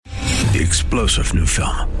The explosive new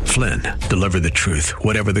film, Flynn, deliver the truth,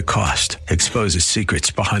 whatever the cost, exposes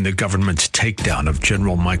secrets behind the government's takedown of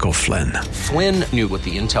General Michael Flynn. Flynn knew what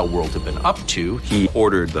the intel world had been up to. He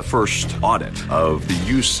ordered the first audit of the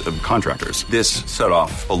use of contractors. This set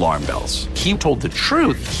off alarm bells. He told the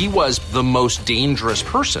truth. He was the most dangerous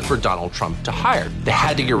person for Donald Trump to hire. They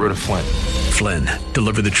had to get rid of Flynn. Flynn,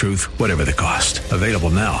 deliver the truth, whatever the cost. Available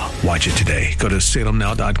now. Watch it today. Go to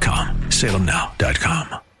salemnow.com.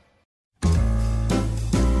 salemnow.com.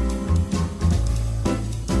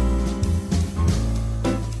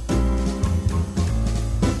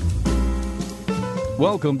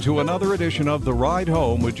 Welcome to another edition of The Ride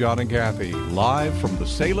Home with John and Kathy, live from the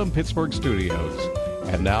Salem-Pittsburgh studios.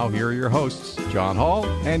 And now here are your hosts, John Hall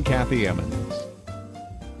and Kathy Emmons.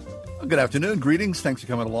 Good afternoon. Greetings. Thanks for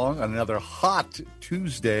coming along on another hot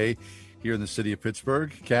Tuesday here in the city of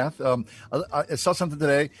Pittsburgh. Kath, I saw something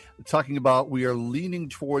today talking about we are leaning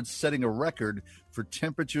towards setting a record for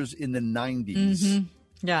temperatures in the 90s. Mm-hmm.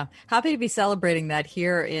 Yeah. Happy to be celebrating that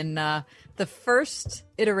here in the first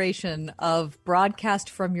iteration of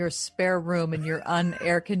broadcast from your spare room in your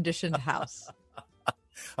unair-conditioned house.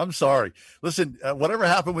 I'm sorry. Listen, whatever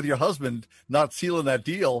happened with your husband not sealing that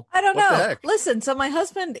deal? I don't know. What the heck? Listen, so my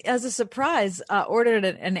husband, as a surprise, ordered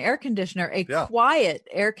an air conditioner, quiet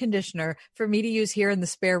air conditioner for me to use here in the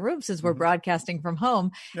spare room since we're broadcasting from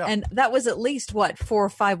home. Yeah. And that was at least, 4 or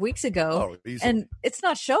 5 weeks ago. Oh, easily. And it's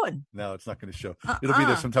not showing. No, it's not going to show. It'll be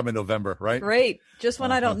there sometime in November, right? Great. Just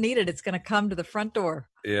when I don't need it, it's going to come to the front door.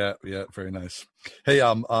 Yeah, very nice. Hey,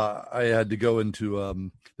 I had to go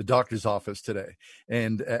into the doctor's office today,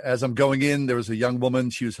 and as I'm going in, there was a young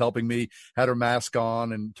woman. She was helping me, had her mask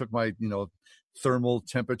on, and took my thermal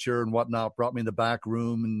temperature and whatnot. Brought me in the back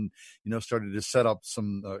room, and started to set up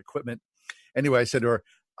some equipment. Anyway, I said to her,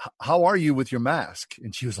 "How are you with your mask?"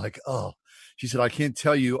 And she was like, "Oh." She said, "I can't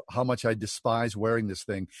tell you how much I despise wearing this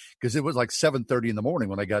thing," because it was like 7:30 in the morning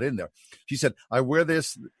when I got in there. She said, "I wear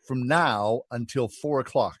this from now until 4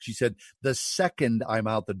 o'clock." She said, "The second I'm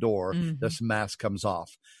out the door, this mask comes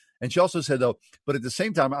off." And she also said, though, but at the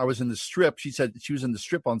same time, I was in the Strip. She said she was in the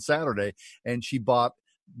Strip on Saturday, and she bought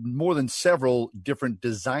more than several different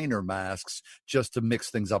designer masks just to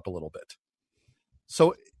mix things up a little bit.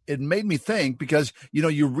 So it made me think, because,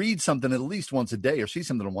 you read something at least once a day or see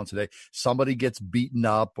something once a day, somebody gets beaten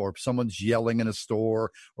up or someone's yelling in a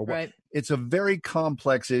store or what. Right. It's a very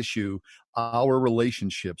complex issue, our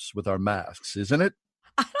relationships with our masks, isn't it?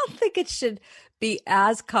 I don't think it should be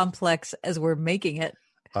as complex as we're making it.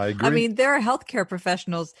 I agree. I mean, there are healthcare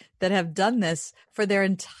professionals that have done this for their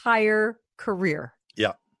entire career.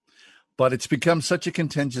 Yeah. But it's become such a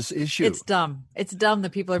contentious issue. It's dumb. It's dumb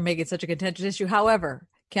that people are making such a contentious issue. However,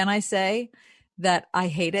 can I say that I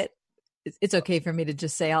hate it? It's okay for me to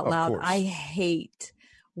just say out loud, I hate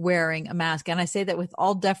wearing a mask. And I say that with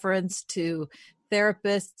all deference to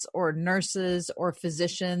therapists or nurses or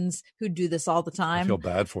physicians who do this all the time. I feel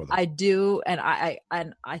bad for them. I do. And I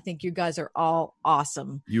think you guys are all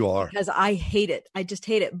awesome. You are. Because I hate it. I just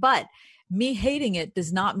hate it. But me hating it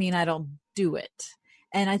does not mean I don't do it.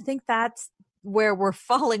 And I think that's where we're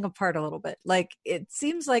falling apart a little bit. Like, it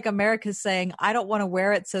seems like America's saying, I don't want to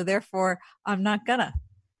wear it, so therefore I'm not gonna.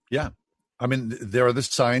 Yeah. I mean, there are the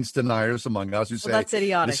science deniers among us who say that's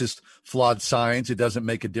idiotic. This is flawed science. It doesn't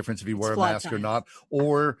make a difference if you wear a mask science. or not.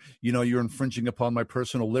 Or, you're infringing upon my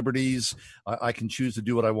personal liberties. I can choose to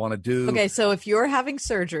do what I want to do. Okay, so if you're having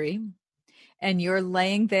surgery and you're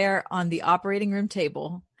laying there on the operating room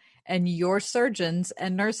table and your surgeons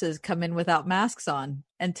and nurses come in without masks on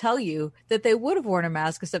and tell you that they would have worn a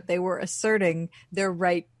mask except they were asserting their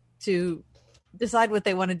right to decide what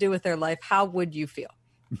they want to do with their life, how would you feel?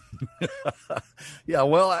 Yeah,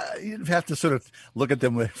 well, you'd have to sort of look at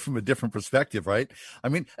them from a different perspective, right? I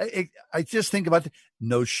mean, I just think about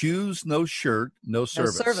no shoes, no shirt, no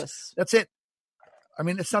service. No service. That's it. I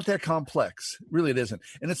mean, it's not that complex. Really, it isn't.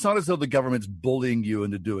 And it's not as though the government's bullying you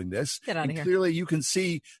into doing this. Get out of here. Clearly, you can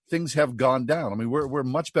see things have gone down. I mean, we're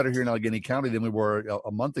much better here in Allegheny County than we were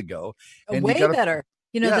a month ago. And way better.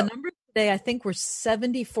 The numbers today, I think, were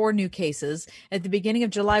 74 new cases. At the beginning of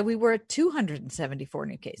July, we were at 274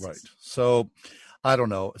 new cases. Right. So I don't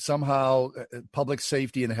know. Somehow public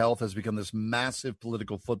safety and health has become this massive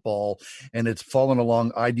political football, and it's fallen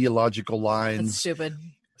along ideological lines. That's stupid.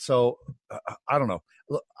 So I don't know.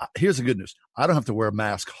 Look, here's the good news. I don't have to wear a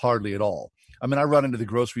mask hardly at all. I mean, I run into the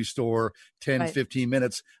grocery store 10, 15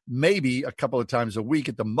 minutes, maybe a couple of times a week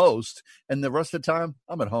at the most. And the rest of the time,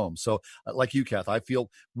 I'm at home. So like you, Kath, I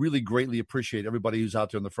feel really greatly appreciate everybody who's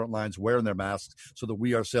out there on the front lines wearing their masks so that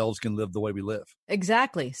we ourselves can live the way we live.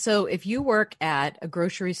 Exactly. So if you work at a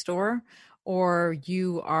grocery store or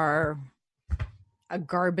you are a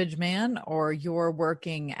garbage man, or you're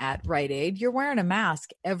working at Rite Aid, you're wearing a mask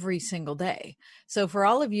every single day. So for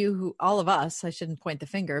all of us, I shouldn't point the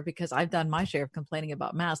finger because I've done my share of complaining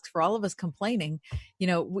about masks. For all of us complaining,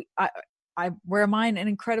 I wear mine an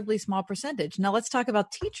incredibly small percentage. Now let's talk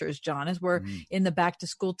about teachers, John, as we're in the back to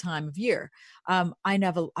school time of year. I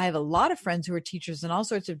have a lot of friends who are teachers in all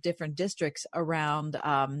sorts of different districts around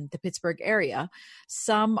the Pittsburgh area.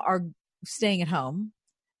 Some are staying at home.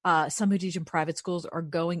 Some who teach in private schools are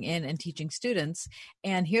going in and teaching students.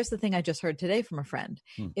 And here's the thing I just heard today from a friend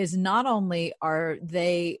is not only are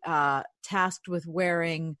they tasked with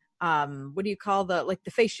wearing, what do you call the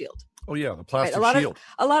face shield? Oh, yeah, the plastic right? shield.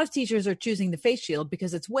 A lot of teachers are choosing the face shield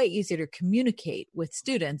because it's way easier to communicate with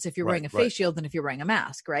students if you're wearing a face shield than if you're wearing a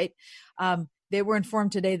mask, right? They were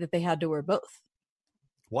informed today that they had to wear both.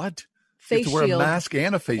 What? Face you have to wear shield a mask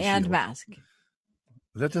and a face shield? And mask.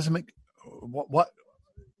 That doesn't make...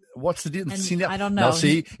 What's the deal? See, I don't know. Now,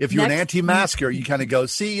 see, if you're an anti-masker, you kind of go,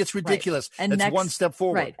 see, it's ridiculous. Right. And it's next, one step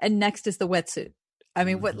forward. Right. And next is the wetsuit. I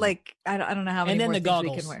mean, what, I don't know how many more things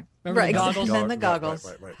we can wear. Remember the goggles? And then the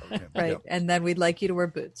goggles. Right. Okay. Right. Yep. And then we'd like you to wear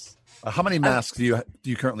boots. How many masks do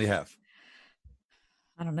you currently have?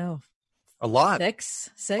 I don't know. A lot. Six?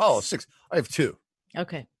 Oh, 6. I have 2.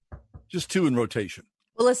 Okay. Just 2 in rotation.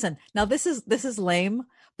 Well, listen, now this is lame,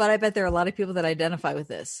 but I bet there are a lot of people that identify with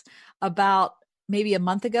this. About maybe a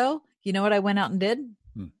month ago, you know what I went out and did?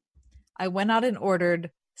 I went out and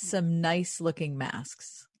ordered some nice looking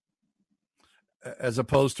masks. As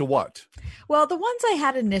opposed to what? Well, the ones I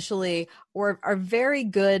had initially are very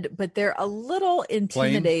good, but they're a little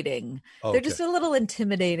intimidating. Okay. They're just a little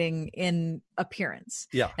intimidating in appearance.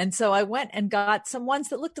 Yeah. And so I went and got some ones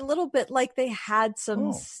that looked a little bit like they had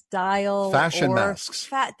some style. Fashion masks.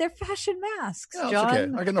 They're fashion masks, Yeah, John.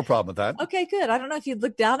 okay. I got no problem with that. Okay, good. I don't know if you'd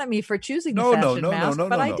look down at me for choosing the fashion mask,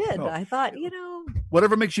 but I did. No. I thought,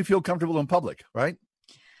 Whatever makes you feel comfortable in public, right?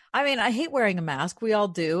 I mean, I hate wearing a mask. We all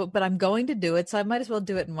do, but I'm going to do it, so I might as well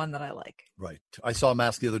do it in one that I like. Right. I saw a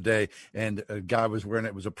mask the other day, and a guy was wearing it.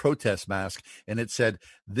 It was a protest mask, and it said,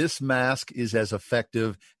 "This mask is as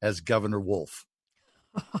effective as Governor Wolf."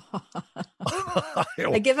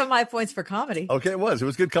 I give him my points for comedy. Okay, it was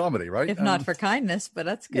good comedy, right? If not for kindness, but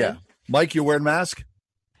that's good. Yeah. Mike, you wearing a mask?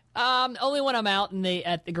 Only when I'm out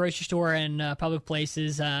at the grocery store and public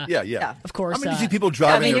places. Yeah. Of course. I mean, you see people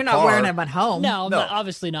driving. you're not wearing them at home. No,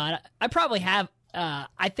 obviously not. I probably have.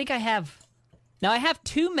 I think I have. Now I have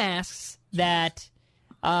 2 masks that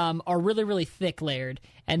are really, really thick layered,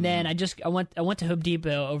 and then I went to Home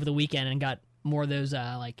Depot over the weekend and got more of those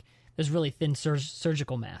those really thin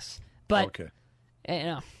surgical masks. But okay,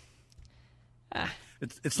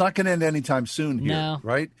 it's not going to end anytime soon here,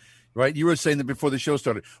 right? Right, you were saying that before the show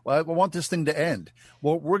started. Well, I want this thing to end.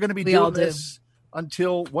 Well, we're going to be doing this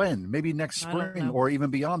until when? Maybe next spring or even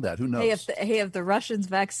beyond that. Who knows? Hey, if the Russians'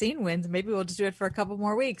 vaccine wins, maybe we'll just do it for a couple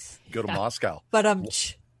more weeks. Go to Moscow. But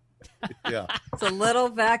yeah, it's a little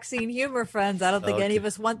vaccine humor, friends. I don't think any of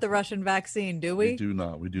us want the Russian vaccine, do we? We do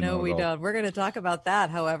not. We do not. No, we don't. We're going to talk about that,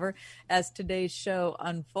 however, as today's show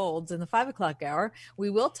unfolds. In the 5 o'clock hour, we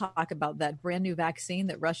will talk about that brand new vaccine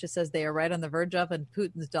that Russia says they are right on the verge of, and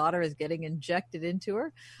Putin's daughter is getting injected into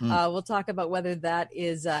her. We'll talk about whether that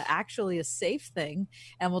is actually a safe thing,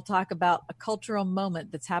 and we'll talk about a cultural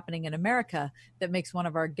moment that's happening in America that makes one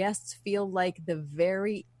of our guests feel like the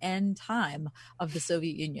very end time of the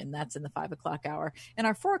Soviet Union. That's in the 5 o'clock hour. In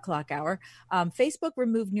our 4 o'clock hour, Facebook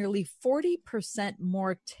removed nearly 40%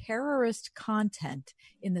 more terrorist content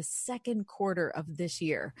in the second quarter of this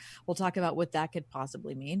year. We'll talk about what that could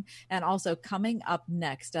possibly mean. And also coming up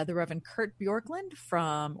next, the Reverend Kurt Bjorklund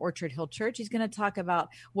from Orchard Hill Church. He's going to talk about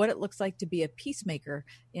what it looks like to be a peacemaker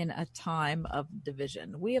in a time of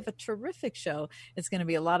division. We have a terrific show. It's going to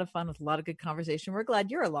be a lot of fun with a lot of good conversation. We're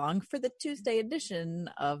glad you're along for the Tuesday edition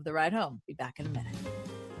of The Ride Home. Be back in a minute.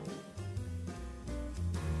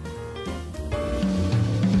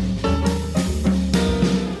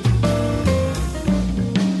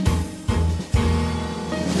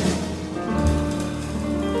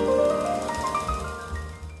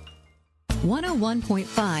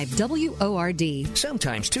 WORD.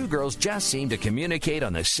 Sometimes 2 girls just seem to communicate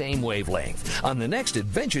on the same wavelength. On the next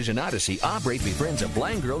Adventures in Odyssey, Aubrey befriends a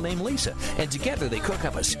blind girl named Lisa, and together they cook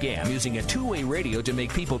up a scam using a 2-way radio to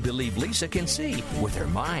make people believe Lisa can see with her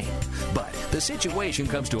mind. But the situation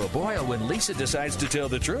comes to a boil when Lisa decides to tell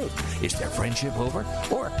the truth. Is their friendship over,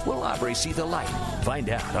 or will Aubrey see the light? Find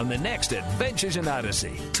out on the next Adventures in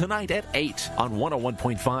Odyssey, tonight at 8 on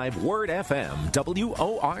 101.5 Word FM,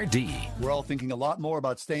 WORD. We're all thinking a lot more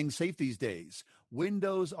about staying safe these days.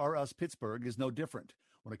 Windows R Us Pittsburgh is no different.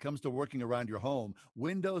 When it comes to working around your home,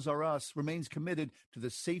 Windows R Us remains committed to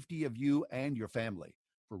the safety of you and your family.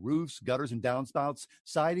 For roofs, gutters, and downspouts,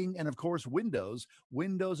 siding, and of course, windows,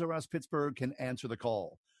 Windows R Us Pittsburgh can answer the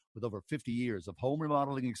call. With over 50 years of home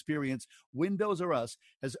remodeling experience, Windows R Us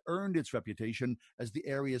has earned its reputation as the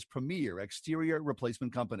area's premier exterior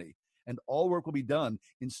replacement company. And all work will be done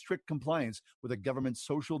in strict compliance with the government's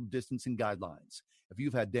social distancing guidelines. If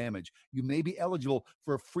you've had damage, you may be eligible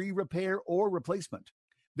for a free repair or replacement.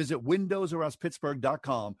 Visit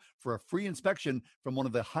WindowsRUsPittsburgh.com for a free inspection from one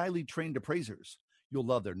of the highly trained appraisers. You'll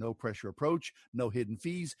love their no-pressure approach, no hidden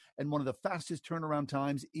fees, and one of the fastest turnaround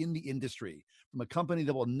times in the industry from a company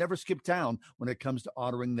that will never skip town when it comes to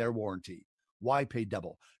honoring their warranty. Why pay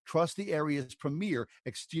double? Trust the area's premier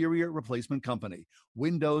exterior replacement company.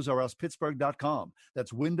 WindowsRUsPittsburgh.com.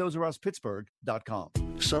 That's WindowsRUsPittsburgh.com.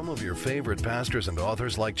 Some of your favorite pastors and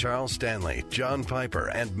authors like Charles Stanley, John Piper,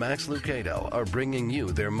 and Max Lucado are bringing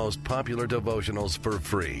you their most popular devotionals for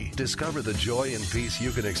free. Discover the joy and peace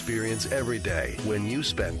you can experience every day when you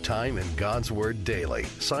spend time in God's Word daily.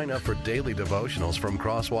 Sign up for daily devotionals from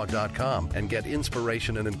Crosswalk.com and get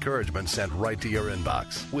inspiration and encouragement sent right to your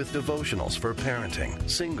inbox. With devotionals for parenting,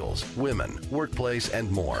 singles, women, workplace, and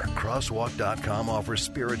more, Crosswalk.com offers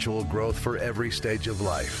spiritual growth for every stage of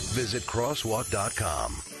life. Visit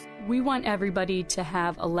Crosswalk.com. We want everybody to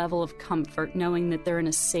have a level of comfort knowing that they're in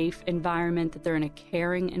a safe environment, that they're in a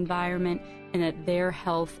caring environment, and that their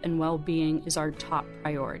health and well-being is our top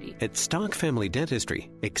priority. At Stock Family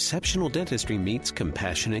Dentistry, exceptional dentistry meets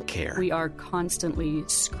compassionate care. We are constantly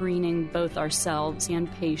screening both ourselves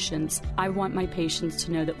and patients. I want my patients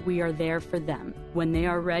to know that we are there for them. When they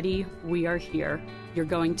are ready, we are here. You're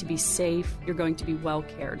going to be safe. You're going to be well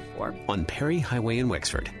cared for. On Perry Highway in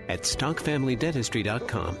Wexford at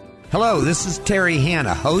StockFamilyDentistry.com. Hello, this is Terry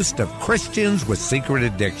Hanna, host of Christians with Secret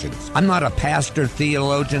Addictions. I'm not a pastor,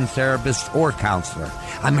 theologian, therapist, or counselor.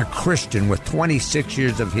 I'm a Christian with 26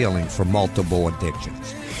 years of healing for multiple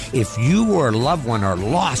addictions. If you or a loved one are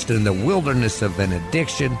lost in the wilderness of an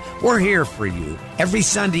addiction, we're here for you. Every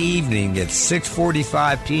Sunday evening at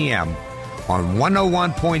 6:45 p.m. on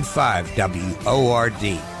 101.5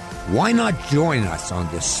 WORD. Why not join us on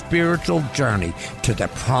this spiritual journey to the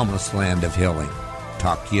promised land of healing?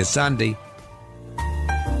 Talk to you Sunday.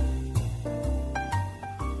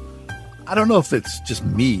 I don't know if it's just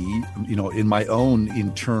me, in my own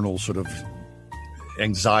internal sort of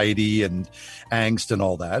anxiety and angst and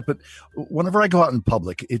all that, but whenever I go out in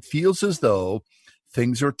public, it feels as though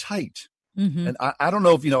things are tight. Mm-hmm. And I don't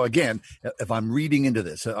know if, again, if I'm reading into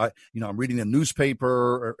this, I'm reading a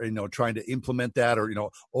newspaper or, trying to implement that or,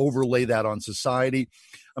 overlay that on society.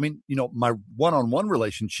 I mean, my one-on-one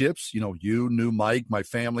relationships, you, Mike, my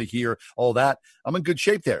family here, all that, I'm in good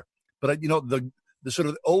shape there. But, the sort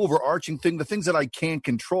of overarching thing, the things that I can't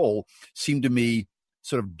control seem to me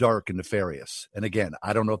sort of dark and nefarious. And again,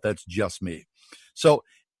 I don't know if that's just me. So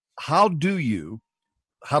how do you,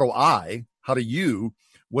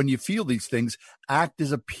 when you feel these things, act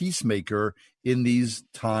as a peacemaker in these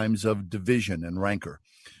times of division and rancor?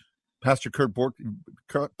 Pastor Kurt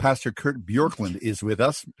Bjorklund is with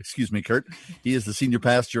us. Excuse me, Kurt. He is the senior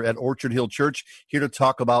pastor at Orchard Hill Church, here to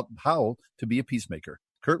talk about how to be a peacemaker.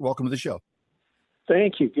 Kurt, welcome to the show.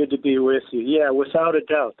 Thank you. Good to be with you. Yeah, without a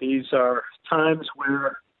doubt, these are times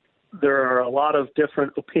where there are a lot of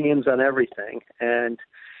different opinions on everything. And,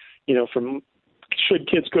 from should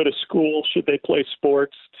kids go to school? Should they play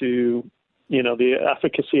sports? To, the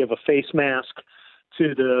efficacy of a face mask,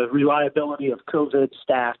 to the reliability of COVID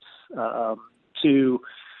stats, to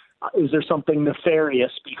is there something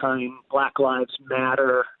nefarious behind Black Lives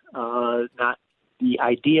Matter? Not the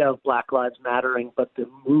idea of Black Lives Mattering, but the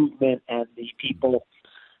movement and the people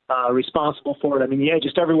responsible for it. I mean,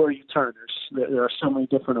 just everywhere you turn, there are so many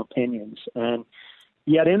different opinions. And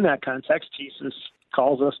yet in that context, Jesus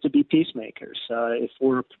calls us to be peacemakers. If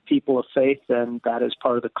we're people of faith, then that is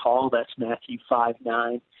part of the call. That's Matthew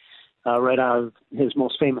 5:9, right out of his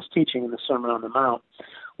most famous teaching in the Sermon on the Mount.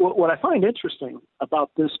 What I find interesting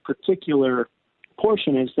about this particular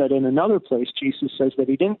portion is that in another place, Jesus says that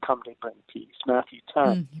he didn't come to bring peace, Matthew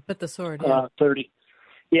 10. He put the sword,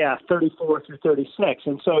 34 through 36.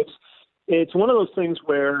 And so it's one of those things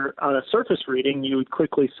where on a surface reading, you would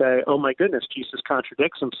quickly say, oh my goodness, Jesus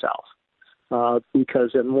contradicts himself.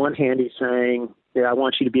 Because on one hand, he's saying, I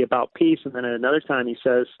want you to be about peace. And then at another time, he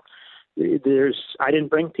says, I didn't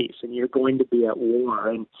bring peace and you're going to be at war.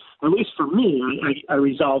 And at least for me, I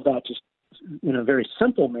resolved that just in a very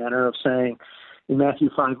simple manner of saying in Matthew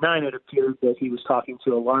 5:9, it appeared that he was talking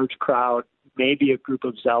to a large crowd, maybe a group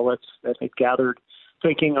of zealots that had gathered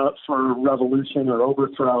thinking up for revolution or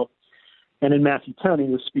overthrow. And in Matthew 10, he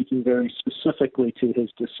was speaking very specifically to his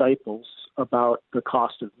disciples about the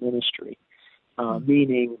cost of ministry,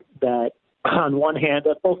 meaning that on one hand,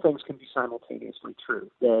 that both things can be simultaneously true,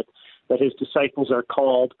 that his disciples are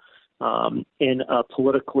called in a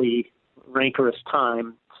politically rancorous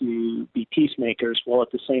time to be peacemakers, while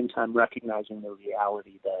at the same time recognizing the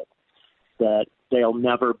reality that they'll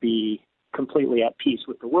never be completely at peace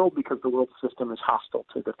with the world because the world system is hostile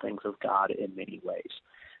to the things of God in many ways.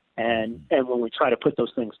 And when we try to put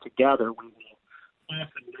those things together, we will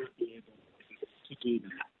often not be able to do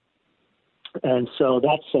that. And so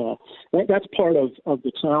that's part of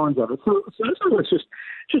the challenge of it. So this was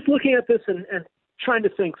just looking at this and trying to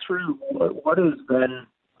think through what is then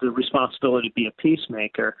the responsibility to be a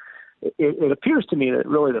peacemaker. It appears to me that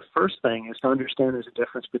really the first thing is to understand there's a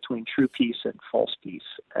difference between true peace and false peace.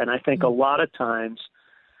 And I think a lot of times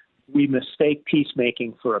we mistake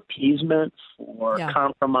peacemaking for appeasement, for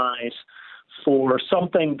compromise, for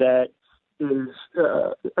something that is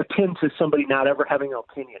akin to somebody not ever having an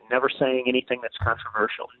opinion, never saying anything that's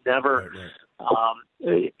controversial, never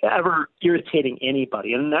ever irritating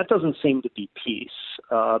anybody. And that doesn't seem to be peace.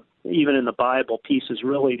 Even in the Bible, peace is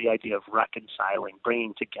really the idea of reconciling,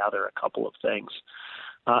 bringing together a couple of things.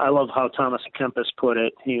 I love how Thomas Kempis put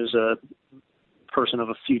it. He was a person of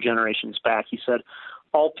a few generations back. He said,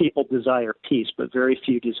 all people desire peace, but very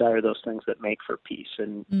few desire those things that make for peace.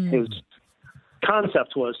 And his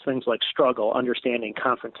concept was things like struggle, understanding,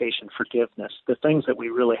 confrontation, forgiveness. The things that we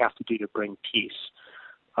really have to do to bring peace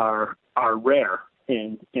are rare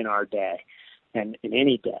in our day and in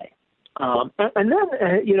any day. And then,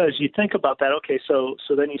 as you think about that, okay, so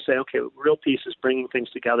then you say, okay, real peace is bringing things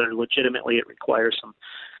together legitimately. It requires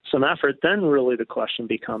some effort. Then really the question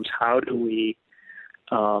becomes, how do we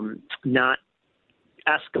not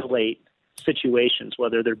escalate situations,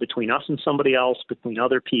 whether they're between us and somebody else, between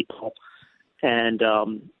other people, and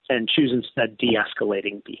choose instead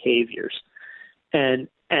de-escalating behaviors. And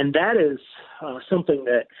that is something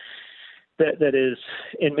that is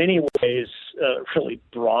in many ways really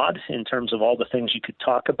broad in terms of all the things you could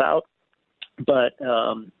talk about. But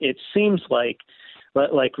it seems like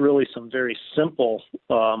really some very simple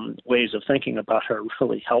ways of thinking about it are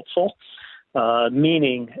really helpful.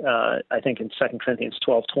 Meaning, I think in 2 Corinthians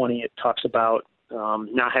 12:20, it talks about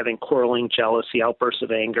not having quarreling, jealousy, outbursts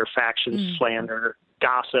of anger, factions, slander,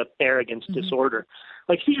 gossip, arrogance, disorder.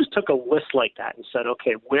 Like he just took a list like that and said,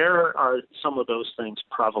 okay, where are some of those things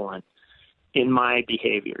prevalent in my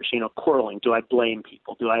behaviors? Quarreling. Do I blame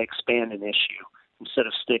people? Do I expand an issue instead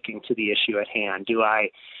of sticking to the issue at hand? Do I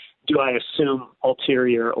assume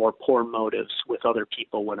ulterior or poor motives with other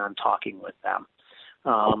people when I'm talking with them?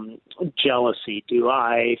 Jealousy. Do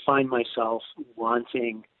I find myself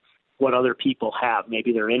wanting what other people have,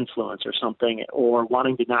 maybe their influence or something, or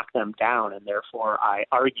wanting to knock them down, and therefore I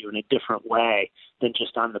argue in a different way than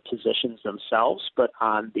just on the positions themselves, but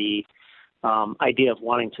on the idea of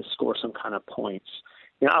wanting to score some kind of points.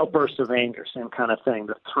 Outbursts of anger, same kind of thing.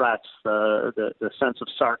 The threats, the sense of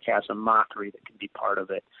sarcasm, mockery that can be part of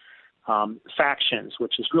it. Factions,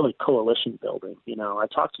 which is really coalition building. I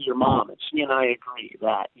talked to your mom and she and I agree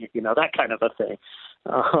that, that kind of a thing.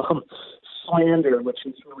 Slander, which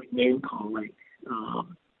is really name calling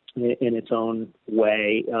in its own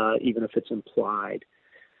way, even if it's implied.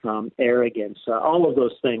 Arrogance, all of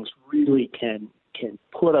those things really can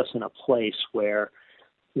put us in a place where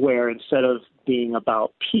instead of being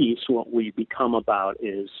about peace, what we become about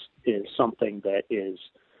is something that is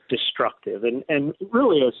destructive. And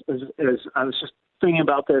really, as I was just thinking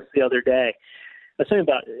about this the other day, I was thinking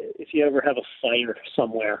about if you ever have a fire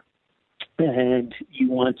somewhere and you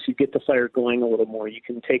want to get the fire going a little more, you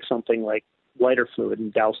can take something like lighter fluid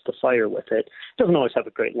and douse the fire with it. It doesn't always have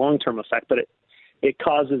a great long-term effect, but it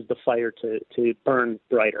causes the fire to burn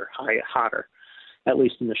brighter, hotter, at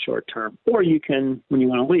least in the short term. Or you can, when you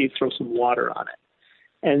want to leave, throw some water on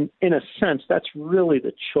it. And in a sense, that's really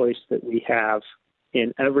the choice that we have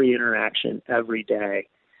in every interaction, every day.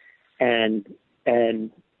 And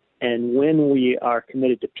when we are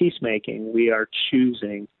committed to peacemaking, we are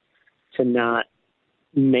choosing to not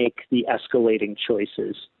make the escalating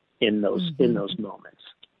choices in those moments.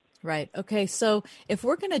 Right. Okay. So if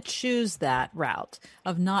we're going to choose that route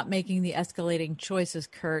of not making the escalating choices,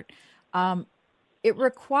 Kurt, it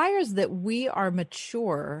requires that we are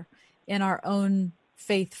mature in our own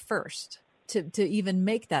faith first to even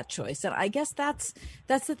make that choice. And I guess that's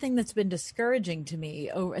the thing that's been discouraging to me,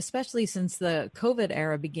 especially since the COVID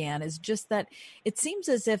era began, is just that it seems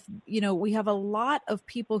as if, we have a lot of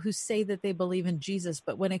people who say that they believe in Jesus,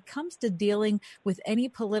 but when it comes to dealing with any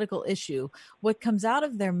political issue, what comes out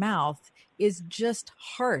of their mouth is just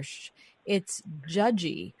harsh it's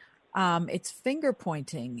judgy, it's finger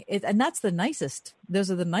pointing, and that's the nicest. Those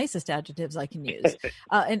are the nicest adjectives I can use.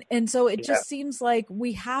 And so it just seems like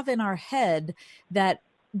we have in our head that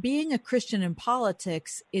being a Christian in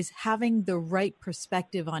politics is having the right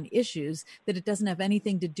perspective on issues, that it doesn't have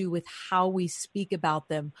anything to do with how we speak about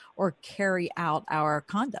them or carry out our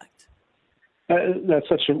conduct. That's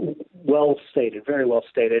such a well stated, very well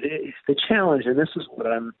stated. The challenge, and this is what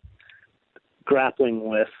I'm grappling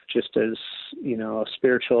with just as, a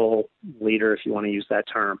spiritual leader, if you want to use that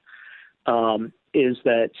term, is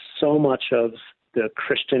that so much of the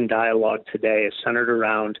Christian dialogue today is centered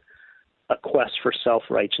around a quest for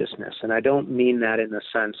self-righteousness. And I don't mean that in the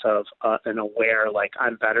sense of an aware, like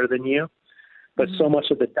I'm better than you, but so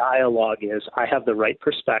much of the dialogue is I have the right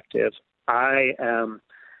perspective. I am,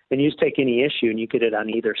 and you take any issue and you get it on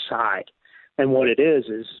either side. And what it is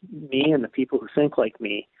me and the people who think like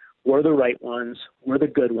me, we're the right ones, we're the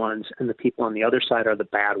good ones, and the people on the other side are the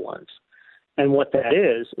bad ones. And what that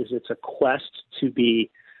is it's a quest to be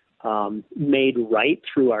made right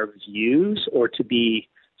through our views, or to be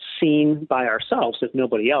seen by ourselves, if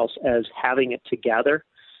nobody else, as having it together.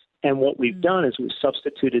 And what we've done is we've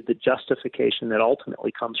substituted the justification that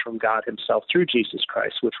ultimately comes from God himself through Jesus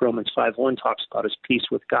Christ, which Romans 5:1 talks about as peace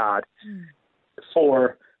with God,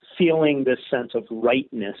 for feeling this sense of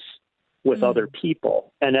rightness with other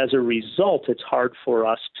people. And as a result, it's hard for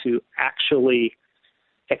us to actually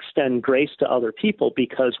extend grace to other people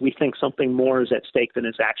because we think something more is at stake than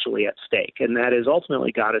is actually at stake. And that is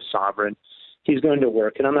ultimately God is sovereign. He's going to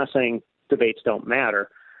work. And I'm not saying debates don't matter,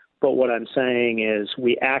 but what I'm saying is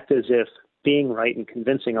we act as if being right and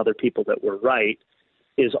convincing other people that we're right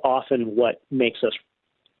is often what makes us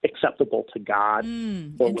acceptable to God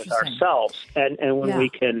or with ourselves. And when we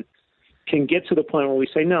can get to the point where we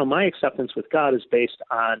say, no, my acceptance with God is based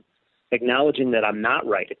on acknowledging that I'm not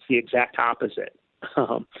right. It's the exact opposite.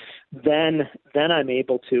 Then I'm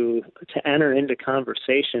able to enter into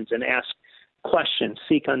conversations and ask questions,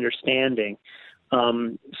 seek understanding,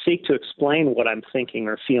 seek to explain what I'm thinking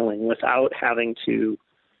or feeling without having to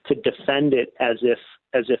defend it as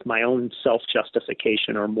if my own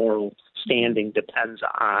self-justification or moral standing depends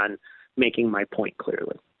on making my point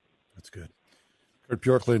clearly. That's good. Kurt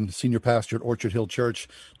Bjorklund, senior pastor at Orchard Hill Church,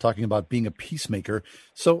 talking about being a peacemaker.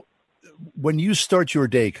 So when you start your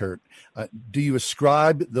day, Kurt, do you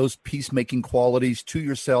ascribe those peacemaking qualities to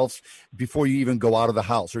yourself before you even go out of the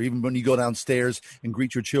house, or even when you go downstairs and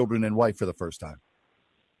greet your children and wife for the first time?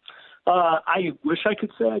 I wish I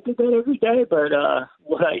could say I did that every day, but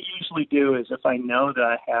what I usually do is if I know that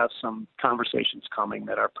I have some conversations coming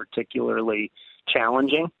that are particularly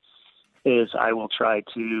challenging, is I will try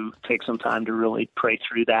to take some time to really pray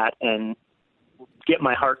through that and get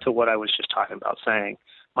my heart to what I was just talking about, saying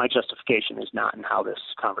my justification is not in how this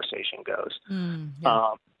conversation goes.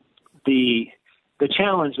 The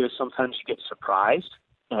challenge is sometimes you get surprised,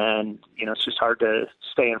 and it's just hard to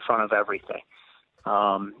stay in front of everything.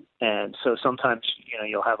 And so sometimes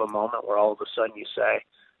you'll have a moment where all of a sudden you say,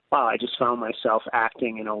 wow, I just found myself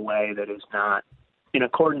acting in a way that is not in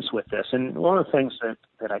accordance with this. And one of the things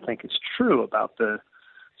that I think is true about the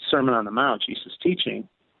Sermon on the Mount, Jesus' teaching,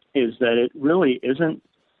 is that it really isn't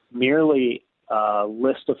merely a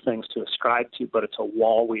list of things to ascribe to, but it's a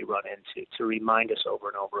wall we run into to remind us over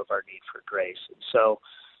and over of our need for grace. And so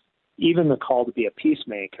even the call to be a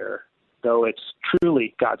peacemaker, though it's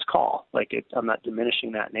truly God's call, I'm not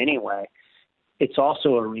diminishing that in any way, it's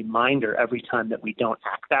also a reminder every time that we don't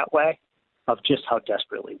act that way of just how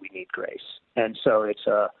desperately we need grace. And so it's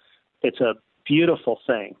a beautiful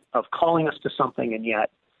thing of calling us to something and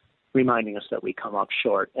yet reminding us that we come up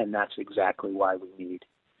short, and that's exactly why we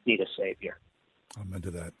need a Savior. I'm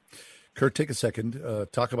into that. Kurt, take a second.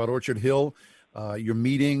 Talk about Orchard Hill, your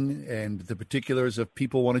meeting, and the particulars if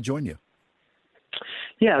people want to join you.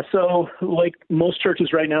 Yeah, so like most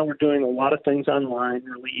churches right now, we're doing a lot of things online,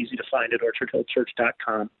 really easy to find at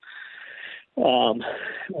orchardhillchurch.com.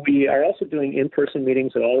 We are also doing in-person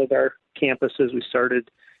meetings at all of our campuses. We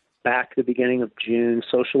started back at the beginning of June,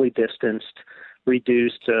 socially distanced,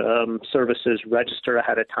 reduced services, register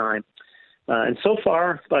ahead of time. And so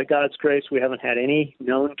far, by God's grace, we haven't had any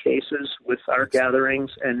known cases with our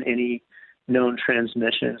gatherings and any known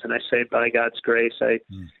transmissions. And I say by God's grace, I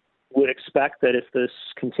would expect that if this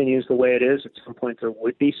continues the way it is, at some point there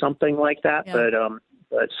would be something like that. Yeah.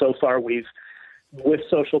 But so far we've, with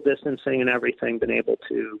social distancing and everything, been able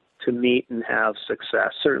to meet and have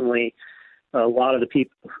success. Certainly a lot of the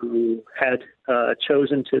people who had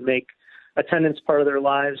chosen to make attendance part of their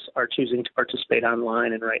lives are choosing to participate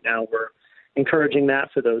online. And right now we're encouraging that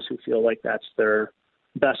for those who feel like that's their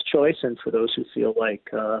best choice. And for those who feel like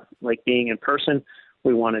being in person,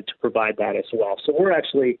 we wanted to provide that as well. So we're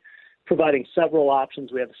actually providing several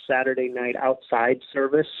options. We have a Saturday night outside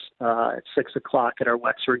service at 6 o'clock at our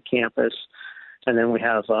Wexford campus. And then we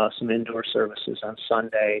have some indoor services on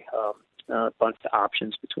Sunday, a bunch of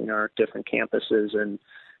options between our different campuses and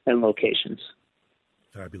locations.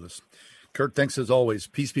 Fabulous. Kurt, thanks as always.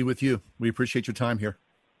 Peace be with you. We appreciate your time here.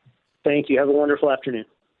 Thank you. Have a wonderful afternoon.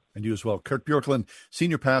 And you as well. Kurt Bjorklund,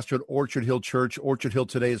 Senior Pastor at Orchard Hill Church. Orchard Hill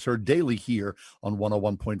Today is heard daily here on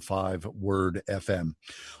 101.5 Word FM.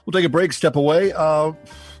 We'll take a break, step away.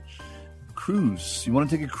 Cruise. You want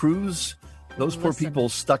to take a cruise? Those poor people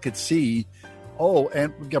stuck at sea. Oh,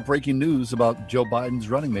 and we've got breaking news about Joe Biden's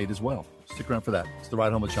running mate as well. Stick around for that. It's The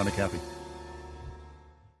Ride Home with John and Kathy.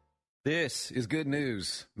 This is good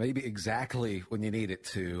news, maybe exactly when you need it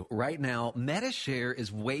to. Right now, Medi-Share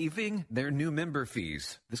is waiving their new member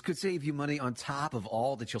fees. This could save you money on top of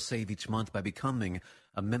all that you'll save each month by becoming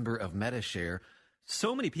a member of Medi-Share.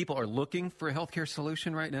 So many people are looking for a healthcare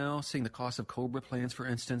solution right now, seeing the cost of COBRA plans, for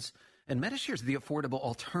instance. And Medi-Share is the affordable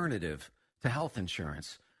alternative to health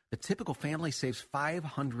insurance. The typical family saves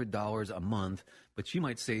 $500 a month, but you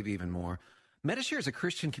might save even more. Medi-Share is a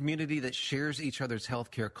Christian community that shares each other's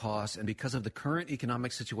healthcare costs, and because of the current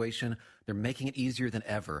economic situation, they're making it easier than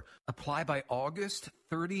ever. Apply by August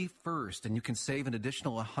 31st, and you can save an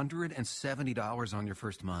additional $170 on your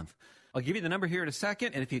first month. I'll give you the number here in a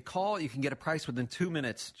second, and if you call, you can get a price within 2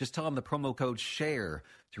 minutes. Just tell them the promo code SHARE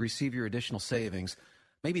to receive your additional savings.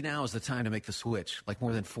 Maybe now is the time to make the switch, like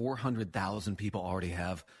more than 400,000 people already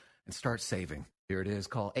have, and start saving. Here it is.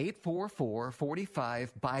 Call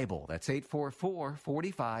 844-45-BIBLE. That's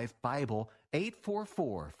 844-45-BIBLE.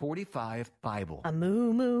 844-45-BIBLE. A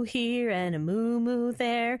moo-moo here and a moo-moo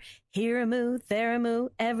there. Here a moo, there a moo,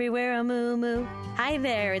 everywhere a moo-moo. Hi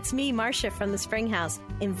there, it's me, Marcia from the Spring House,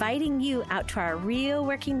 inviting you out to our real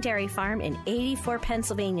working dairy farm in 84,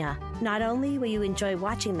 Pennsylvania. Not only will you enjoy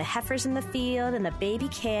watching the heifers in the field and the baby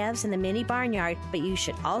calves in the mini barnyard, but you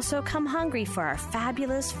should also come hungry for our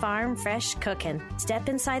fabulous farm fresh cooking. Step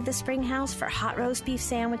inside the Spring House for hot roast beef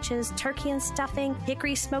sandwiches, turkey and stuffing,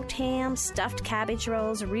 hickory smoked ham, stuffed cabbage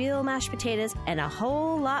rolls, real mashed potatoes, and a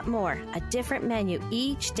whole lot more. A different menu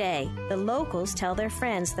each day. The locals tell their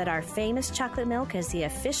friends that our famous chocolate milk is the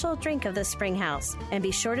official drink of the Spring House. And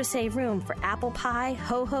be sure to save room for apple pie,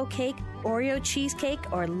 ho-ho cake, Oreo cheesecake,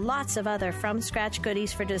 or lots of other from-scratch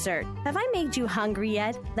goodies for dessert. Have I made you hungry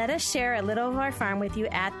yet? Let us share a little of our farm with you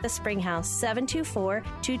at the Spring House,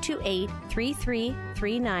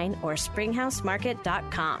 724-228-3339 or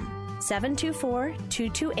springhousemarket.com.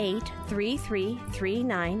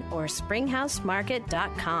 724-228-3339 or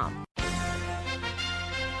springhousemarket.com.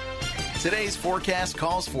 Today's forecast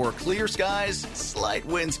calls for clear skies, slight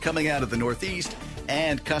winds coming out of the northeast,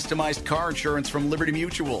 and customized car insurance from Liberty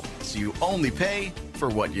Mutual, so you only pay for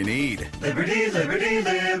what you need. Liberty, liberty,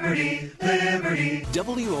 liberty, liberty.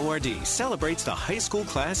 WORD celebrates the high school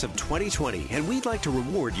class of 2020, and we'd like to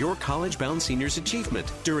reward your college-bound seniors'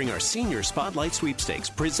 achievement during our Senior Spotlight Sweepstakes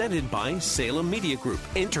presented by Salem Media Group.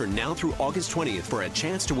 Enter now through August 20th for a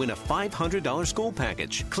chance to win a $500 school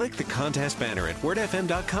package. Click the contest banner at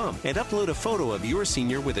wordfm.com and upload a photo of your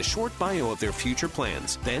senior with a short bio of their future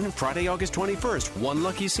plans. Then, Friday, August 21st, one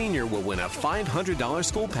lucky senior will win a $500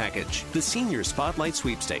 school package. The Senior Spotlight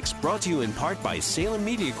Sweepstakes, brought to you in part by Salem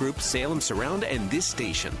Media Group, Salem Surround, and this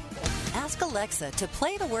station. Ask Alexa to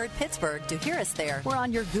play the word Pittsburgh to hear us there. We're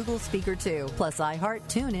on your Google speaker too, plus iHeart,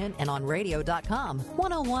 TuneIn, and on radio.com.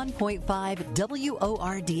 101.5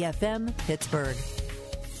 WORD FM, Pittsburgh.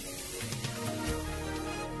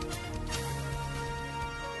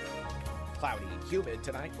 Cloudy and humid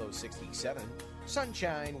tonight, low 67.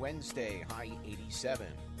 Sunshine Wednesday, high 87.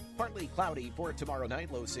 Partly cloudy for tomorrow night,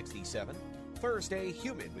 low 67. Thursday,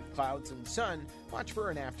 humid with clouds and sun. Watch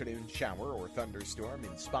for an afternoon shower or thunderstorm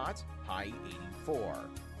in spots, high 84.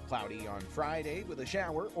 Cloudy on Friday with a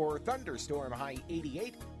shower or thunderstorm, high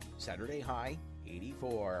 88. Saturday, high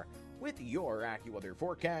 84. With your AccuWeather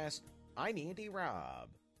forecast, I'm Andy Robb.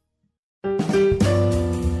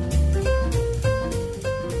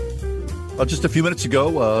 Just a few minutes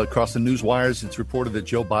ago, across the news wires, it's reported that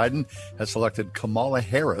Joe Biden has selected Kamala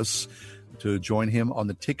Harris to join him on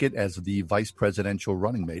the ticket as the vice presidential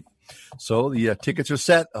running mate. So the tickets are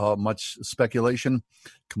set. Much speculation.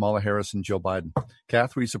 Kamala Harris and Joe Biden.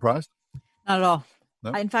 Kath, were you surprised? Not at all.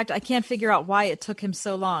 No? In fact, I can't figure out why it took him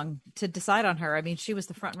so long to decide on her. I mean, she was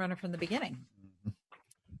the front runner from the beginning.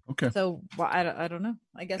 Okay. So well, I don't know.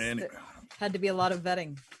 I guess Anyway. there had to be a lot of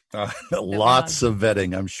vetting. Lots of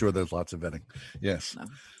vetting. I'm sure there's lots of vetting. Yes. No.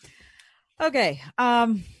 Okay.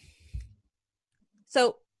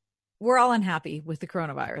 So we're all unhappy with the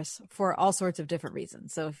coronavirus for all sorts of different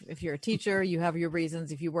reasons. So if you're a teacher, you have your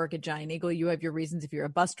reasons. If you work at Giant Eagle, you have your reasons. If you're a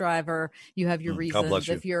bus driver, you have your reasons.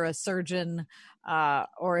 If you're a surgeon,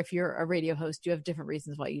 or if you're a radio host, you have different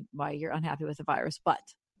reasons why you're unhappy with the virus.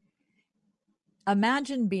 But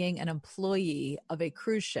imagine being an employee of a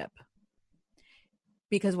cruise ship.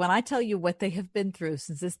 Because when I tell you what they have been through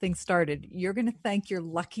since this thing started, you're going to thank your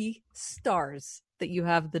lucky stars that you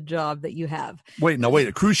have the job that you have. Wait.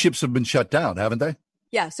 Cruise ships have been shut down, haven't they?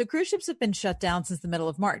 Yeah. So cruise ships have been shut down since the middle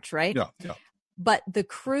of March, right? Yeah. But the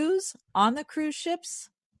crews on the cruise ships,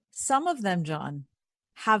 some of them, John,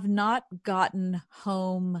 have not gotten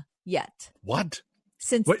home yet. What?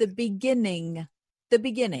 Since the beginning of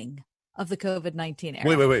the COVID-19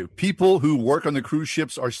 era. Wait. People who work on the cruise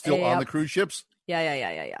ships are still on the cruise ships?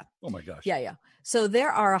 Yeah. Oh my gosh. Yeah. So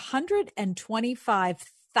there are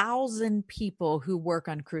 125,000 people who work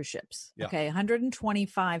on cruise ships. Yeah. Okay.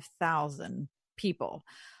 125,000 people.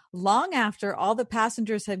 Long after all the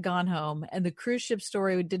passengers had gone home and the cruise ship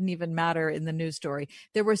story didn't even matter in the news story,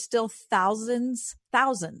 there were still thousands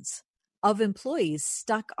of employees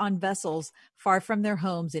stuck on vessels far from their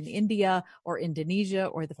homes in India or Indonesia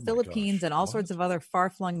or the Philippines and all sorts of other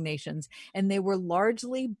far-flung nations. And they were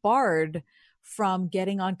largely barred from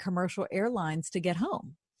getting on commercial airlines to get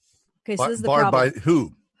home. Okay, so this is the problem. Barred by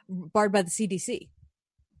who? Barred by the CDC.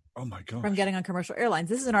 Oh my God. From getting on commercial airlines.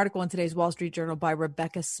 This is an article in today's Wall Street Journal by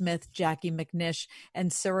Rebecca Smith, Jackie McNish,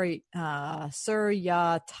 and Suryatapa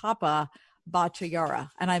Bhattacharya.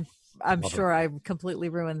 And I'm sure I completely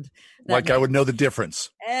ruined that name. I would know the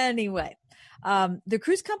difference. Anyway, the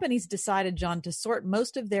cruise companies decided, John, to sort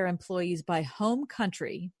most of their employees by home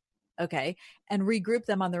country, okay, and regroup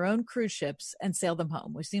them on their own cruise ships and sail them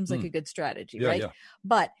home, which seems like a good strategy, right? Yeah.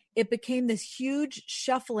 But it became this huge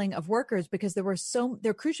shuffling of workers because their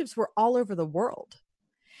cruise ships were all over the world.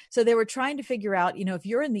 So they were trying to figure out, if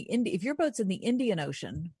you're if your boat's in the Indian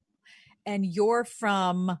Ocean and you're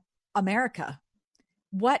from America,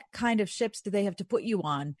 what kind of ships do they have to put you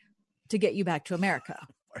on to get you back to America? Oh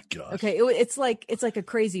my gosh. Okay. It's like a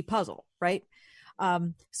crazy puzzle, right?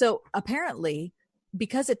 So apparently,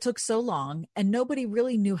 because it took so long and nobody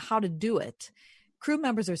really knew how to do it, crew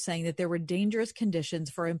members are saying that there were dangerous conditions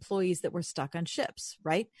for employees that were stuck on ships,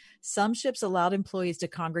 right? Some ships allowed employees to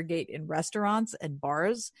congregate in restaurants and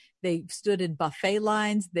bars. They stood in buffet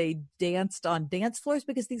lines. They danced on dance floors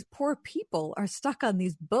because these poor people are stuck on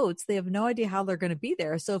these boats. They have no idea how they're going to be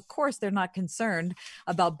there. So, of course, they're not concerned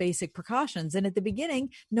about basic precautions. And at the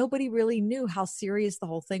beginning, nobody really knew how serious the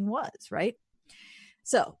whole thing was, right?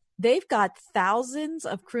 So they've got thousands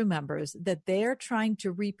of crew members that they're trying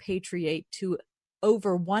to repatriate to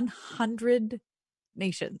over 100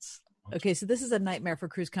 nations. Okay, so this is a nightmare for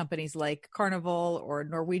cruise companies like Carnival or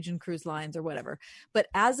Norwegian Cruise Lines or whatever. But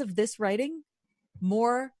as of this writing,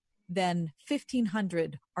 more than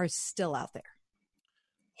 1,500 are still out there.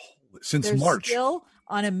 Since March. Still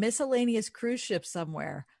on a miscellaneous cruise ship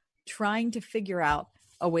somewhere trying to figure out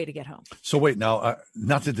a way to get home. So wait, now,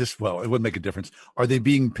 not that it would make a difference. Are they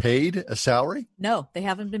being paid a salary? No, they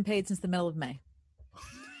haven't been paid since the middle of May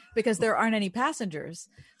because there aren't any passengers.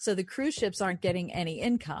 So the cruise ships aren't getting any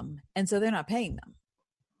income. And so they're not paying them.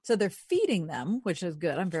 So they're feeding them, which is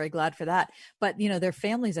good. I'm very glad for that. But, their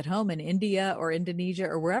families at home in India or Indonesia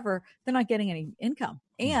or wherever, they're not getting any income.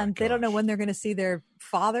 And they don't know when they're going to see their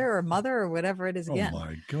father or mother or whatever it is again. Oh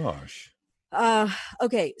my gosh.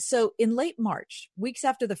 Okay, so in late March, weeks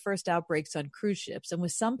after the first outbreaks on cruise ships, and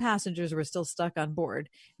with some passengers were still stuck on board,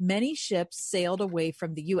 many ships sailed away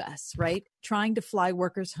from the U.S., right? Trying to fly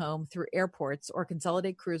workers home through airports or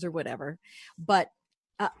consolidate crews or whatever. But,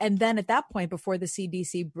 and then at that point, before the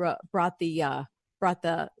CDC brought the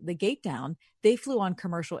gate down, they flew on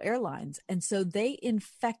commercial airlines. And so they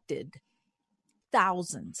infected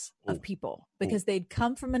thousands of people because they'd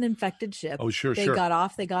come from an infected ship. Oh, sure. They got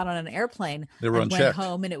off, they got on an airplane and went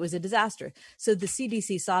home, and it was a disaster. So the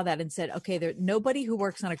CDC saw that and said, okay, nobody who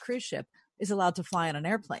works on a cruise ship is allowed to fly on an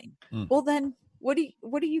airplane. Well, then what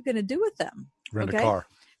are you going to do with them? Rent a car.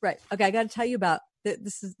 Right. Okay. I got to tell you about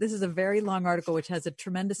this is a very long article, which has a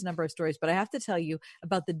tremendous number of stories, but I have to tell you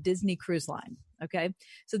about the Disney Cruise Line. Okay.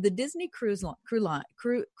 So the Disney Cruise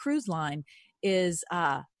Line is,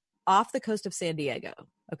 off the coast of San Diego.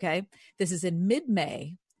 Okay. This is in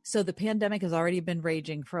mid-May. So the pandemic has already been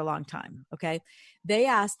raging for a long time. Okay. They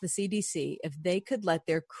asked the CDC if they could let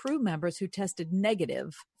their crew members who tested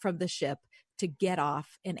negative from the ship to get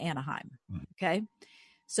off in Anaheim. Okay.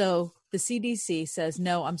 So the CDC says,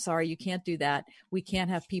 no, I'm sorry, you can't do that. We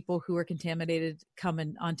can't have people who are contaminated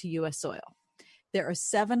coming onto U.S. soil. There are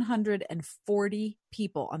 740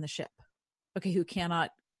 people on the ship. okay,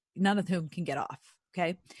 none of whom can get off.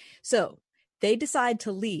 Okay. So they decide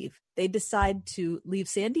to leave. They decide to leave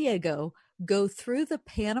San Diego, go through the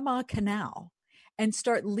Panama Canal, and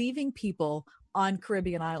start leaving people on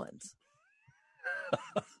Caribbean islands.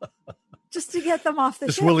 Just to get them off the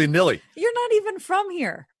ship. Just willy-nilly. You're not even from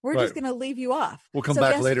here. We're Right. just going to leave you off. We'll come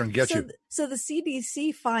back later and get you. So the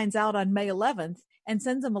CDC finds out on May 11th and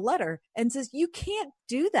sends them a letter and says, you can't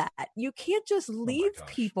do that. You can't just leave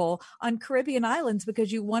people on Caribbean islands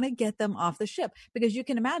because you want to get them off the ship. Because you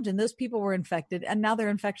can imagine those people were infected and now there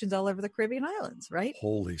are infections all over the Caribbean islands, right?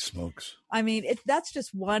 Holy smokes. I mean, that's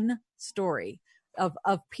just one story of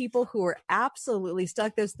people who are absolutely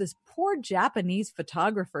stuck. There's this poor Japanese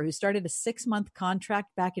photographer who started a 6-month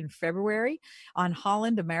contract back in February on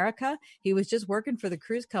Holland America. He was just working for the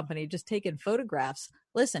cruise company, just taking photographs.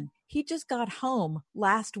 Listen, he just got home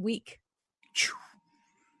last week.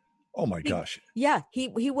 Oh my gosh. Yeah.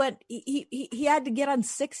 He had to get on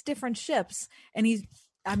 6 different ships, and it's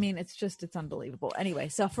unbelievable. Anyway,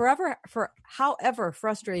 so for however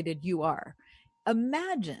frustrated you are,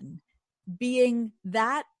 imagine being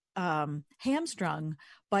that hamstrung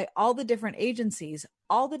by all the different agencies,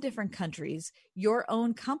 all the different countries, your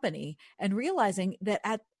own company, and realizing that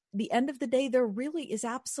at the end of the day, there really is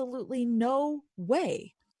absolutely no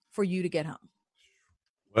way for you to get home.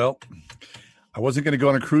 Well, I wasn't going to go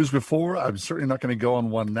on a cruise before. I'm certainly not going to go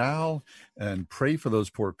on one now, and pray for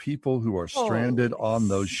those poor people who are stranded on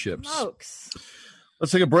those ships. Smokes.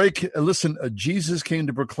 Let's take a break. Listen, Jesus came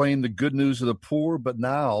to proclaim the good news of the poor, but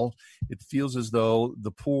now it feels as though the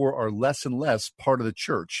poor are less and less part of the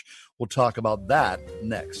church. We'll talk about that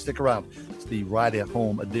next. Stick around. It's the Ride at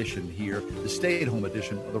Home edition here, the Stay at Home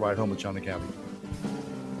edition of the Ride Home with John and Kathy.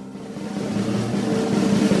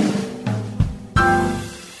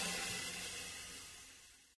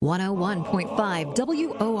 .5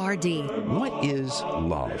 WORD. What is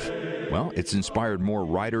love? Well, it's inspired more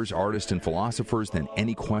writers, artists, and philosophers than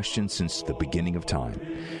any question since the beginning of time.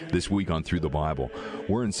 This week on Through the Bible,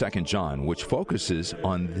 we're in 2 John, which focuses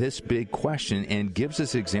on this big question and gives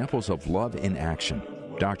us examples of love in action.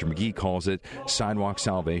 Dr. McGee calls it sidewalk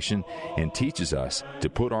salvation and teaches us to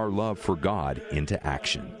put our love for God into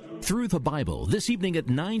action. Through the Bible, this evening at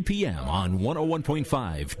 9 p.m. on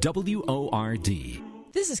 101.5 WORD.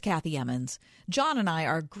 This is Kathy Emmons. John and I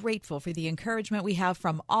are grateful for the encouragement we have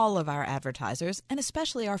from all of our advertisers, and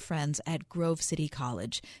especially our friends at Grove City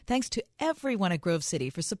College. Thanks to everyone at Grove City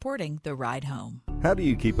for supporting the Ride Home. How do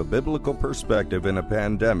you keep a biblical perspective in a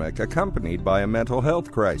pandemic accompanied by a mental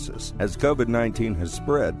health crisis? As COVID-19 has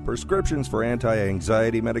spread, prescriptions for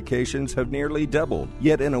anti-anxiety medications have nearly doubled.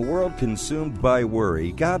 Yet in a world consumed by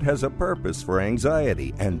worry, God has a purpose for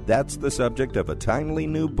anxiety, and that's the subject of a timely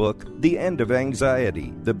new book, The End of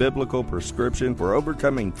Anxiety, the biblical prescription for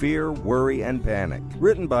overcoming fear, worry, and panic.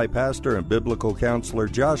 Written by pastor and biblical counselor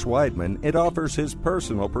Josh Weidman, it offers his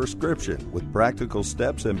personal prescription with practical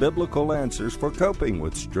steps and biblical answers for coping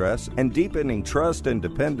with stress and deepening trust and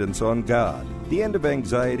dependence on God. The End of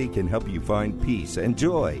Anxiety can help you find peace and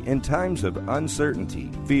joy in times of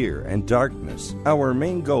uncertainty, fear, and darkness. Our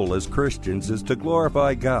main goal as Christians is to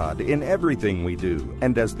glorify God in everything we do,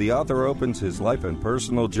 and as the author opens his life and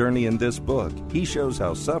personal journey in this book, he shows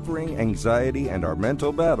how suffering, anxiety, and our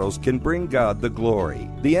mental battles can bring God the glory.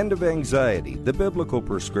 The End of Anxiety, the biblical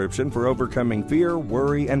prescription for overcoming fear,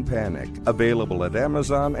 worry, and panic. Available at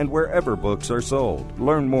Amazon and wherever books are sold.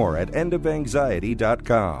 Learn more at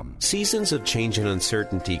endofanxiety.com. Seasons of change and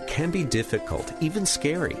uncertainty can be difficult, even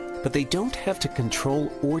scary, but they don't have to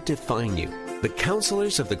control or define you. The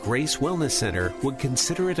counselors of the Grace Wellness Center would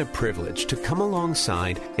consider it a privilege to come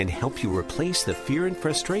alongside and help you replace the fear and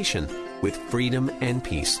frustration with freedom and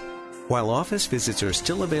peace. While office visits are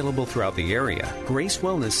still available throughout the area, Grace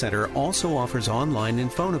Wellness Center also offers online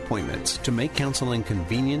and phone appointments to make counseling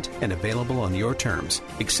convenient and available on your terms,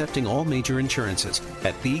 accepting all major insurances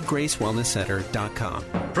at thegracewellnesscenter.com.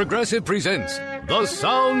 Progressive presents The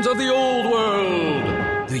Sounds of the Old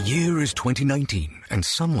World. The year is 2019, and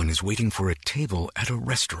someone is waiting for a table at a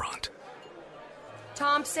restaurant.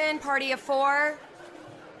 Thompson, party of 4.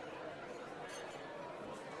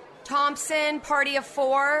 Thompson, party of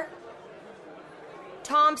 4.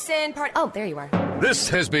 Thompson, oh, there you are. This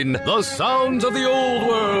has been The Sounds of the Old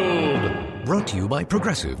World. Brought to you by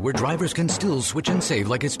Progressive, where drivers can still switch and save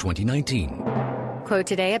like it's 2019. Quote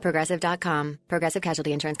today at Progressive.com. Progressive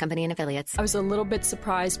Casualty Insurance Company and Affiliates. I was a little bit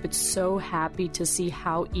surprised, but so happy to see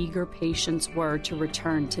how eager patients were to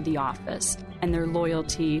return to the office. And their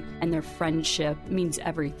loyalty and their friendship means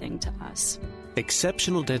everything to us.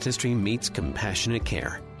 Exceptional dentistry meets compassionate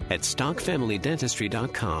care at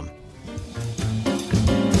StockFamilyDentistry.com.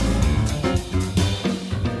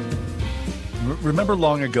 Remember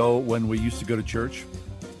long ago when we used to go to church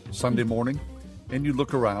Sunday morning, and you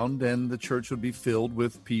look around and the church would be filled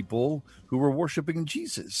with people who were worshiping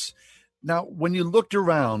Jesus. Now, when you looked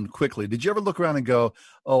around quickly, did you ever look around and go,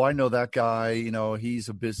 oh, I know that guy, he's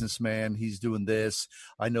a businessman, he's doing this.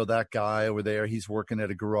 I know that guy over there, he's working at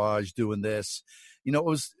a garage doing this. It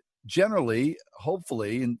was generally,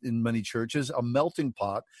 hopefully, in many churches, a melting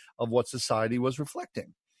pot of what society was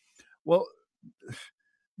reflecting. Well,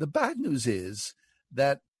 the bad news is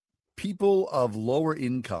that people of lower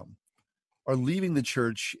income are leaving the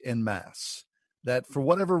church en masse, that for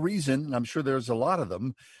whatever reason, and I'm sure there's a lot of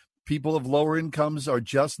them, people of lower incomes are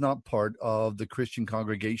just not part of the Christian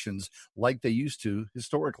congregations like they used to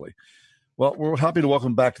historically. Well, we're happy to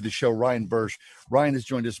welcome back to the show Ryan Bursch. Ryan has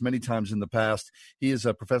joined us many times in the past. He is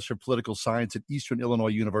a professor of political science at Eastern Illinois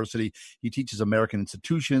University. He teaches American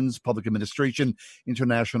institutions, public administration,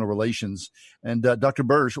 international relations. And Dr.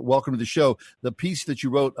 Bursch, welcome to the show. The piece that you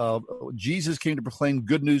wrote, Jesus came to proclaim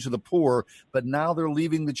good news to the poor, but now they're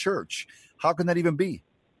leaving the church. How can that even be?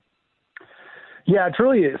 Yeah, it's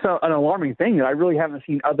really an alarming thing that I really haven't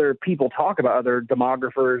seen other people talk about, other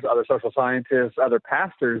demographers, other social scientists, other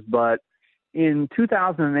pastors, but in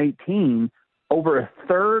 2018, over a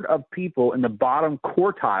third of people in the bottom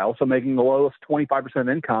quartile, so making the lowest 25% of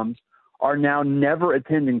incomes, are now never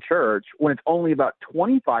attending church when it's only about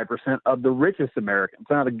 25% of the richest Americans.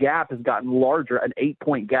 So now the gap has gotten larger, an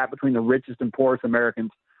 8-point gap between the richest and poorest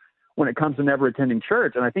Americans when it comes to never attending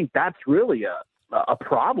church. And I think that's really a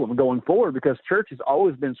problem going forward, because church has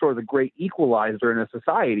always been sort of the great equalizer in a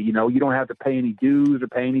society. You don't have to pay any dues or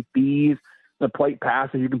pay any fees. The plate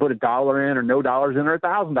passes, you can put $1 in or no dollars in or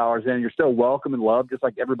 $1,000 in. You're still welcome and loved just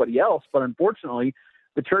like everybody else. But unfortunately,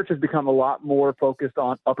 the church has become a lot more focused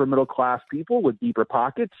on upper middle class people with deeper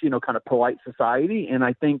pockets, kind of polite society. And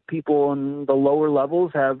I think people in the lower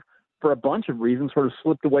levels have, for a bunch of reasons, sort of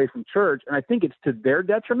slipped away from church. And I think it's to their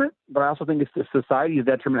detriment, but I also think it's to society's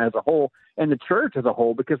detriment as a whole and the church as a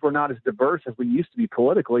whole, because we're not as diverse as we used to be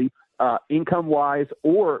politically, income-wise,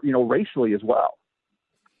 or, racially as well.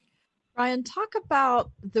 Ryan, talk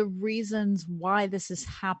about the reasons why this is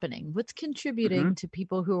happening. What's contributing to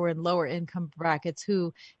people who are in lower income brackets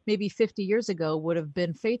who maybe 50 years ago would have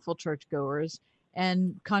been faithful churchgoers,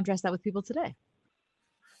 and contrast that with people today?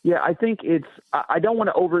 Yeah, I think I don't want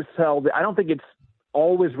to oversell. I don't think it's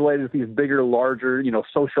always related to these bigger, larger,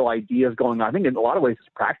 social ideas going on. I think in a lot of ways it's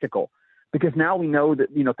practical, because now we know that,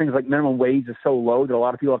 things like minimum wage is so low that a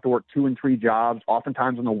lot of people have to work 2 and 3 jobs,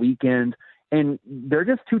 oftentimes on the weekend. And they're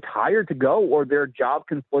just too tired to go, or their job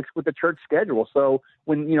conflicts with the church schedule. So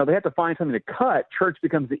when, they have to find something to cut, church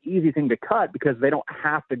becomes the easy thing to cut because they don't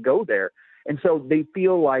have to go there. And so they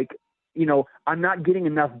feel like, I'm not getting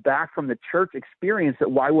enough back from the church experience,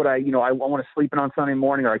 that why would I want to sleep in on Sunday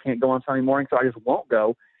morning, or I can't go on Sunday morning, so I just won't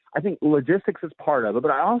go. I think logistics is part of it.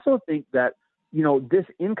 But I also think that, this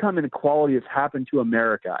income inequality that's happened to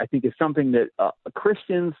America, I think is something that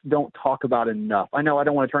Christians don't talk about enough. I know I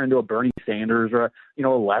don't want to turn into a Bernie Sanders or a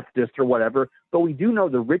leftist or whatever, but we do know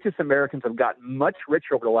the richest Americans have gotten much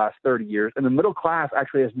richer over the last 30 years, and the middle class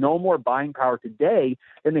actually has no more buying power today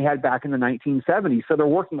than they had back in the 1970s. So they're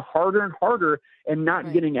working harder and harder and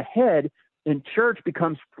not getting ahead. And church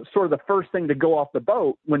becomes sort of the first thing to go off the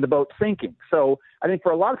boat when the boat's sinking. So I think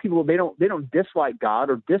for a lot of people, they don't dislike God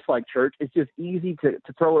or dislike church. It's just easy to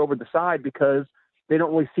throw it over the side because they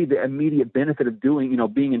don't really see the immediate benefit of doing,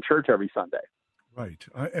 being in church every Sunday. Right.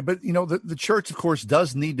 But, the church, of course,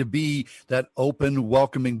 does need to be that open,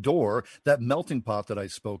 welcoming door, that melting pot that I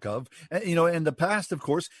spoke of. And, in the past, of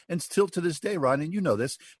course, and still to this day, Ron, and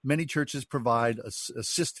this, many churches provide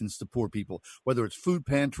assistance to poor people, whether it's food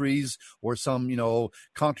pantries or some,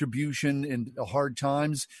 contribution in hard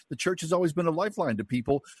times. The church has always been a lifeline to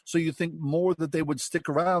people. So you think more that they would stick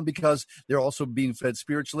around because they're also being fed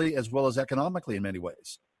spiritually as well as economically in many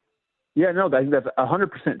ways. Yeah, no, I think that's 100%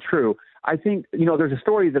 true. I think, there's a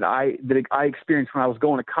story that I experienced when I was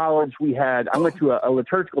going to college. I went to a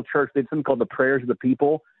liturgical church. They had something called the Prayers of the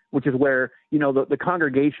People, which is where, the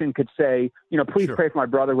congregation could say, please pray for my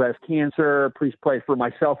brother who has cancer. Please pray for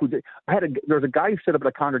myself. There was a guy who stood up at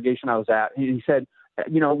a congregation I was at, and he said,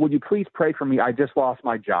 would you please pray for me? I just lost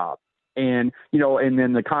my job. And, and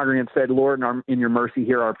then the congregant said, Lord, in your mercy,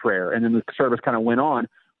 hear our prayer. And then the service kind of went on.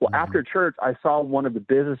 Well, after church, I saw one of the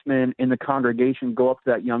businessmen in the congregation go up to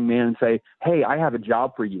that young man and say, hey, I have a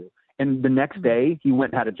job for you. And the next day, he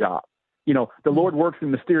went and had a job. The Lord works in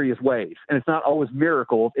mysterious ways, and it's not always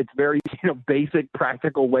miracles. It's very, basic,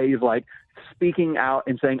 practical ways like speaking out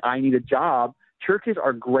and saying, I need a job. Churches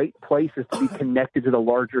are great places to be connected to the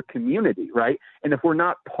larger community, right? And if we're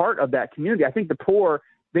not part of that community, I think the poor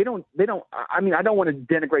they don't, I mean, I don't want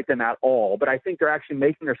to denigrate them at all, but I think they're actually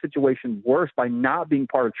making their situation worse by not being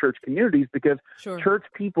part of church communities, because church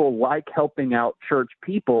people like helping out church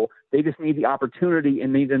people. They just need the opportunity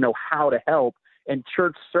and need to know how to help. And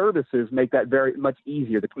church services make that very much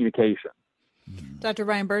easier, the communication. Dr.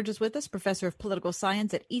 Ryan Burge is with us, professor of political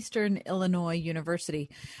science at Eastern Illinois University.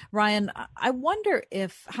 Ryan, I wonder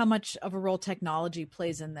how much of a role technology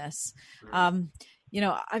plays in this.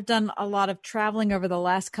 I've done a lot of traveling over the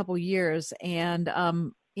last couple years, and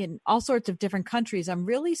in all sorts of different countries, I'm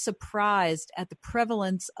really surprised at the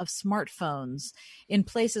prevalence of smartphones in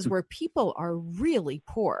places where people are really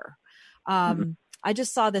poor. I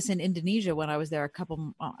just saw this in Indonesia when I was there a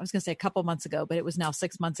couple months ago, but it was now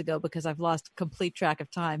 6 months ago because I've lost complete track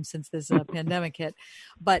of time since this pandemic hit.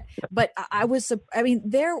 But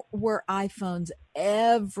there were iPhones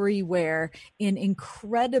everywhere in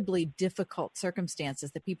incredibly difficult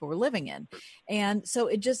circumstances that people were living in. And so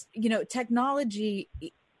it just, technology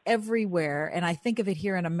everywhere. And I think of it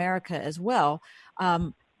here in America as well.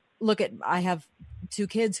 I have 2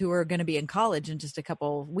 kids who are going to be in college in just a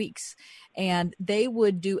couple of weeks, and they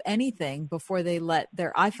would do anything before they let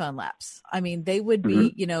their iPhone lapse. I mean, they would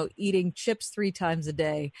be, eating chips 3 times a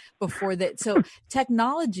day before that. So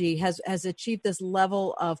technology has achieved this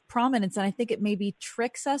level of prominence. And I think it maybe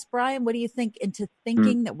tricks us, Brian. What do you think, into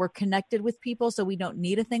thinking that we're connected with people so we don't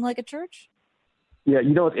need a thing like a church? Yeah,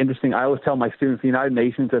 what's interesting? I always tell my students, the United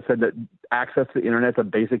Nations has said that access to the internet is a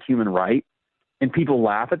basic human right. And people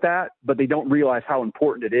laugh at that, but they don't realize how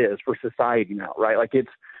important it is for society now, right? Like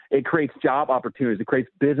it creates job opportunities, it creates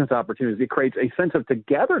business opportunities, it creates a sense of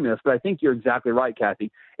togetherness. But I think you're exactly right,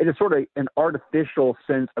 Kathy. It is sort of an artificial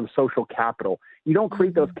sense of social capital. You don't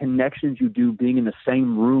create those connections you do being in the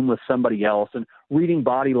same room with somebody else and reading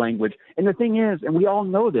body language. And the thing is, and we all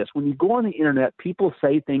know this, when you go on the internet, people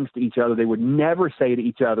say things to each other they would never say to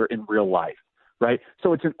each other in real life, right?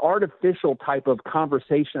 So it's an artificial type of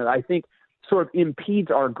conversation that I think sort of impedes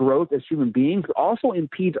our growth as human beings, but also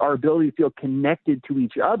impedes our ability to feel connected to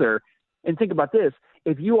each other. And think about this.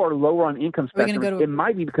 If you are lower on income spectrum, it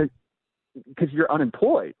might be because you're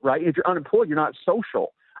unemployed, right? If you're unemployed, you're not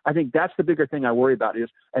social. I think that's the bigger thing I worry about, is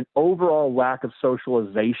an overall lack of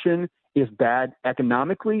socialization is bad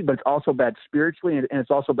economically, but it's also bad spiritually, and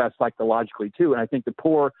it's also bad psychologically too. And I think the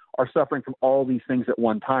poor are suffering from all these things at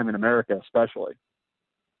one time, in America especially.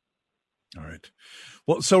 All right.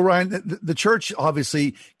 Well, so Ryan, the church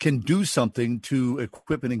obviously can do something to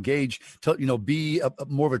equip and engage, to, be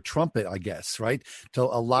more of a trumpet, I guess, right? To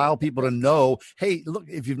allow people to know, hey, look,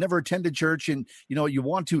 if you've never attended church and, you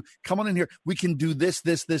want to come on in here, we can do this,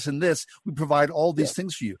 this, this, and this. We provide all these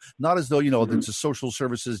things for you. Not as though, it's a social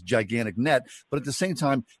services gigantic net, but at the same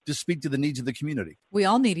time, to speak to the needs of the community. We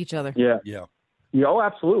all need each other. Yeah. Oh,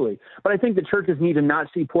 absolutely. But I think the churches need to not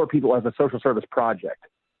see poor people as a social service project.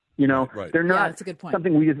 They're not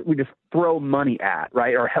something we just throw money at,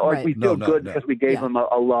 right? Or like we feel good because we gave them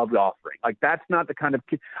a love offering. Like, that's not the kind of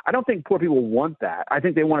 – I don't think poor people want that. I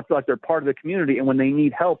think they want to feel like they're part of the community, and when they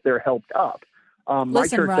need help, they're helped up.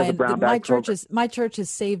 Listen, Ryan, my church has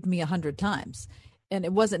saved me 100 times. And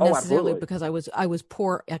it wasn't necessarily because I was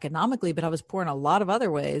poor economically, but I was poor in a lot of other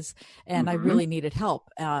ways, and I really needed help.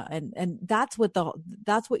 And that's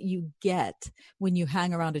what you get when you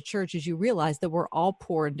hang around a church, is you realize that we're all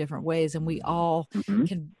poor in different ways, and we all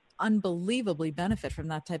can unbelievably benefit from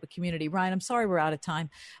that type of community. Ryan, I'm sorry we're out of time,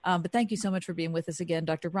 but thank you so much for being with us again.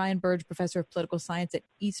 Dr. Ryan Burge, professor of political science at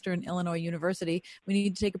Eastern Illinois University. We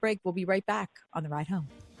need to take a break. We'll be right back on the ride home.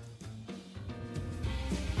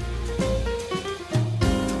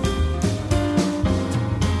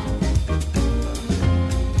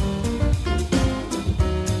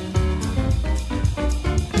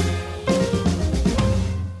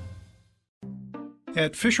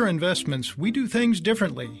 At Fisher Investments, we do things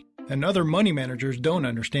differently, and other money managers don't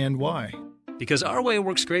understand why. Because our way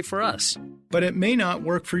works great for us. But it may not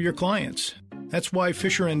work for your clients. That's why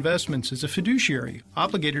Fisher Investments is a fiduciary,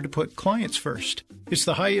 obligated to put clients first. It's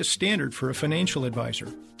the highest standard for a financial advisor.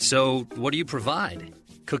 So, what do you provide?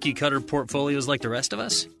 Cookie-cutter portfolios like the rest of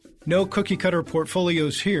us? No cookie-cutter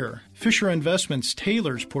portfolios here. Fisher Investments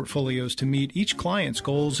tailors portfolios to meet each client's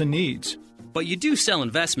goals and needs. But you do sell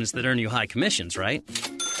investments that earn you high commissions, right?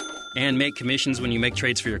 And make commissions when you make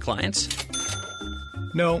trades for your clients?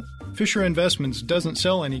 No, Fisher Investments doesn't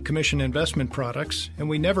sell any commission investment products, and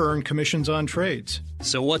we never earn commissions on trades.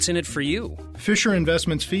 So what's in it for you? Fisher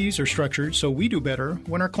Investments fees are structured so we do better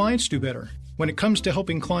when our clients do better. When it comes to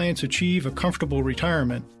helping clients achieve a comfortable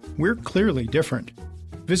retirement, we're clearly different.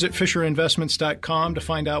 Visit FisherInvestments.com to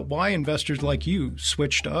find out why investors like you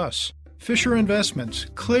switch to us. Fisher Investments,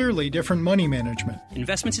 clearly different money management.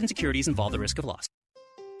 Investments in securities involve the risk of loss.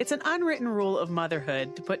 It's an unwritten rule of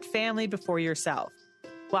motherhood to put family before yourself.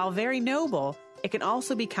 While very noble, it can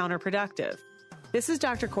also be counterproductive. This is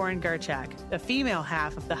Dr. Corin Garchak, the female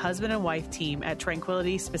half of the husband and wife team at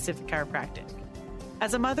Tranquility Specific Chiropractic.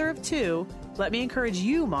 As a mother of two, let me encourage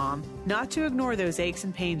you, Mom, not to ignore those aches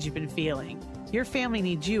and pains you've been feeling. Your family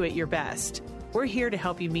needs you at your best. We're here to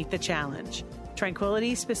help you meet the challenge.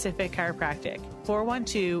 Tranquility Specific Chiropractic,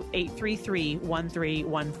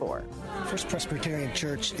 412-833-1314. First Presbyterian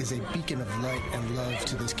Church is a beacon of light and love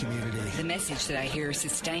to this community. The message that I hear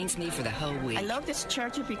sustains me for the whole week. I love this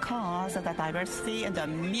church because of the diversity and the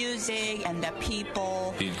music and the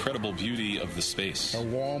people. The incredible beauty of the space. A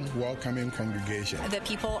warm, welcoming congregation. The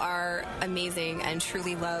people are amazing and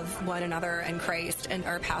truly love one another and Christ, and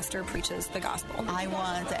our pastor preaches the gospel. I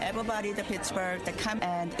want everybody to Pittsburgh to come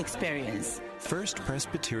and experience. First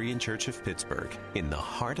Presbyterian Church of Pittsburgh, in the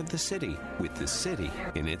heart of the city, with the city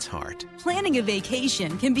in its heart. Planning a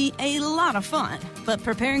vacation can be a lot of fun, but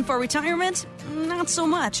preparing for retirement, not so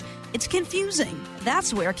much. It's confusing.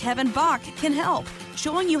 That's where Kevin Bach can help,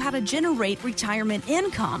 showing you how to generate retirement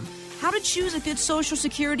income, how to choose a good Social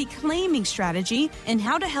Security claiming strategy, and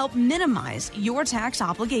how to help minimize your tax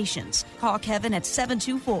obligations. Call Kevin at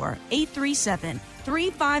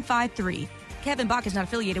 724-837-3553. Kevin Bach is not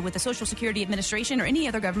affiliated with the Social Security Administration or any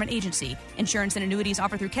other government agency. Insurance and annuities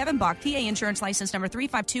offered through Kevin Bach, PA Insurance License Number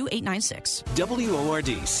 352896.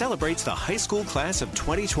 WORD celebrates the high school class of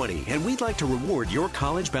 2020, and we'd like to reward your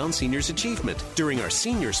college-bound seniors' achievement during our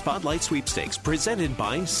Senior Spotlight Sweepstakes presented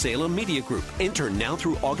by Salem Media Group. Enter now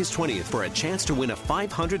through August 20th for a chance to win a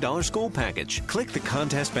 $500 school package. Click the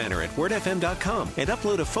contest banner at wordfm.com and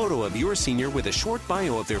upload a photo of your senior with a short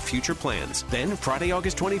bio of their future plans. Then, Friday,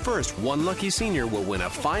 August 21st, one lucky senior will win a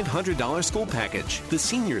 $500 school package. The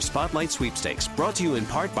Senior Spotlight Sweepstakes, brought to you in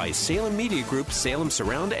part by Salem Media Group, Salem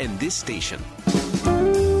Surround, and this station.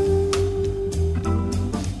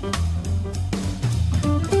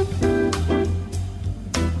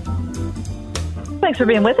 Thanks for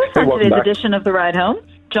being with us on today's edition of The Ride Home.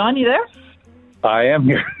 John, you there? I am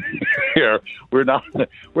here. We're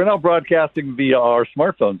now broadcasting via our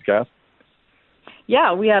smartphones, Cass.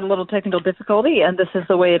 Yeah, we had a little technical difficulty, and this is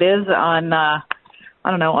the way it is on,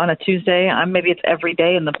 on a Tuesday. Maybe it's every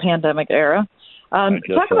day in the pandemic era.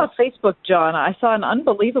 Talk about Facebook, John. I saw an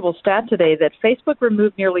unbelievable stat today that Facebook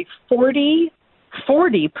removed nearly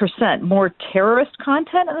 40% more terrorist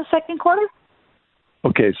content in the second quarter.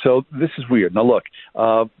 Okay, so this is weird. Now, look,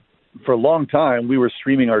 for a long time, we were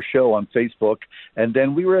streaming our show on Facebook, and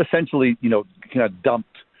then we were essentially, kind of dumped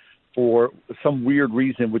for some weird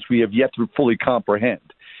reason which we have yet to fully comprehend.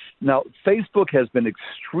 Now, Facebook has been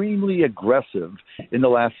extremely aggressive in the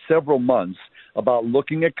last several months about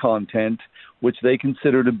looking at content which they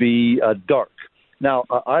consider to be dark. Now,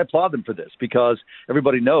 I applaud them for this because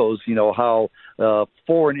everybody knows, how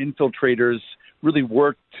foreign infiltrators really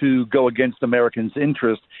worked to go against Americans'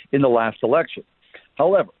 interest in the last election.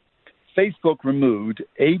 However, Facebook removed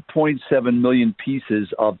 8.7 million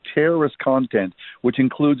pieces of terrorist content, which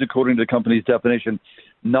includes, according to the company's definition,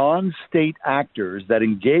 non-state actors that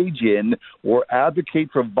engage in or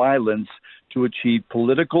advocate for violence to achieve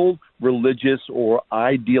political, religious, or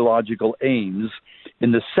ideological aims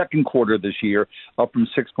in the second quarter of this year, up from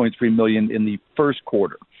 6.3 million in the first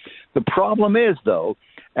quarter. The problem is, though,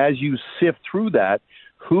 as you sift through that,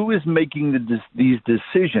 who is making these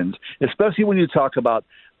decisions, especially when you talk about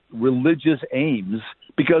religious aims,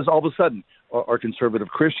 because all of a sudden, are conservative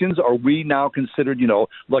Christians, are we now considered,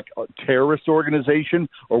 like a terrorist organization?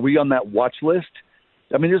 Are we on that watch list?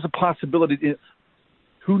 I mean, there's a possibility.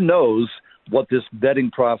 Who knows what this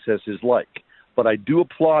vetting process is like? But I do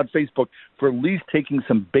applaud Facebook for at least taking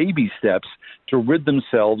some baby steps to rid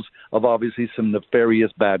themselves of obviously some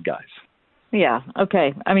nefarious bad guys. Yeah,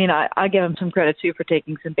 okay. I mean, I give them some credit, too, for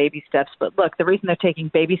taking some baby steps. But look, the reason they're taking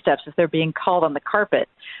baby steps is they're being called on the carpet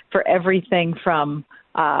for everything from,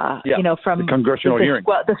 from the congressional hearing,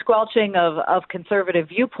 the squelching of conservative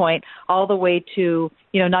viewpoint, all the way to,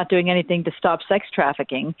 not doing anything to stop sex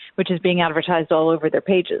trafficking, which is being advertised all over their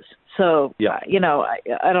pages. So,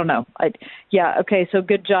 I don't know. Okay, so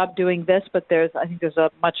good job doing this, but I think there's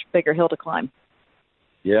a much bigger hill to climb.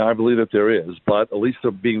 Yeah, I believe that there is, but at least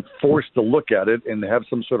they're being forced to look at it and have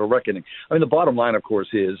some sort of reckoning. I mean, the bottom line, of course,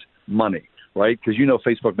 is money, right? Because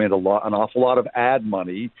Facebook made an awful lot of ad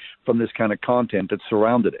money from this kind of content that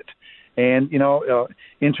surrounded it. And,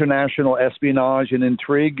 international espionage and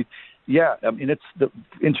intrigue, I mean, the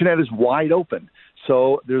internet is wide open.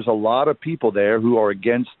 So there's a lot of people there who are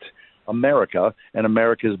against America and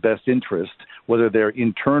America's best interest, whether they're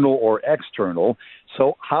internal or external.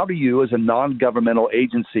 So how do you, as a non-governmental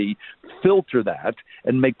agency, filter that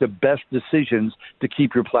and make the best decisions to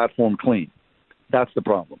keep your platform clean? That's the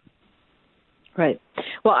problem. Right.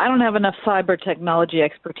 Well, I don't have enough cyber technology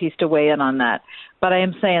expertise to weigh in on that, but I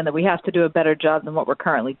am saying that we have to do a better job than what we're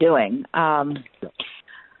currently doing. I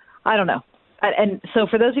don't know. And so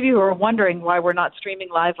for those of you who are wondering why we're not streaming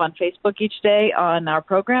live on Facebook each day on our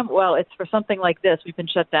program, well, it's for something like this. We've been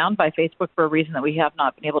shut down by Facebook for a reason that we have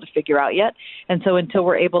not been able to figure out yet. And so until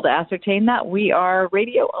we're able to ascertain that, we are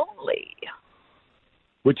radio only.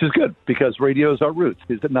 Which is good, because radio is our roots,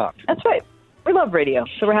 is it not? That's right. We love radio,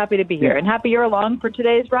 so we're happy to be here. And happy you're along for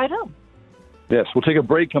today's ride home. Yes, we'll take a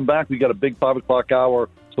break, come back. We got a big 5 o'clock hour,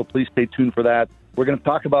 so please stay tuned for that. We're going to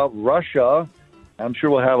talk about Russia. I'm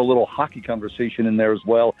sure we'll have a little hockey conversation in there as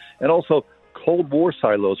well. And also Cold War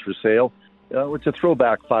silos for sale. It's a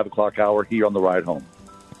throwback 5 o'clock hour here on the ride home.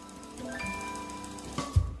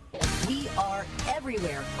 We are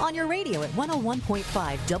everywhere on your radio at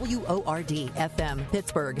 101.5 WORD FM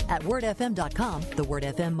Pittsburgh, at wordfm.com, the Word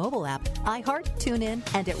FM mobile app, iHeart, TuneIn,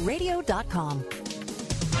 and at radio.com.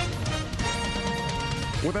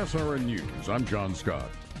 With SRN News, I'm John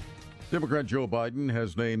Scott. Democrat Joe Biden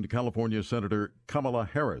has named California Senator Kamala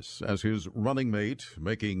Harris as his running mate,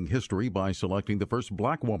 making history by selecting the first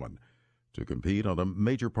black woman to compete on a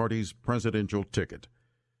major party's presidential ticket.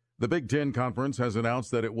 The Big Ten Conference has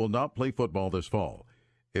announced that it will not play football this fall.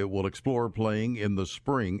 It will explore playing in the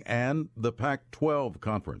spring, and the Pac-12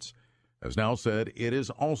 Conference has now said it is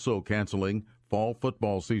also canceling fall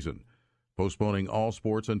football season, postponing all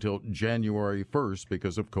sports until January 1st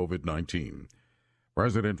because of COVID-19.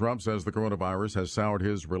 President Trump says the coronavirus has soured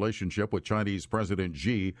his relationship with Chinese President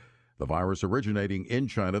Xi. The virus originating in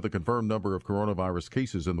China, the confirmed number of coronavirus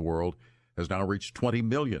cases in the world has now reached 20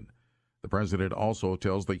 million. The president also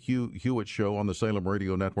tells the Hugh Hewitt Show on the Salem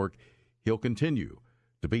Radio Network he'll continue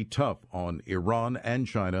to be tough on Iran and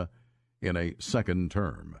China in a second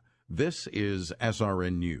term. This is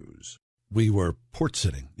SRN News. We were port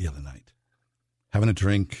sitting the other night, having a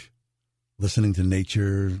drink, listening to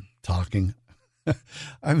nature, talking.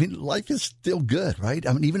 I mean, life is still good, right?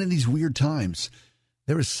 I mean, even in these weird times,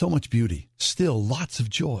 there is so much beauty, still lots of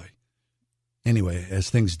joy. Anyway, as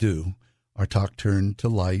things do, our talk turned to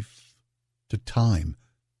life, to time,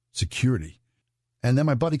 security. And then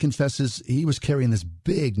my buddy confesses he was carrying this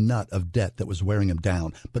big nut of debt that was wearing him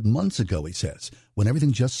down. But months ago, he says, when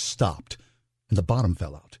everything just stopped and the bottom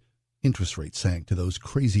fell out, interest rates sank to those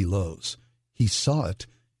crazy lows. He saw it,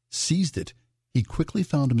 seized it. He quickly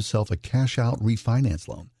found himself a cash-out refinance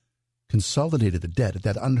loan, consolidated the debt at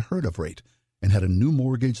that unheard-of rate, and had a new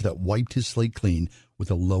mortgage that wiped his slate clean with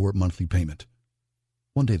a lower monthly payment.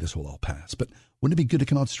 One day this will all pass, but wouldn't it be good to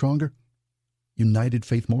come out stronger? United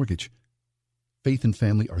Faith Mortgage. Faith and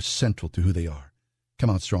family are central to who they are. Come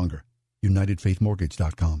out stronger.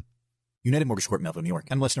 UnitedFaithMortgage.com. United Mortgage Corp, Melville, New York.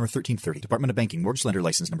 NMLS number 1330. Department of Banking. Mortgage Lender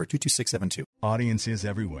License number 22672. Audiences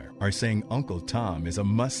everywhere are saying Uncle Tom is a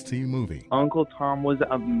must-see movie. Uncle Tom was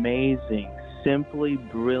amazing. Simply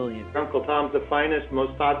brilliant. Uncle Tom's the finest,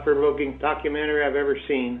 most thought-provoking documentary I've ever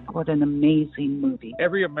seen. What an amazing movie.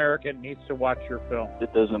 Every American needs to watch your film.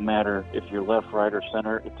 It doesn't matter if you're left, right, or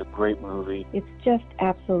center. It's a great movie. It's just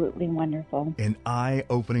absolutely wonderful. An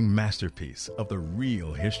eye-opening masterpiece of the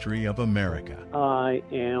real history of America. I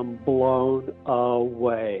am blown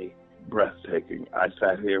away. Breathtaking. I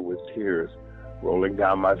sat here with tears rolling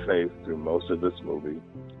down my face through most of this movie.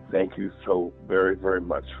 Thank you so very, very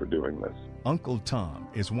much for doing this. Uncle Tom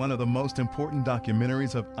is one of the most important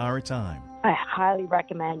documentaries of our time. I highly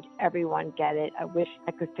recommend everyone get it. I wish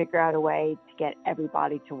I could figure out a way to get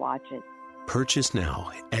everybody to watch it. Purchase now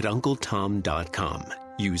at UncleTom.com.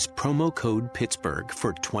 Use promo code Pittsburgh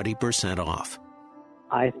for 20% off.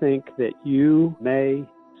 I think that you may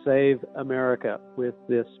save America with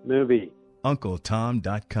this movie.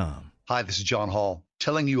 UncleTom.com. Hi, this is John Hall,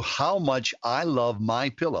 telling you how much I love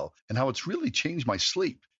MyPillow and how it's really changed my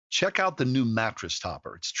sleep. Check out the new mattress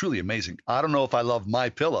topper. It's truly amazing. I don't know if I love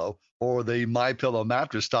MyPillow or the MyPillow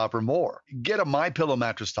mattress topper more. Get a MyPillow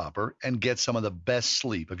mattress topper and get some of the best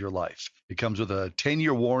sleep of your life. It comes with a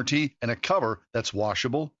 10-year warranty and a cover that's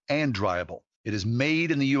washable and dryable. It is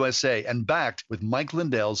made in the USA and backed with Mike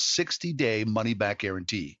Lindell's 60-day money-back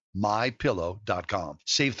guarantee. MyPillow.com.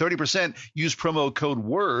 Save 30%. Use promo code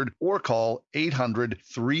WORD or call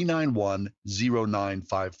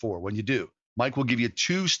 800-391-0954 when you do. Mike will give you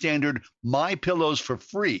 2 standard MyPillows for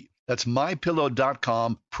free. That's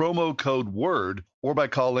MyPillow.com, promo code WORD, or by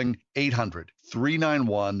calling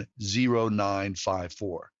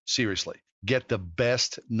 800-391-0954. Seriously, get the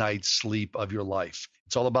best night's sleep of your life.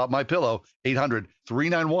 It's all about MyPillow.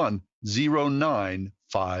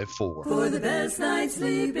 800-391-0954. For the best night's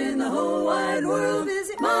sleep in the whole wide world,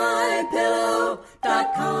 visit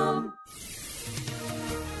MyPillow.com.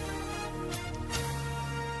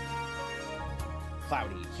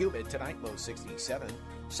 Cloudy, humid tonight, low 67.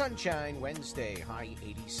 Sunshine Wednesday, high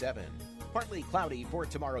 87. Partly cloudy for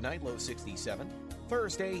tomorrow night, low 67.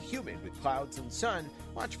 Thursday, humid with clouds and sun.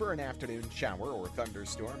 Watch for an afternoon shower or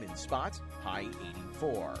thunderstorm in spots, high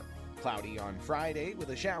 84. Cloudy on Friday with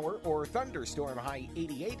a shower or thunderstorm, high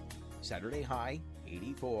 88. Saturday, high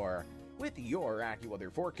 84. With your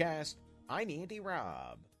AccuWeather forecast, I'm Andy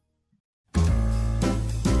Robb.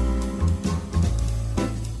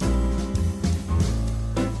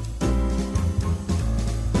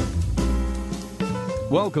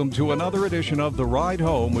 Welcome to another edition of The Ride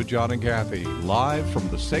Home with John and Kathy, live from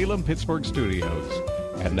the Salem-Pittsburgh studios.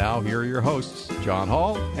 And now here are your hosts, John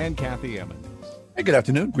Hall and Kathy Emmons. Hey, good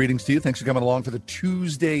afternoon. Greetings to you. Thanks for coming along for the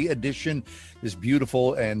Tuesday edition. This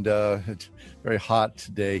beautiful and very hot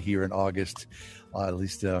day here in August, at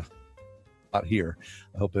least out here.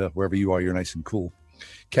 I hope wherever you are, you're nice and cool.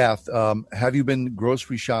 Kath, have you been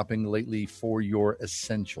grocery shopping lately for your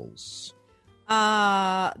essentials?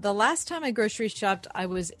 The last time I grocery shopped, I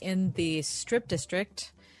was in the Strip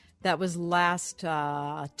District. That was last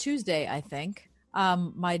Tuesday, I think.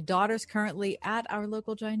 My daughter's currently at our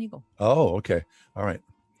local Giant Eagle. Oh, okay. All right.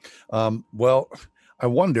 Well, I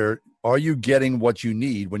wonder, are you getting what you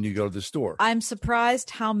need when you go to the store? I'm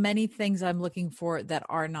surprised how many things I'm looking for that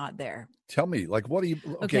are not there. Tell me, like, what are you?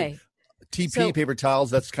 Okay. TP, so, paper towels,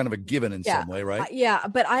 that's kind of a given in some way, right? Yeah,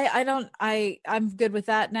 but I'm good with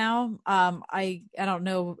that now. I don't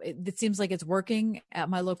know. It seems like it's working at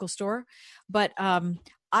my local store, but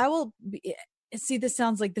I will see, this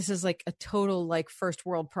sounds like this is like a total like first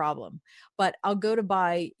world problem, but I'll go to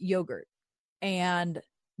buy yogurt and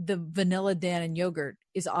the vanilla Dannon yogurt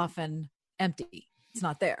is often empty. It's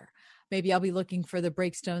not there. Maybe I'll be looking for the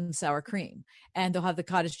Breakstone sour cream and they'll have the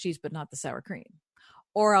cottage cheese, but not the sour cream.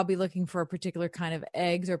 Or I'll be looking for a particular kind of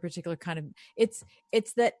eggs or a particular kind of, it's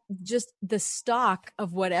that just the stock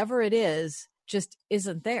of whatever it is just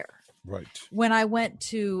isn't there. Right. When I went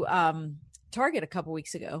to Target a couple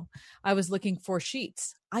weeks ago, I was looking for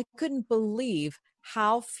sheets. I couldn't believe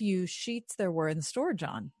how few sheets there were in the store,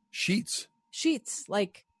 John. Sheets,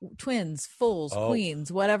 like twins, fulls,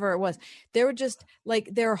 queens, whatever it was. There were just like,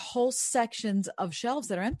 there are whole sections of shelves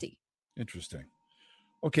that are empty. Interesting.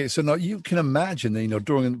 Okay, so now you can imagine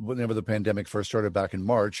that, whenever the pandemic first started back in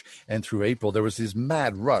March and through April, there was this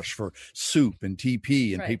mad rush for soup and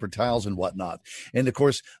TP and paper towels and whatnot. And of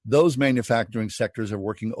course, those manufacturing sectors are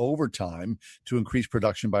working overtime to increase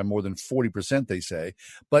production by more than 40%, they say.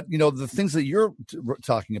 But, the things that you're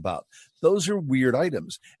talking about, those are weird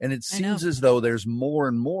items. And it seems as though there's more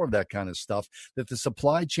and more of that kind of stuff, that the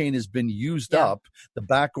supply chain has been used up. The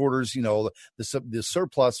back orders, the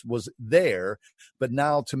surplus was there, but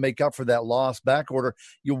now to make up for that lost back order,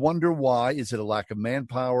 you wonder why. Is it a lack of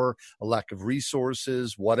manpower, a lack of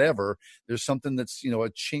resources, whatever? There's something that's, a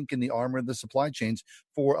chink in the armor of the supply chains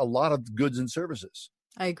for a lot of goods and services.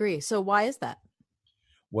 I agree. So why is that?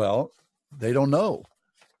 Well, they don't know.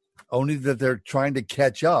 Only that they're trying to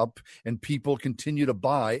catch up and people continue to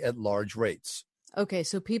buy at large rates. Okay,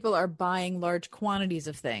 so people are buying large quantities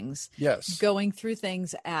of things. Yes. Going through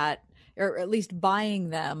things or at least buying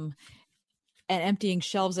them and emptying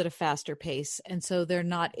shelves at a faster pace. And so they're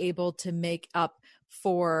not able to make up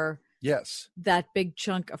for that big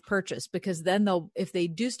chunk of purchase, because then if they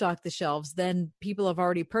do stock the shelves, then people have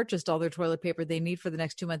already purchased all their toilet paper they need for the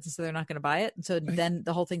next 2 months. And so they're not going to buy it. And so then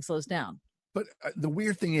the whole thing slows down. But the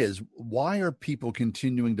weird thing is, why are people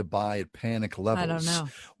continuing to buy at panic levels? I don't know.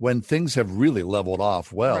 When things have really leveled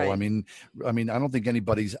off well. Right. I mean, I don't think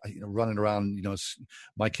anybody's running around,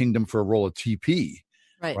 my kingdom for a roll of TP.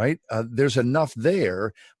 Right. There's enough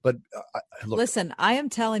there. But look, listen, I am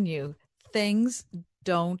telling you, things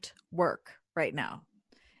don't work right now.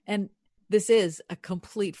 And this is a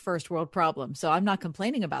complete first world problem. So I'm not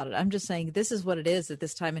complaining about it. I'm just saying this is what it is at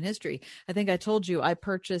this time in history. I think I told you I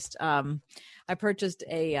purchased a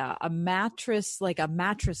mattress, like a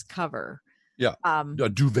mattress cover. Yeah. A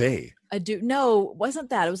duvet. No, it wasn't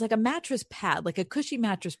that. It was like a mattress pad, like a cushy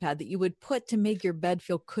mattress pad that you would put to make your bed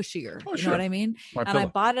feel cushier. Oh, you know what I mean? My and pillow. I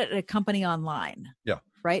bought it at a company online. Yeah.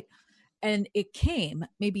 Right. And it came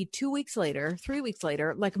maybe 2 weeks later, 3 weeks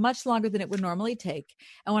later, like much longer than it would normally take.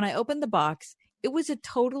 And when I opened the box, it was a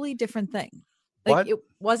totally different thing. Like, it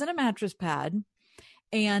wasn't a mattress pad.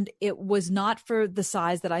 and it was not for the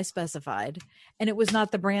size that I specified, and it was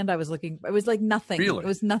not the brand I was looking for. It was like nothing. Really? It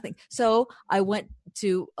was nothing. So I went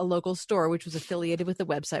to a local store, which was affiliated with the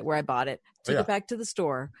website where I bought it, took it back to the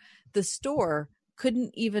store. The store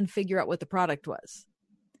couldn't even figure out what the product was.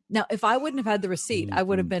 Now, if I wouldn't have had the receipt, I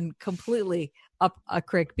would have been completely up a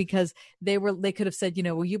creek, because they could have said,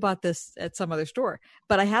 well, you bought this at some other store,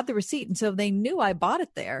 but I had the receipt. And so they knew I bought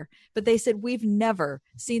it there, but they said, we've never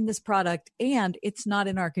seen this product and it's not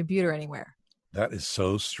in our computer anywhere. That is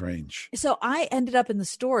so strange. So I ended up in the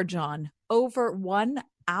store, John, over 1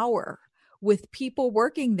 hour with people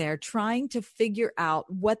working there trying to figure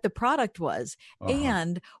out what the product was.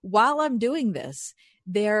 And while I'm doing this,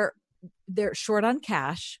 they're short on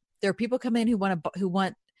cash. There are people come in who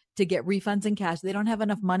want to get refunds in cash. They don't have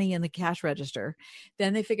enough money in the cash register.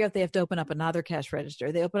 Then they figure out they have to open up another cash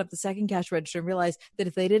register. They open up the second cash register and realize that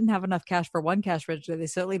if they didn't have enough cash for one cash register, they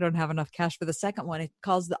certainly don't have enough cash for the second one. It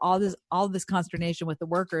caused all this consternation with the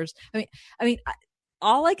workers. I mean,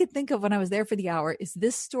 all I could think of when I was there for the hour is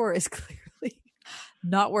this store is clearly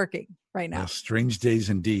not working right now. Strange days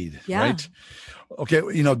indeed. Yeah. Right. Okay.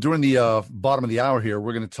 During the bottom of the hour here,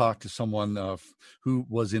 we're going to talk to someone who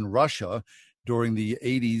was in Russia during the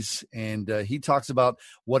 80s. And he talks about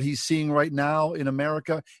what he's seeing right now in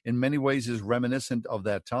America in many ways is reminiscent of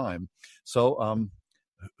that time. So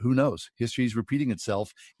who knows? History is repeating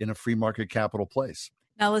itself in a free market capital place.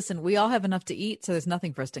 Now, listen, we all have enough to eat, so there's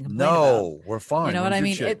nothing for us to complain about. No, we're fine. You know what I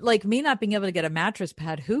mean? Like me not being able to get a mattress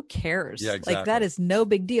pad, who cares? Yeah, exactly. Like that is no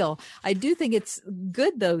big deal. I do think it's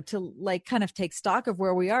good, though, to like kind of take stock of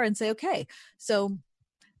where we are and say, okay, so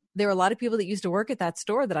there are a lot of people that used to work at that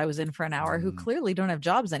store that I was in for an hour who clearly don't have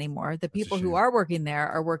jobs anymore. The people who are working there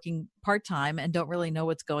are working part-time and don't really know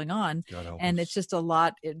what's going on. And it's just a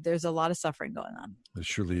lot. There's a lot of suffering going on. It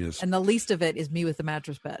surely is. And the least of it is me with the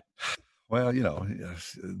mattress bed. Well,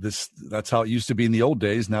 that's how it used to be in the old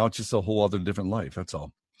days. Now it's just a whole other different life. That's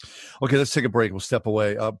all. Okay, let's take a break. We'll step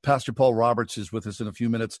away. Pastor Paul Roberts is with us in a few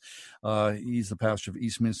minutes. He's the pastor of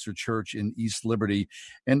Eastminster Church in East Liberty.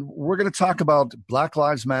 And we're going to talk about Black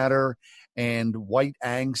Lives Matter and white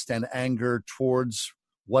angst and anger towards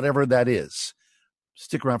whatever that is.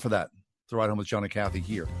 Stick around for that. It's The Ride Home with John and Kathy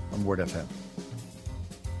here on Word FM.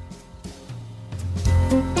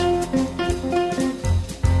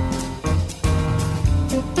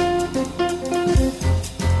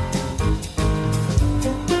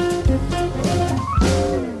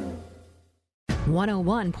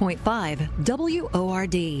 101.5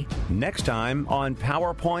 WORD. Next time on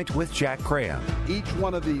PowerPoint with Jack Graham. Each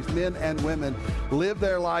one of these men and women lived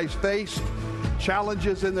their lives, faced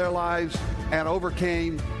challenges in their lives, and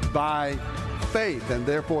overcame by faith, and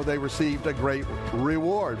therefore they received a great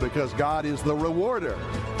reward, because God is the rewarder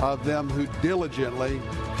of them who diligently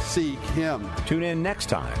seek Him. Tune in next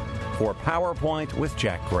time for PowerPoint with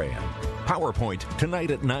Jack Graham. PowerPoint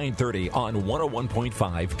tonight at 9:30 on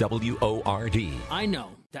 101.5 WORD. I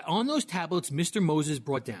know that on those tablets Mr. Moses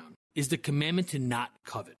brought down is the commandment to not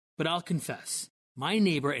covet. But I'll confess, my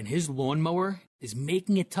neighbor and his lawnmower is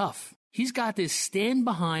making it tough. He's got this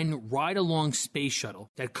stand-behind, ride-along space shuttle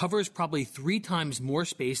that covers probably 3 times more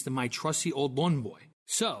space than my trusty old lawn boy.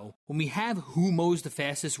 So, when we have who mows the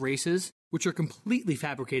fastest races, which are completely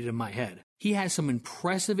fabricated in my head, he has some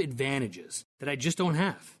impressive advantages that I just don't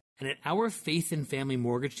have. And at our Faith and Family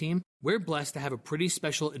Mortgage team, we're blessed to have a pretty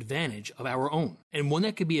special advantage of our own, and one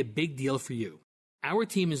that could be a big deal for you. Our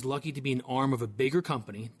team is lucky to be an arm of a bigger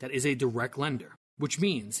company that is a direct lender, which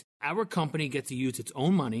means our company gets to use its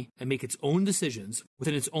own money and make its own decisions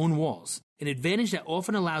within its own walls, an advantage that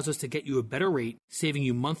often allows us to get you a better rate, saving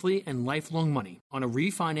you monthly and lifelong money on a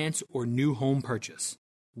refinance or new home purchase.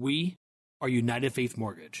 We are United Faith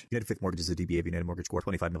Mortgage. United Faith Mortgage is a DBA of United Mortgage Corp.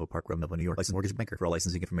 25 Melville Park Road, Melville, New York. Licensed mortgage banker. For all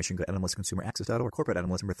licensing information, go to NMLSConsumerAccess.org. Corporate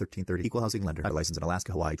NMLS number 1330. Equal housing lender. License in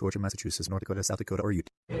Alaska, Hawaii, Georgia, Massachusetts, North Dakota, South Dakota, or Utah.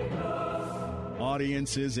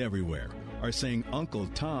 Audiences everywhere are saying Uncle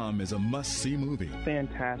Tom is a must-see movie.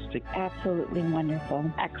 Fantastic. Absolutely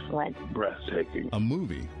wonderful. Excellent. Breathtaking. A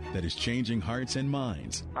movie that is changing hearts and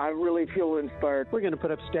minds. I really feel inspired. We're going to put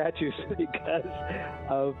up statues because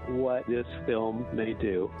of what this film may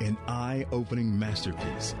do. An eye-opening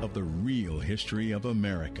masterpiece of the real history of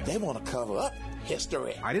America. They want to cover up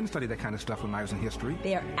history. I didn't study that kind of stuff when I was in history.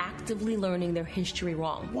 They are actively learning their history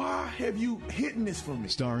wrong. Why have you hidden this from me?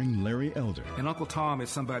 Starring Larry Elder. And Uncle Tom is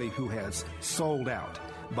somebody who has sold out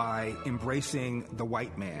by embracing the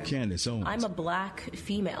white man. Candace Owens. I'm a black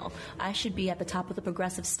female. I should be at the top of the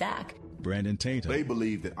progressive stack. Brandon Tatum. They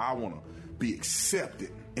believe that I want to be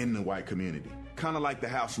accepted in the white community. kind of like the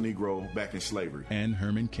house Negro back in slavery. And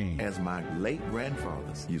Herman Cain. As my late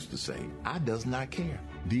grandfathers used to say, I does not care.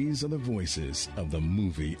 These are the voices of the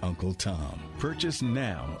movie Uncle Tom. Purchase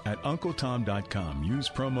now at UncleTom.com. Use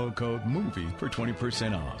promo code MOVIE for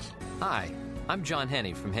 20% off. Hi, I'm John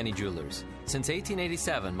Henney from Henney Jewelers. Since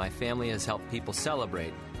 1887, my family has helped people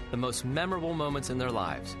celebrate the most memorable moments in their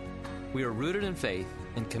lives. We are rooted in faith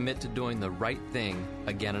and commit to doing the right thing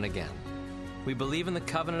again and again. We believe in the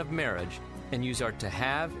covenant of marriage and use our To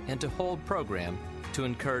Have and To Hold program to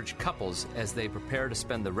encourage couples as they prepare to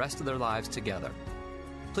spend the rest of their lives together.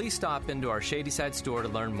 Please stop into our Shadyside store to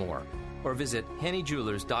learn more or visit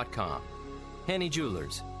HenneyJewelers.com. Henney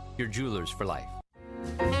Jewelers, your jewelers for life.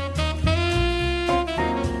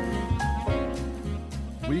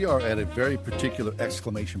 We are at a very particular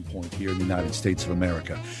exclamation point here in the United States of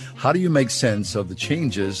America. How do you make sense of the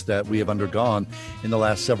changes that we have undergone in the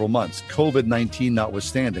last several months, COVID-19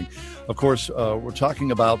 notwithstanding? Of course, we're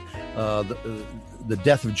talking about the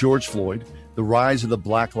death of George Floyd, the rise of the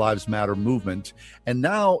Black Lives Matter movement, and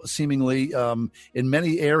now seemingly in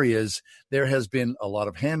many areas there has been a lot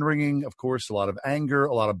of hand-wringing, of course, a lot of anger,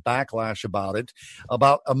 a lot of backlash about it,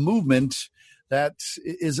 about a movement that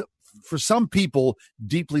is, for some people,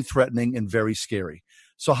 deeply threatening and very scary.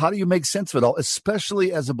 So how do you make sense of it all,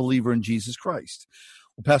 especially as a believer in Jesus Christ?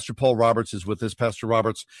 Well, Pastor Paul Roberts is with us. Pastor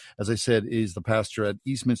Roberts, as I said, is the pastor at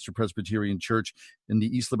Eastminster Presbyterian Church in the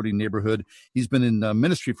East Liberty neighborhood. He's been in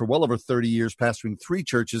ministry for well over 30 years, pastoring 3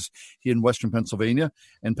 churches here in Western Pennsylvania.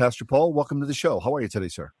 And Pastor Paul, welcome to the show. How are you today,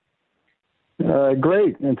 sir?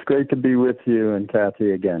 Great. It's great to be with you and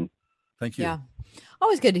Kathy again. Thank you. Yeah.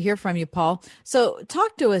 Always good to hear from you, Paul. So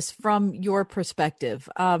talk to us from your perspective.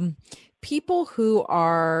 People who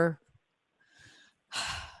are,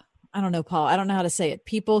 I don't know, Paul, I don't know how to say it.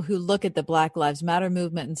 People who look at the Black Lives Matter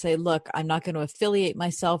movement and say, look, I'm not going to affiliate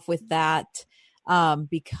myself with that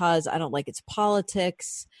because I don't like its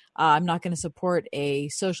politics. I'm not going to support a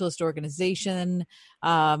socialist organization.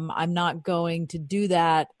 I'm not going to do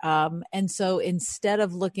that. And so instead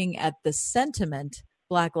of looking at the sentiment,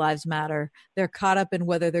 Black Lives Matter, they're caught up in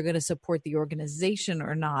whether they're going to support the organization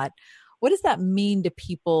or not. What does that mean to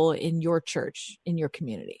people in your church, in your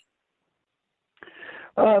community?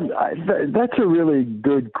 That's a really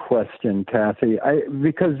good question, Kathy.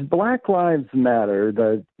 Because Black Lives Matter,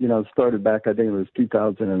 that started back, I think it was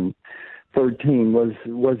 2013, was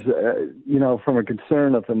from a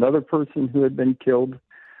concern of another person who had been killed,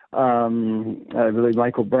 I believe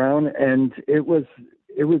Michael Brown, and it was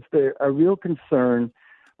a real concern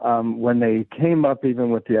when they came up even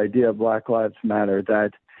with the idea of Black Lives Matter,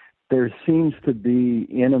 that there seems to be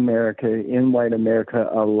in America, in white America,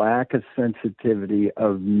 a lack of sensitivity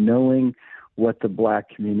of knowing what the Black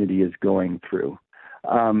community is going through.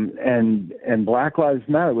 And Black Lives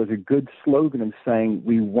Matter was a good slogan of saying,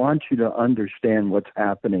 we want you to understand what's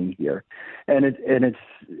happening here. And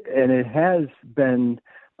it has been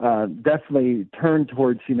definitely turned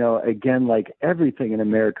towards, again, like everything in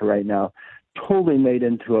America right now, totally made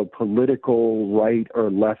into a political right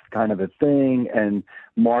or left kind of a thing and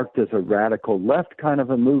marked as a radical left kind of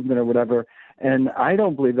a movement or whatever. And I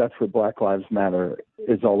don't believe that's what Black Lives Matter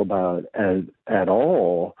is all about at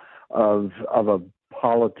all, of a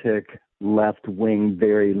politic, left-wing,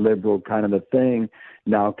 very liberal kind of a thing,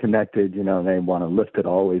 now connected, they want to lift it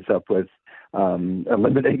always up with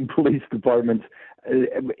eliminating police departments,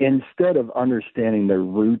 instead of understanding the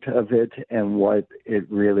root of it and what it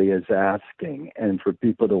really is asking, and for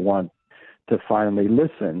people to want to finally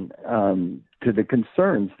listen to the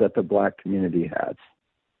concerns that the Black community has.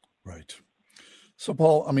 Right. So,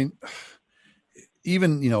 Paul, I mean,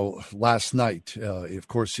 even, last night, of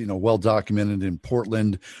course, well documented in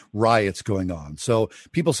Portland, riots going on. So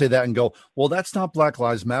people say that and go, well, that's not Black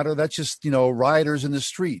Lives Matter. That's just, rioters in the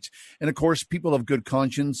street. And of course, people of good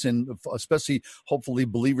conscience and especially hopefully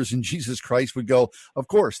believers in Jesus Christ would go, of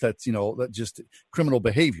course, that's, that's just criminal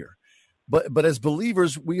behavior. But as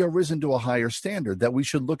believers, we are risen to a higher standard, that we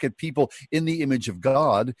should look at people in the image of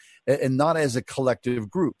God and not as a collective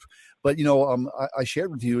group. But, I shared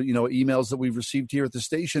with you, emails that we've received here at the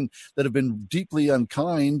station that have been deeply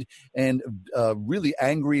unkind and really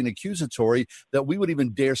angry and accusatory, that we would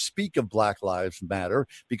even dare speak of Black Lives Matter,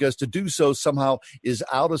 because to do so somehow is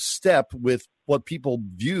out of step with what people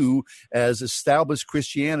view as established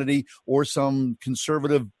Christianity or some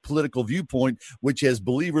conservative political viewpoint, which as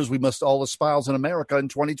believers we must all espouse in America in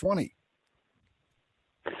 2020.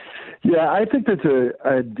 Yeah, I think there's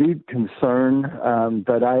a deep concern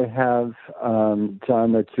that I have,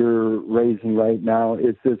 John, that you're raising right now,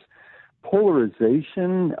 is this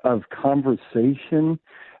polarization of conversation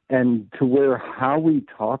and to where how we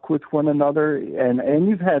talk with one another, and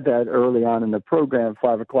you've had that early on in the program,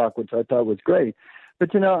 5 o'clock, which I thought was great.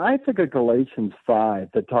 But, I think of Galatians 5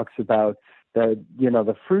 that talks about that,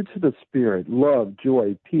 the fruits of the Spirit, love,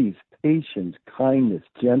 joy, peace, patience, kindness,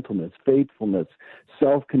 gentleness, faithfulness,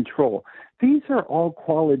 self-control. These are all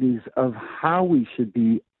qualities of how we should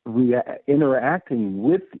be interacting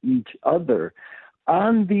with each other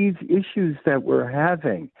on these issues that we're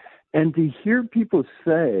having. And to hear people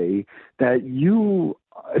say that you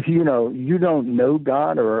don't know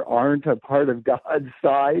God or aren't a part of God's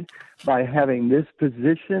side by having this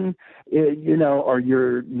position, or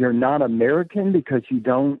you're not American because you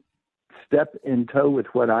don't step in tow with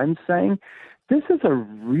what I'm saying. This is a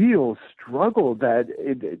real struggle that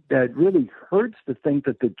really hurts to think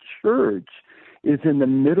that the church is in the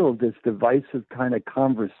middle of this divisive kind of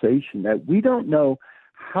conversation, that we don't know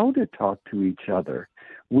how to talk to each other.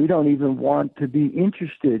 We don't even want to be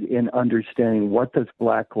interested in understanding what does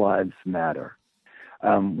Black Lives Matter.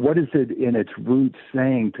 What is it in its roots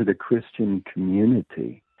saying to the Christian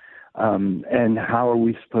community? And how are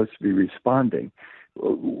we supposed to be responding?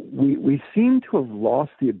 We seem to have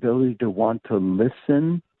lost the ability to want to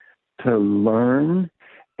listen, to learn,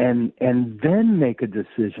 and then make a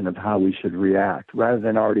decision of how we should react, rather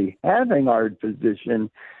than already having our position,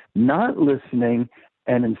 not listening,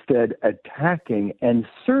 and instead attacking, and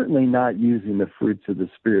certainly not using the fruits of the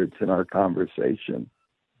spirits in our conversation.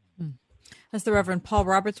 That's the Reverend Paul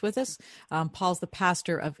Roberts with us. Paul's the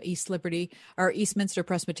pastor of Eastminster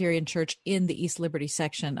Presbyterian Church in the East Liberty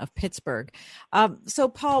section of Pittsburgh. So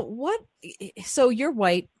Paul, so you're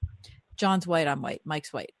white, John's white, I'm white,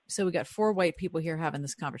 Mike's white. So we got 4 white people here having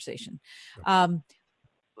this conversation.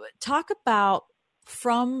 Talk about,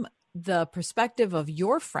 from the perspective of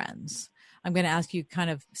your friends, I'm going to ask you kind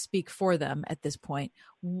of speak for them at this point.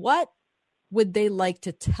 What would they like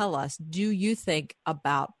to tell us, do you think,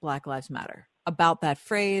 about Black Lives Matter, about that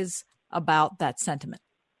phrase, about that sentiment?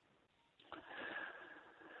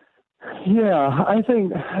 Yeah, I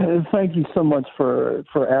think, thank you so much for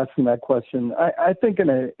asking that question. I think in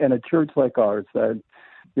a church like ours that,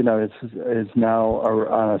 is now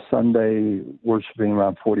on a Sunday worshiping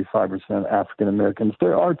around 45% African Americans,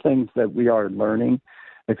 there are things that we are learning,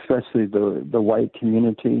 especially the white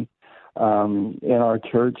community in our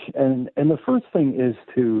church. And the first thing is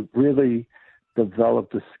to really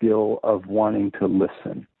develop the skill of wanting to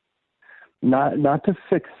listen, not to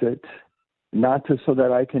fix it, not to so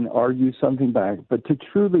that I can argue something back, but to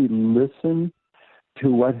truly listen to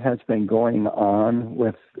what has been going on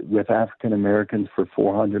with African Americans for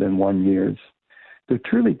 401 years, to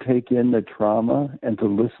truly take in the trauma and to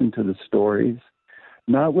listen to the stories,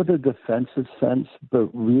 not with a defensive sense, but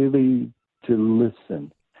really to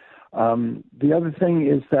listen. The other thing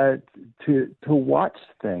is that to watch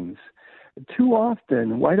things. Too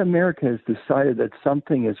often, white America has decided that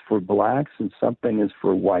something is for blacks and something is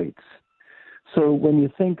for whites. So when you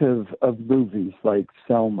think of movies like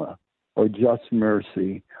Selma or Just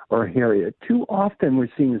Mercy or Harriet, too often we're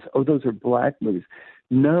seeing this, those are black movies.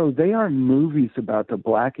 No, they are movies about the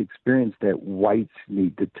black experience that whites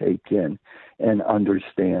need to take in and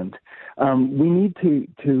understand. We need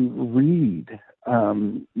to read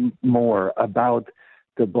more about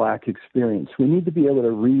the black experience. We need to be able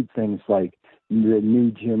to read things like The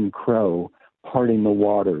New Jim Crow, Parting the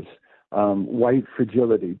Waters, White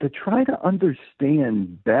Fragility, to try to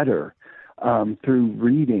understand better through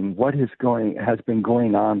reading what has been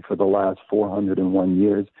going on for the last 401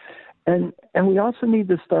 years. And we also need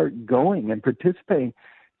to start going and participating.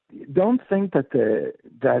 Don't think that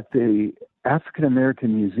the African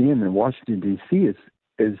American Museum in Washington, D.C.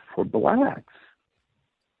 is for blacks.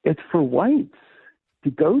 It's for whites to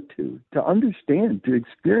go to understand, to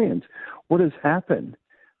experience what has happened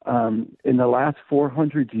in the last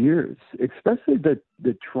 400 years, especially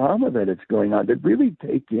the trauma that is going on, to really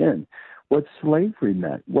take in what slavery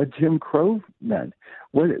meant, what Jim Crow meant,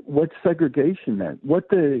 what segregation meant, what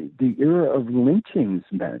the era of lynchings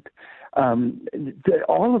meant,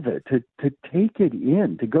 all of it, to take it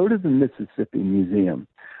in, to go to the Mississippi Museum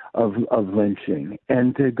of Lynching,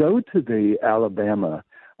 and to go to the Alabama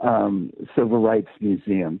Civil Rights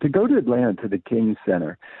Museum, to go to Atlanta to the King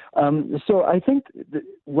Center. So I think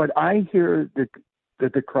what I hear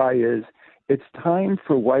that the cry is, it's time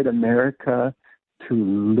for white America to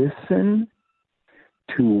listen,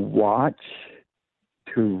 to watch,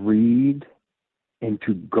 to read, and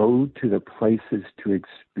to go to the places to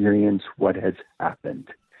experience what has happened,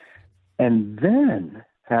 and then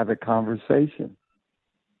have a conversation.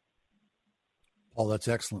 Paul, that's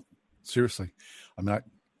excellent. Seriously.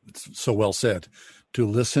 It's so well said. to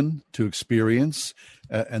listen, to experience,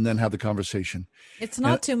 and then have the conversation. It's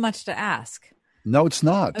not too much to ask. No, it's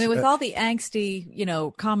not. I mean, with all the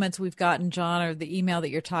angsty, comments we've gotten, John, or the email that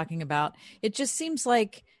you're talking about, it just seems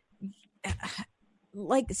like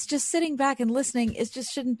it's just sitting back and listening. It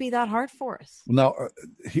just shouldn't be that hard for us. Now,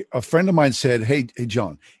 a friend of mine said, hey,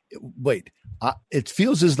 John, wait, it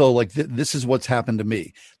feels as though like this is what's happened to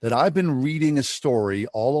me, that I've been reading a story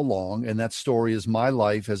all along, and that story is my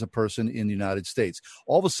life as a person in the United States.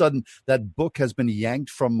 All of a sudden, that book has been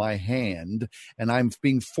yanked from my hand, and I'm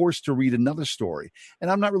being forced to read another story.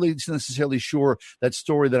 And I'm not really necessarily sure that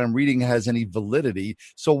story that I'm reading has any validity.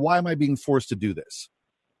 So why am I being forced to do this?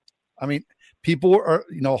 I mean, people are,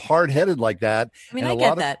 hard-headed like that. I mean, I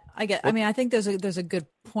get that. I mean, I think there's a good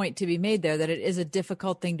point to be made there, that it is a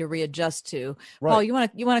difficult thing to readjust to. Right. Paul, you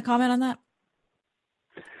want to comment on that?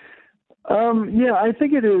 Yeah, I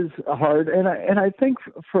think it is hard, and I think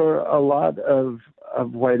for a lot of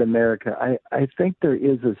white America, I think there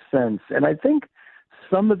is a sense, and I think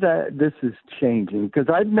some of this is changing, because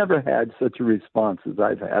I've never had such a response as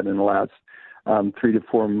I've had in the last 3 to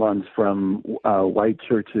 4 months from white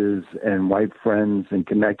churches and white friends and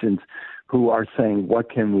connections who are saying,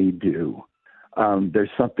 what can we do?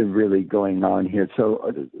 There's something really going on here.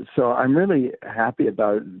 So I'm really happy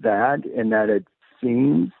about that, and that it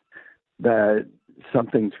seems that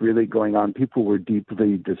something's really going on. People were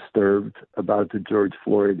deeply disturbed about the George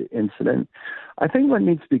Floyd incident. I think what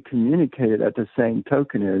needs to be communicated at the same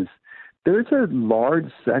token is there's a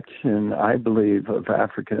large section, I believe, of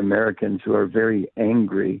African Americans who are very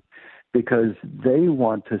angry because they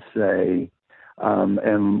want to say,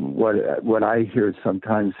 and what I hear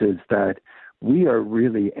sometimes is that we are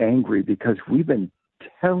really angry because we've been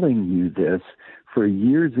telling you this for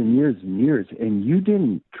years and years and years, and you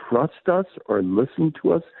didn't trust us or listen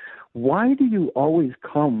to us. Why do you always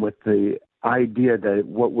come with the idea that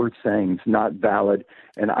what we're saying is not valid,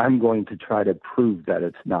 and I'm going to try to prove that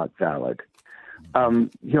it's not valid?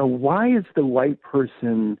 Why is the white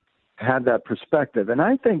person have that perspective? And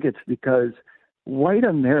I think it's because white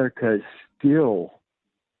America still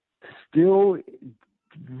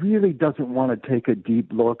really doesn't want to take a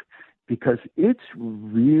deep look, because it's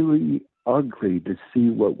really ugly to see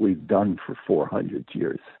what we've done for 400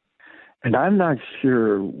 years. And I'm not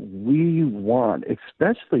sure we want,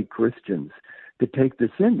 especially Christians, to take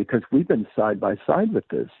this in, because we've been side by side with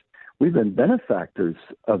this. We've been benefactors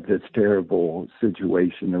of this terrible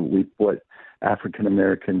situation that we put African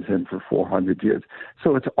Americans in for 400 years.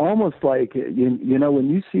 So it's almost like, when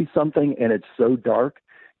you see something and it's so dark,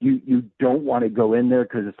 you don't want to go in there,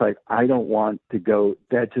 because it's like, I don't want to go.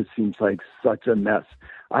 That just seems like such a mess.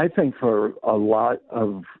 I think for a lot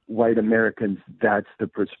of white Americans, that's the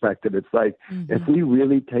perspective. It's like, if we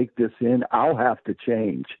really take this in, I'll have to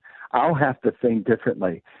change. I'll have to think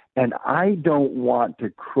differently. And I don't want to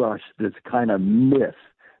crush this kind of myth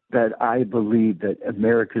that I believe that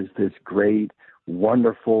America's this great,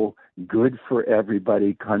 wonderful, good for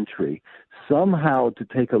everybody country. Somehow to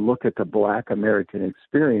take a look at the Black American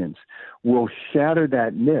experience will shatter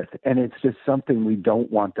that myth. And it's just something we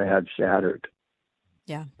don't want to have shattered.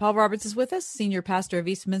 Yeah. Paul Roberts is with us, senior pastor of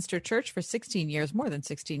Eastminster Church for 16 years, more than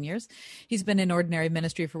 16 years. He's been in ordinary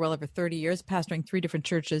ministry for well over 30 years, pastoring 3 different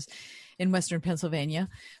churches in Western Pennsylvania.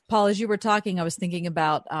 Paul, as you were talking, I was thinking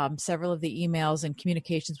about several of the emails and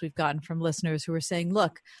communications we've gotten from listeners who were saying,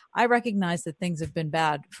 look, I recognize that things have been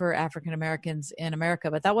bad for African Americans in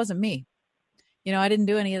America, but that wasn't me. I didn't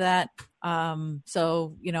do any of that.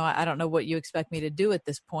 So, I don't know what you expect me to do at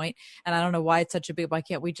this point. And I don't know why it's such a big, why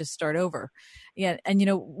can't we just start over? Yeah. And,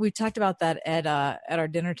 we talked about that at our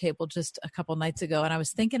dinner table just a couple nights ago. And I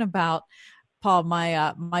was thinking about, Paul,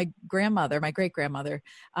 my grandmother, my great grandmother,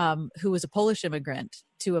 who was a Polish immigrant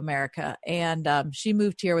to America. And she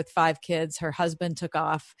moved here with 5 kids. Her husband took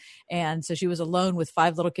off. And so she was alone with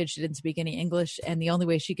 5 little kids. She didn't speak any English. And the only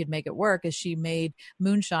way she could make it work is she made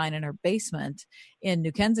moonshine in her basement in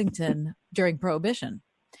New Kensington during Prohibition.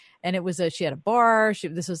 And it was she had a bar.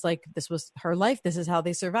 This was her life. This is how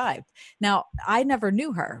they survived. Now, I never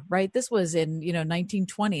knew her, right? This was in,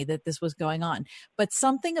 1920 that this was going on. But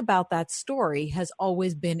something about that story has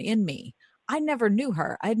always been in me. I never knew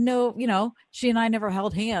her. I know, she and I never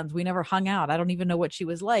held hands. We never hung out. I don't even know what she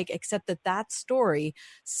was like, except that story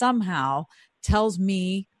somehow tells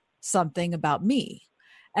me something about me.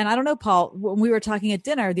 And I don't know, Paul, when we were talking at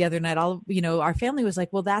dinner the other night, our family was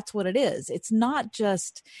like, well, that's what it is. It's not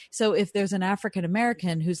just, so if there's an African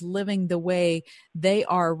American who's living the way they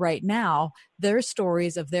are right now, their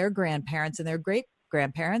stories of their grandparents and their great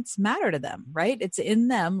grandparents matter to them, right? It's in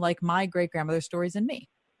them, like my great grandmother's stories in me.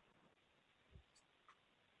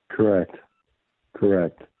 Correct.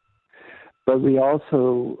 Correct. But we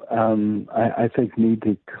also, I think, need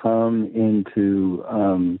to come into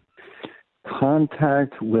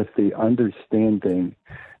contact with the understanding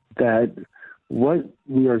that what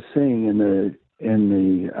we are seeing in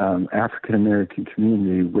the African American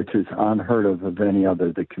community, which is unheard of any other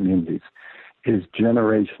of the communities, is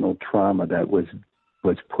generational trauma that was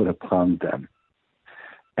put upon them.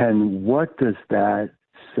 And what does that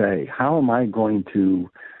say? How am I going to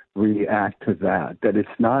react to that? That it's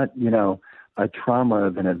not, a trauma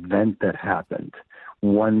of an event that happened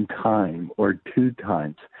one time or two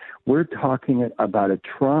times. We're talking about a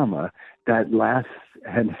trauma that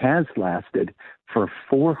has lasted for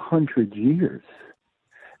 400 years,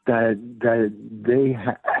 that they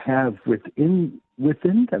have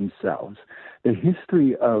within themselves the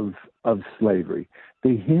history of slavery,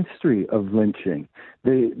 the history of lynching,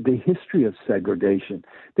 the history of segregation,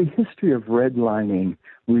 the history of redlining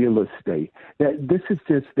real estate. That this is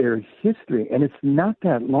just their history, and it's not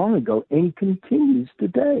that long ago, and continues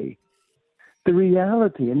today. The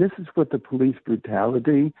reality, and this is what the police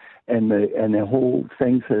brutality and the whole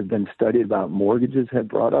things that have been studied about mortgages have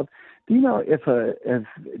brought up. Do you know if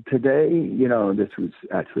today, this was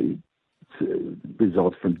actually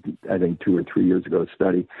results from, I think, 2 or 3 years ago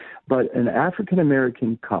study, but an African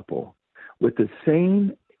American couple with the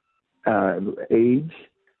same age,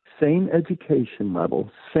 same education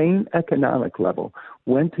level, same economic level,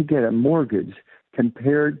 went to get a mortgage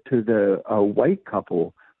compared to the white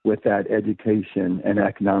couple with that education and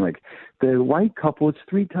economic. The white couple is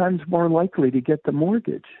 3 times more likely to get the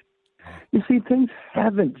mortgage. You see, things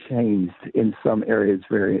haven't changed in some areas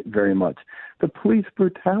very, very much. The police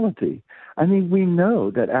brutality. I mean, we know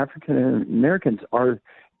that African Americans are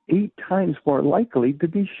 8 times more likely to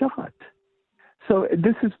be shot. So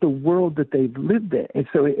this is the world that they've lived in. And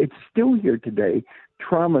so it's still here today.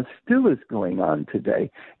 Trauma still is going on today.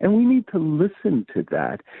 And we need to listen to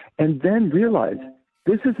that and then realize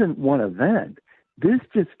this isn't one event. This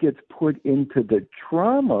just gets put into the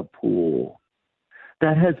trauma pool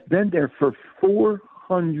that has been there for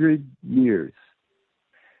 400 years.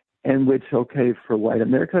 And which, okay, for white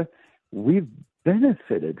America, we've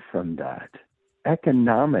benefited from that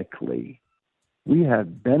economically. We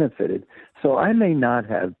have benefited. So I may not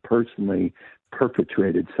have personally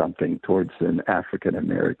perpetrated something towards an African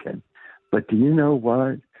American, but do you know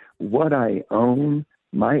what? What I own,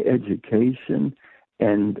 my education,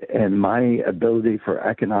 and my ability for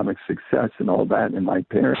economic success and all that, and my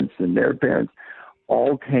parents and their parents,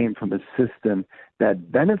 all came from a system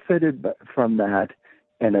that benefited from that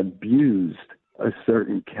and abused a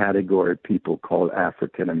certain category of people called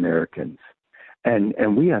African Americans.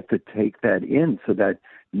 And we have to take that in so that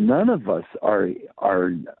none of us are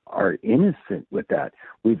innocent with that.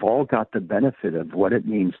 We've all got the benefit of what it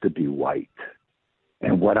means to be white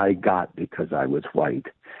and what I got because I was white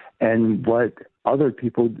and what other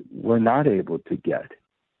people were not able to get.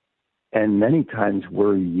 And many times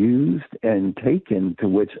were used and taken, to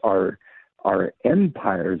which our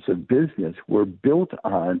empires of business were built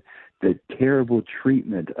on the terrible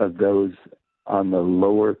treatment of those on the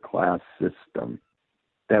lower class system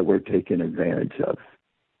that were taken advantage of.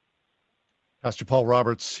 Pastor Paul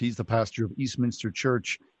Roberts, he's the pastor of Eastminster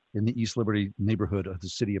Church in the East Liberty neighborhood of the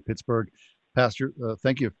city of Pittsburgh. Pastor,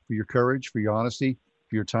 thank you for your courage, for your honesty,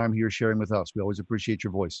 for your time here sharing with us. We always appreciate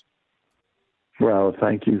your voice. Well,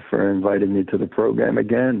 thank you for inviting me to the program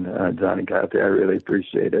again, John and Kathy. I really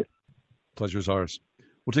appreciate it. Pleasure's ours.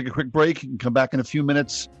 We'll take a quick break and come back in a few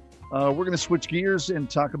minutes. We're going to switch gears and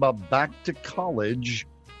talk about back to college.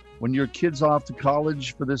 When your kid's off to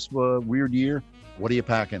college for this weird year, what are you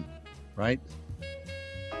packing, right?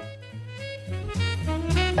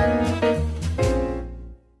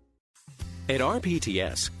 At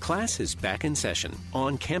RPTS, class is back in session,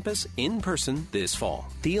 on campus, in person this fall.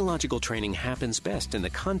 Theological training happens best in the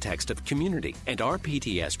context of community, and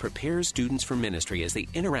RPTS prepares students for ministry as they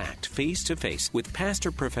interact face-to-face with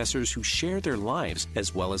pastor professors who share their lives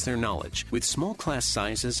as well as their knowledge. With small class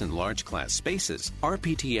sizes and large class spaces,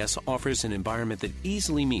 RPTS offers an environment that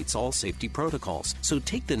easily meets all safety protocols. So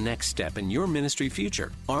take the next step in your ministry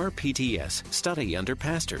future. RPTS, study under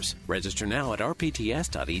pastors. Register now at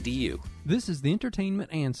rpts.edu. This is the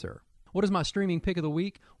Entertainment Answer. What is my streaming pick of the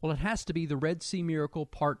week? Well, it has to be The Red Sea Miracle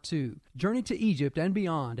Part 2. Journey to Egypt and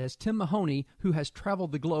beyond as Tim Mahoney, who has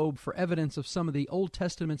traveled the globe for evidence of some of the Old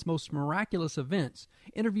Testament's most miraculous events,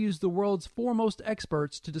 interviews the world's foremost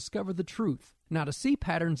experts to discover the truth. Now, to see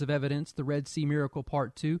patterns of evidence, The Red Sea Miracle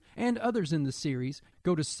Part 2, and others in the series,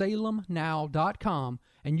 go to salemnow.com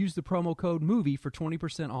and use the promo code MOVIE for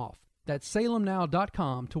 20% off. That's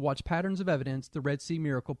salemnow.com to watch Patterns of Evidence, The Red Sea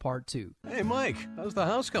Miracle Part 2. Hey, Mike, how's the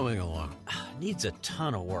house coming along? Needs a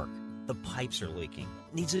ton of work. The pipes are leaking.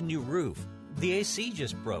 Needs a new roof. The AC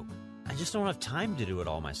just broke. I just don't have time to do it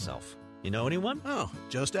all myself. You know anyone? Oh,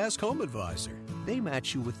 just ask Home Advisor. They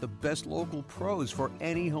match you with the best local pros for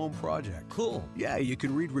any home project. Cool. Yeah, you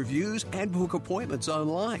can read reviews and book appointments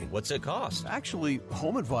online. What's it cost? Actually,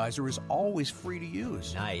 Home Advisor is always free to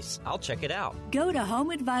use. Nice. I'll check it out. Go to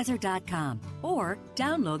HomeAdvisor.com or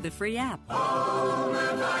download the free app. Home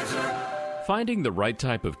Advisor. Finding the right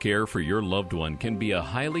type of care for your loved one can be a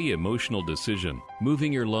highly emotional decision.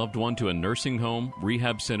 Moving your loved one to a nursing home,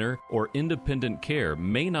 rehab center, or independent care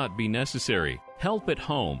may not be necessary. Help at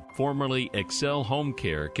Home, formerly Excel Home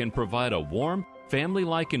Care, can provide a warm,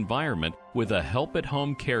 family-like environment with a Help at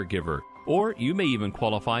Home caregiver. Or you may even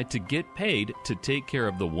qualify to get paid to take care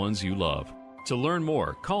of the ones you love. To learn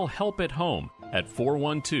more, call Help at Home at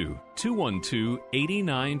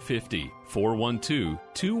 412-212-8950,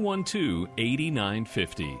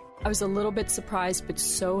 412-212-8950. I was a little bit surprised, but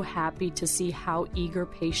so happy to see how eager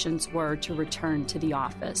patients were to return to the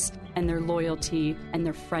office, and their loyalty and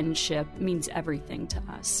their friendship means everything to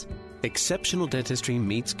us. Exceptional dentistry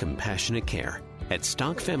meets compassionate care. At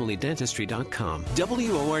StockFamilyDentistry.com,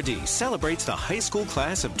 WORD celebrates the high school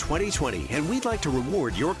class of 2020, and we'd like to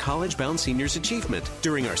reward your college-bound seniors' achievement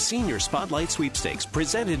during our Senior Spotlight Sweepstakes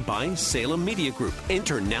presented by Salem Media Group.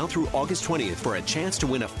 Enter now through August 20th for a chance to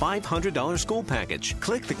win a $500 school package.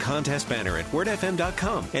 Click the contest banner at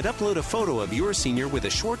WordFM.com and upload a photo of your senior with a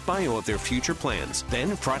short bio of their future plans.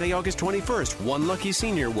 Then, Friday, August 21st, one lucky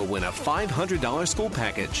senior will win a $500 school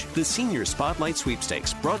package. The Senior Spotlight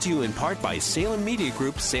Sweepstakes, brought to you in part by Salem Media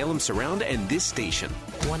Group, Salem Surround, and this station.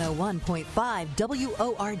 101.5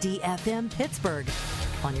 WORD FM Pittsburgh.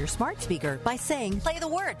 On your smart speaker by saying, play the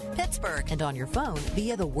word Pittsburgh. And on your phone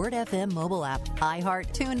via the Word FM mobile app,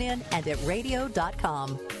 iHeart, TuneIn, and at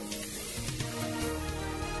radio.com.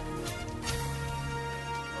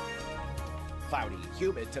 Cloudy,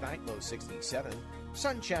 humid tonight, low 67.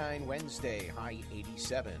 Sunshine Wednesday, high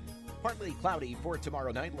 87. Partly cloudy for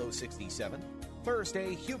tomorrow night, low 67.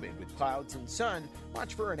 Thursday, humid with clouds and sun.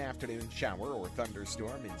 Watch for an afternoon shower or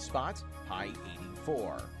thunderstorm in spots, high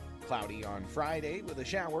 84. Cloudy on Friday with a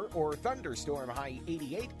shower or thunderstorm, high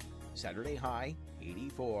 88. Saturday, high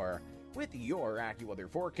 84. With your AccuWeather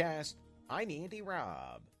forecast, I'm Andy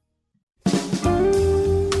Robb.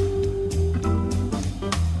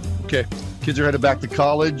 Okay, kids are headed back to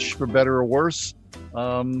college for better or worse.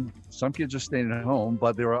 Some kids are staying at home,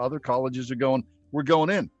 but there are other colleges that are going, we're going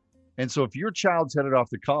in. And so if your child's headed off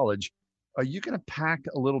to college, are you going to pack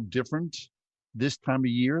a little different this time of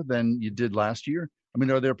year than you did last year? I mean,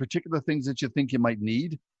 are there particular things that you think you might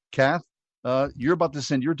need? Kath, you're about to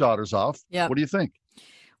send your daughters off. Yeah. What do you think?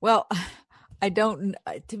 Well, I don't,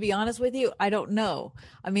 to be honest with you, I don't know.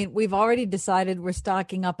 I mean, we've already decided we're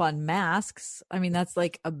stocking up on masks. I mean, that's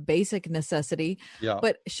like a basic necessity. Yeah.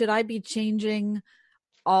 But should I be changing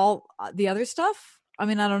all the other stuff? I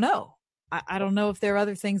mean, I don't know. I don't know if there are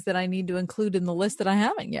other things that I need to include in the list that I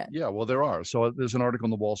haven't yet. Yeah, well, there are. So there's an article in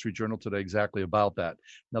the Wall Street Journal today exactly about that.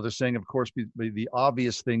 Now, they're saying, of course, the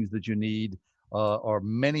obvious things that you need are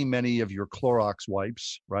many of your Clorox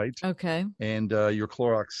wipes, right? Okay. And your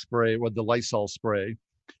Clorox spray, or the Lysol spray.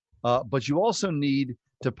 But you also need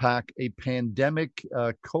to pack a pandemic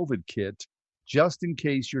COVID kit just in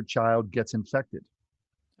case your child gets infected.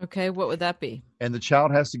 Okay, what would that be? And the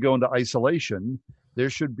child has to go into isolation. There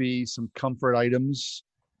should be some comfort items.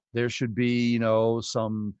 There should be,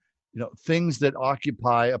 some, things that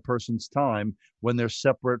occupy a person's time when they're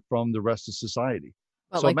separate from the rest of society.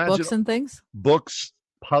 Well, so like books and things? Books,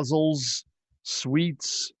 puzzles,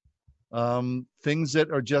 sweets, things that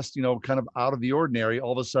are just, kind of out of the ordinary.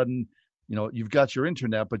 All of a sudden, you've got your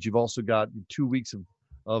internet, but you've also got 2 weeks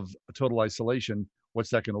of total isolation.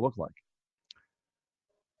 What's that going to look like?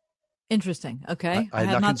 Interesting. Okay. I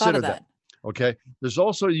have not thought of that. Okay. There's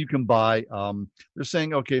also, you can buy, they're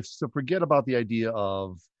saying, okay, so forget about the idea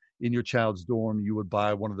of in your child's dorm, you would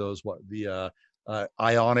buy one of those, the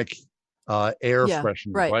ionic air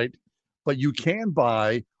freshener, right? But you can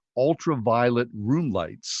buy ultraviolet room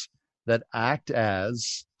lights that act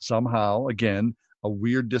as somehow, again, a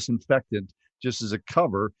weird disinfectant, just as a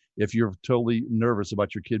cover if you're totally nervous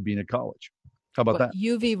about your kid being at college. How about that?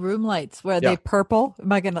 UV room lights, where they purple?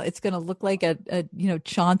 It's gonna look like a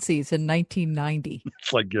Chauncey's in 1990.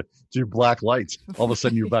 It's like your black lights. All of a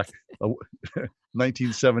sudden you're back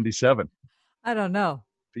 1977. I don't know.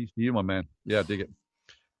 Peace to you, my man. Yeah, dig it.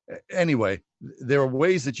 Anyway, there are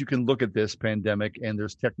ways that you can look at this pandemic, and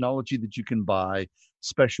there's technology that you can buy,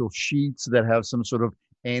 special sheets that have some sort of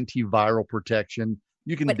antiviral protection.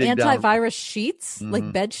 You can but dig antivirus sheets,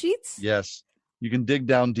 like bed sheets? Yes. You can dig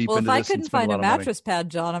down deep into this. Well, if I couldn't find a mattress pad,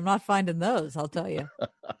 John, I'm not finding those, I'll tell you.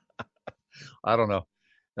 I don't know.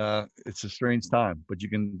 It's a strange time, but you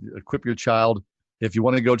can equip your child. If you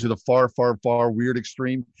want to go to the far, far, far weird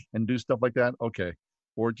extreme and do stuff like that, okay.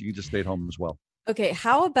 Or you can just stay at home as well. Okay,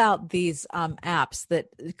 how about these apps that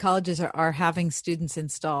colleges are having students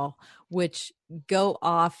install, which go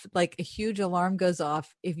off, like a huge alarm goes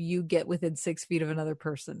off if you get within 6 feet of another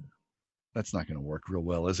person? That's not going to work real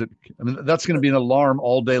well, is it? I mean, that's going to be an alarm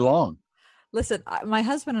all day long. Listen, my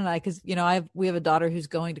husband and I, because we have a daughter who's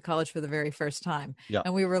going to college for the very first time,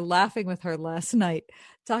 and we were laughing with her last night,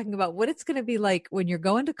 talking about what it's going to be like when you're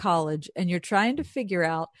going to college and you're trying to figure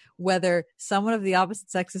out whether someone of the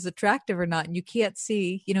opposite sex is attractive or not, and you can't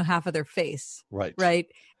see, half of their face, right?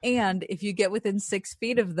 And if you get within 6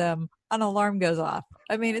 feet of them, an alarm goes off.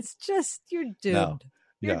 I mean, it's just you're doomed. No.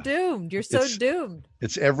 You're doomed. You're so doomed.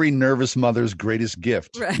 It's every nervous mother's greatest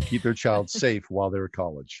gift to keep their child safe while they're at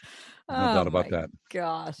college. No doubt about that.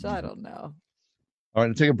 Gosh, I don't know. All right,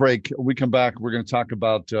 let's take a break. When we come back, we're going to talk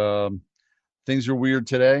about things are weird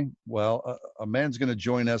today. Well, a man's going to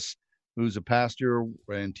join us who's a pastor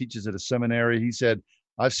and teaches at a seminary. He said,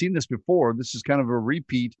 I've seen this before. This is kind of a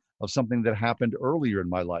repeat of something that happened earlier in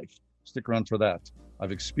my life. Stick around for that.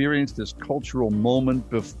 I've experienced this cultural moment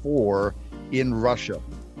before in Russia.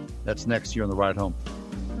 That's next here on The Ride Home.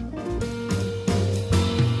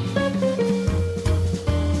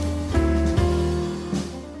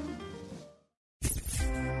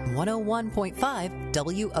 101.5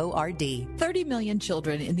 WORD. 30 million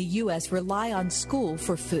children in the U.S. rely on school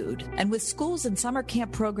for food. And with schools and summer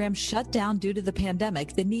camp programs shut down due to the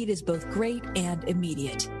pandemic, the need is both great and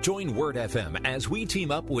immediate. Join Word FM as we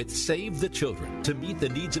team up with Save the Children to meet the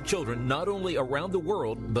needs of children not only around the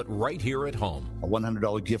world, but right here at home. A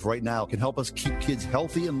 $100 gift right now can help us keep kids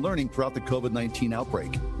healthy and learning throughout the COVID-19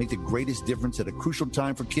 outbreak. Make the greatest difference at a crucial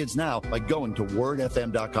time for kids now by going to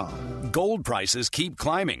wordfm.com. Gold prices keep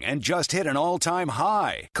climbing and just hit an all-time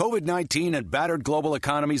high. COVID-19 and battered global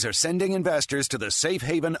economies are sending investors to the safe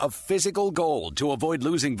haven of physical gold to avoid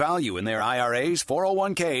losing value in their IRAs,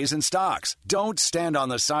 401ks, and stocks. Don't stand on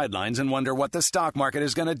the sidelines and wonder what the stock market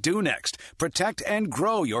is going to do next. Protect and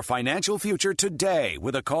grow your financial future today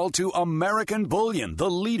with a call to American Bullion, the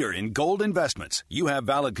leader in gold investments. You have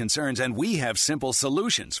valid concerns and we have simple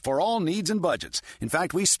solutions for all needs and budgets. In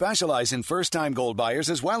fact, we specialize in first-time gold buyers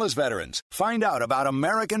as well as veterans. Find out about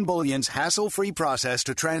American Bullion's hassle-free process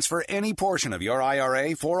to transfer any portion of your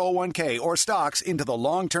IRA, 401k, or stocks into the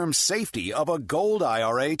long-term safety of a gold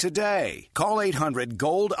IRA today. Call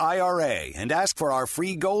 800-GOLD-IRA and ask for our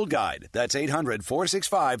free gold guide. That's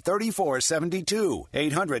 800-465-3472.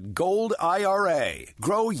 800-GOLD-IRA.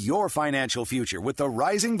 Grow your financial future with the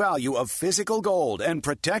rising value of physical gold and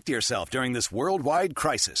protect yourself during this worldwide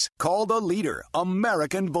crisis. Call the leader,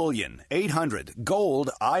 American Bullion.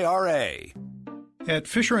 800-GOLD-IRA. At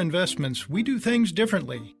Fisher Investments, we do things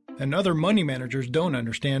differently, and other money managers don't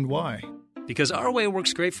understand why. Because our way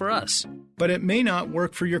works great for us. But it may not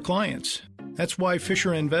work for your clients. That's why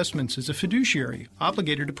Fisher Investments is a fiduciary,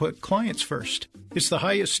 obligated to put clients first. It's the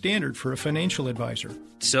highest standard for a financial advisor.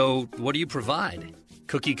 So, what do you provide?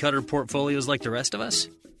 Cookie-cutter portfolios like the rest of us?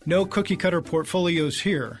 No cookie-cutter portfolios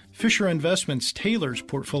here. Fisher Investments tailors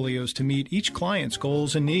portfolios to meet each client's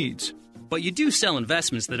goals and needs. But you do sell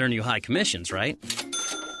investments that earn you high commissions, right?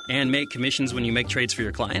 And make commissions when you make trades for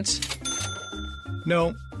your clients?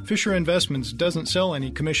 No, Fisher Investments doesn't sell any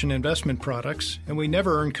commission investment products, and we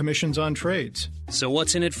never earn commissions on trades. So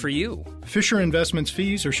what's in it for you? Fisher Investments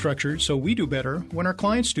fees are structured so we do better when our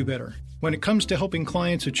clients do better. When it comes to helping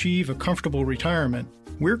clients achieve a comfortable retirement,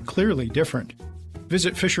 we're clearly different.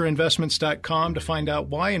 Visit FisherInvestments.com to find out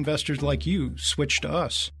why investors like you switch to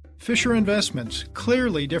us. Fisher Investments,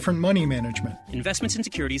 clearly different money management. Investments in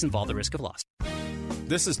securities involve the risk of loss.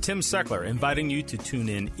 This is Tim Seckler inviting you to tune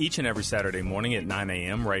in each and every Saturday morning at 9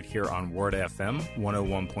 a.m. right here on Word FM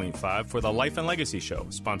 101.5 for the Life and Legacy Show,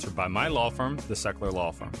 sponsored by my law firm, the Seckler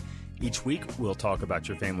Law Firm. Each week, we'll talk about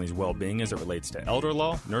your family's well-being as it relates to elder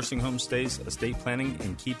law, nursing home stays, estate planning,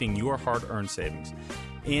 and keeping your hard-earned savings.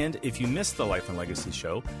 And if you missed the Life and Legacy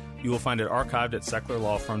Show, you will find it archived at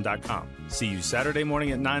SecklerLawFirm.com. See you Saturday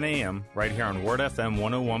morning at 9 a.m. right here on Word FM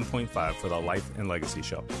 101.5 for the Life and Legacy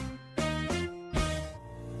Show.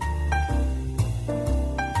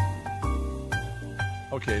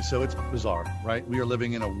 Okay, so it's bizarre, right? We are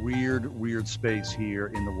living in a weird space here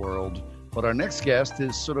in the world. But our next guest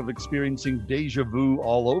is sort of experiencing deja vu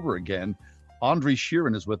all over again. Andrei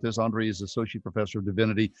Shirin is with us. Andrei is Associate Professor of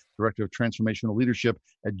Divinity, Director of Transformational Leadership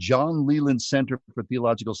at John Leland Center for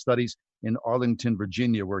Theological Studies in Arlington,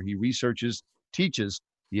 Virginia, where he teaches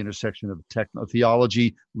the intersection of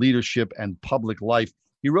theology, leadership, and public life.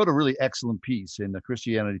 He wrote a really excellent piece in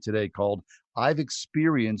Christianity Today called "I've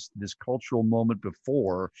Experienced This Cultural Moment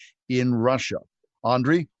Before in Russia."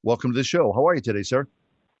 Andrei, welcome to the show. How are you today, sir?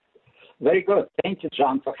 Very good. Thank you,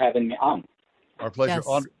 John, for having me on. Our pleasure. Yes.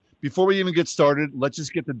 Andrei, before we even get started, let's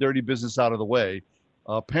just get the dirty business out of the way.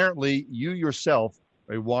 Apparently, you yourself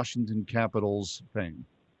are a Washington Capitals fan.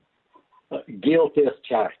 Guilty as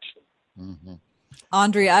charged. Mm-hmm.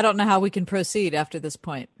 Andrei, I don't know how we can proceed after this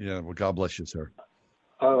point. Yeah, well, God bless you, sir.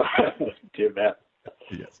 Too bad.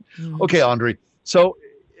 Yes. Okay, Andrei. So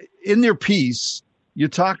in your piece, you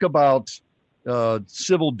talk about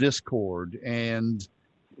civil discord and,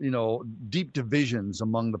 deep divisions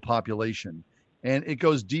among the population. And it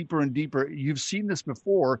goes deeper and deeper. You've seen this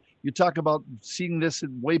before. You talk about seeing this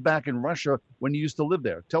way back in Russia when you used to live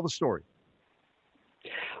there. Tell the story.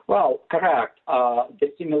 Well, correct.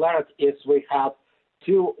 The similarity is we have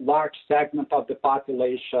two large segments of the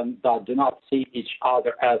population that do not see each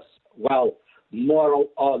other as, well, moral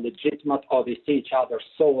or legitimate, or they see each other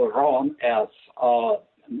so wrong as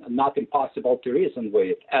not impossible to reason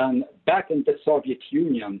with. And back in the Soviet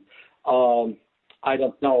Union, I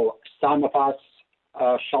don't know, some of us,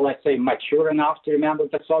 shall I say, mature enough to remember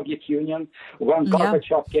the Soviet Union. When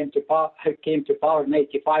Gorbachev came to power in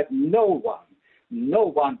 1985, no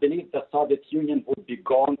one believed the Soviet Union would be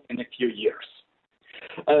gone in a few years.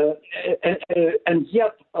 And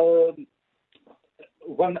yet,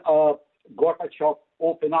 when Gorbachev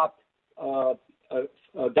opened up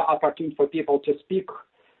the opportunity for people to speak,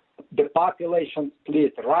 the population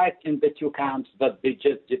split right in the two camps that they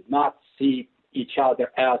just did not see each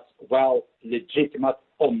other as, well, legitimate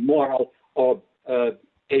or moral or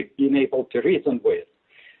being able to reason with.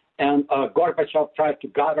 And Gorbachev tried to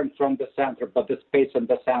govern from the center, but the space in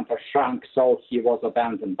the center shrunk, so he was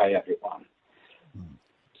abandoned by everyone.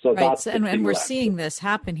 So right, that's and we're seeing this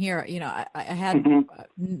happen here. I had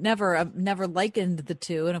never likened the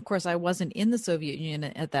two, and of course, I wasn't in the Soviet Union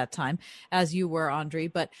at that time, as you were, Andrei.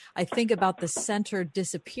 But I think about the center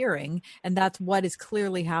disappearing, and that's what is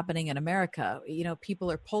clearly happening in America. People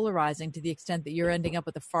are polarizing to the extent that you're ending up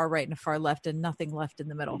with a far right and a far left, and nothing left in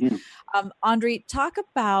the middle. Andrei, talk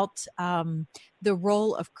about the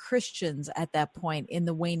role of Christians at that point in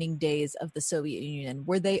the waning days of the Soviet Union.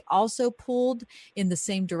 Were they also pulled in the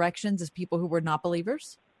same directions as people who were not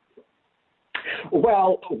believers?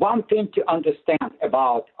 Well, one thing to understand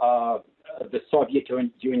about the Soviet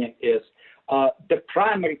Union is the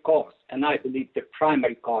primary cause, and I believe the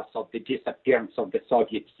primary cause of the disappearance of the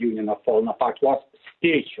Soviet Union or falling apart was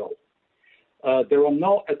spiritual. There were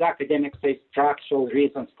no, as academics say, structural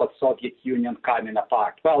reasons for Soviet Union coming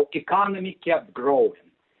apart. Well, economy kept growing.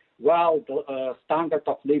 Well, the standard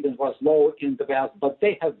of living was low in the West, but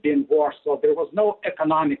they have been worse, so there was no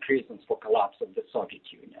economic reasons for collapse of the Soviet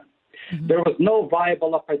Union. Mm-hmm. There was no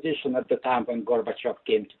viable opposition at the time when Gorbachev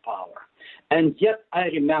came to power. And yet I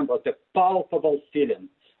remember the palpable feeling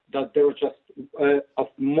that there was just of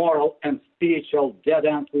moral and spiritual dead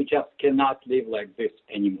end. We just cannot live like this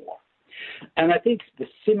anymore. And I think the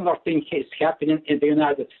similar thing is happening in the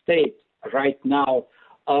United States right now.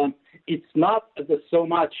 It's not so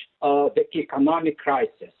much the economic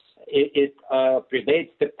crisis. It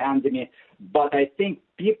predates the pandemic, but I think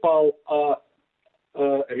people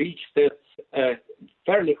reached this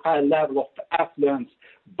fairly high level of affluence,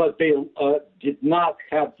 but they did not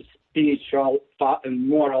have the spiritual and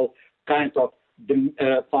moral kind of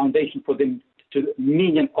the foundation for them to the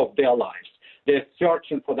meaning of their lives. They're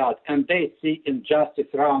searching for that, and they see injustice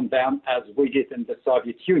around them as we did in the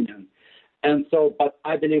Soviet Union. And so, but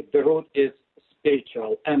I believe the root is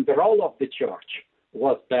spiritual, and the role of the church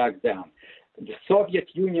was back then. The Soviet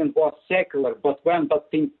Union was secular, but when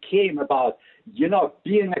that thing came about,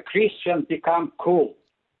 being a Christian became cool.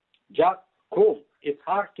 Just cool. It's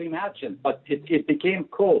hard to imagine, but it became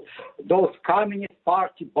cool. Those Communist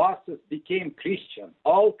Party bosses became Christian.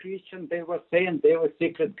 All Christian, they were saying they were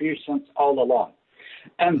secret Christians all along.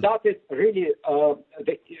 And that is really,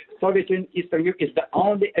 the Soviet Union, Eastern Europe is the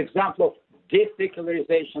only example of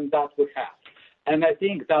desecularization that we have. And I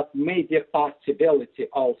think that may be a possibility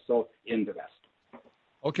also in the West.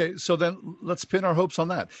 Okay, so then let's pin our hopes on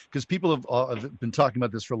that, because people have been talking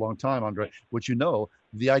about this for a long time, Andrei, which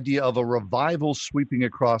the idea of a revival sweeping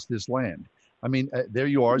across this land. I mean, there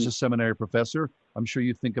you are as a seminary professor. I'm sure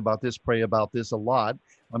you think about this, pray about this a lot.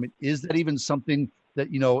 I mean, is that even something that,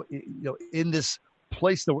 in this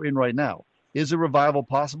place that we're in right now, Is a revival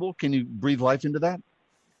possible? Can you breathe life into that?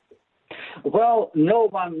 Well, no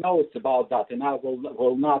one knows about that, and I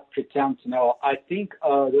will not pretend to know. I think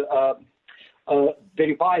the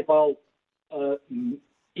revival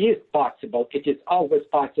is possible. It is always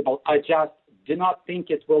possible. I just do not think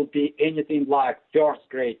it will be anything like first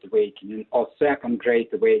Great Awakening or second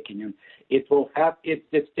Great Awakening. It will have its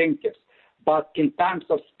distinctives. But in times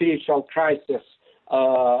of spiritual crisis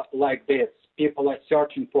like this, people are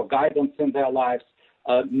searching for guidance in their lives.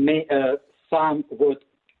 Some would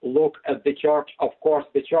look at the church. Of course,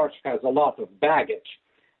 the church has a lot of baggage,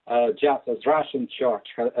 just as Russian church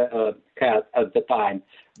had at the time.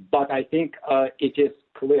 But I think it is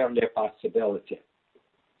clearly a possibility.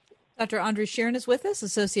 Dr. Andrei Shirin is with us,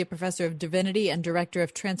 Associate Professor of Divinity and Director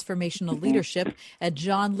of Transformational Leadership at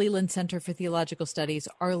John Leland Center for Theological Studies,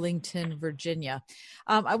 Arlington, Virginia.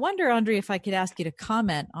 I wonder, Andrei, if I could ask you to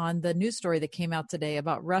comment on the news story that came out today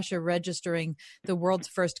about Russia registering the world's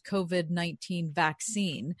first COVID-19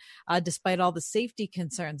 vaccine, despite all the safety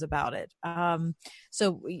concerns about it.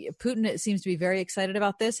 So Putin seems to be very excited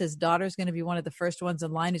about this. His daughter is going to be one of the first ones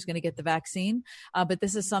in line who's going to get the vaccine. But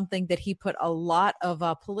this is something that he put a lot of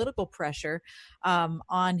political pressure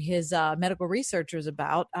on his medical researchers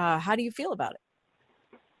about. How do you feel about it?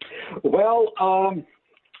 Well,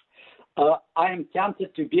 I am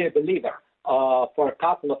tempted to be a believer for a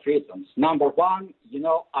couple of reasons. Number one,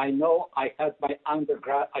 I had I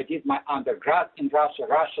did my undergrad in Russia.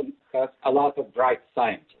 Russia has a lot of bright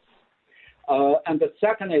scientists. And the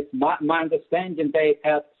second is my understanding they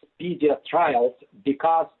had speedier trials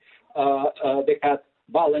because they had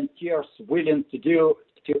volunteers willing to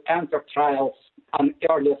enter trials on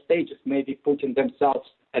earlier stages, maybe putting themselves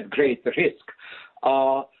at great risk.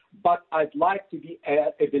 But I'd like to be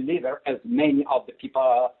a believer, as many of the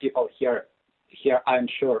people here, I'm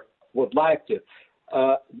sure, would like to.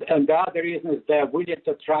 And the other reason is they're willing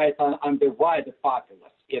to try it on the wider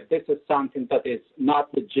populace. If this is something that is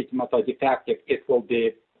not legitimate or defective, it will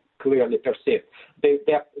be clearly perceived.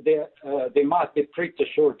 They must be pretty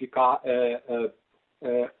sure because,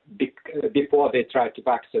 before they try to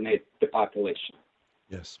vaccinate the population.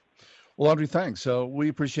 Yes. Well, Andrei, thanks. So we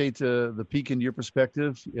appreciate the peek into your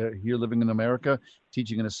perspective here living in America,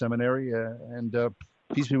 teaching in a seminary, and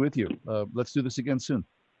peace be with you. Let's do this again soon.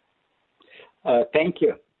 Thank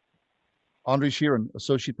you. Andrei Shirin,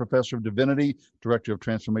 Associate Professor of Divinity, Director of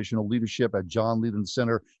Transformational Leadership at John Leland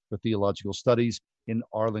Center for Theological Studies in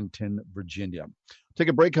Arlington, Virginia. Take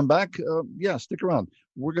a break, come back. Stick around.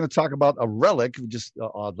 We're going to talk about a relic, just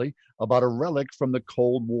oddly, about a relic from the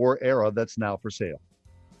Cold War era that's now for sale.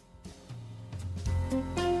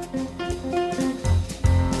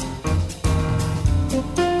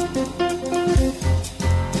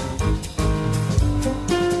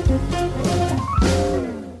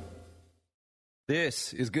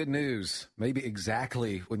 This is good news, maybe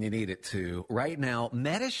exactly when you need it to. Right now,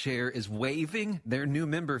 Medi-Share is waiving their new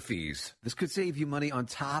member fees. This could save you money on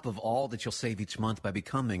top of all that you'll save each month by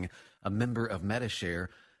becoming a member of Medi-Share.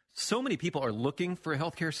 So many people are looking for a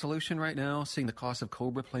healthcare solution right now, seeing the cost of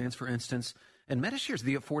COBRA plans, for instance. And Medi-Share is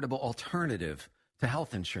the affordable alternative to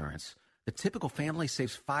health insurance. The typical family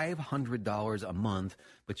saves $500 a month,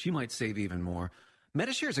 but you might save even more.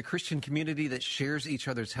 Medi-Share is a Christian community that shares each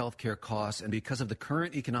other's healthcare costs, and because of the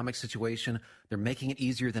current economic situation, they're making it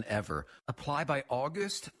easier than ever. Apply by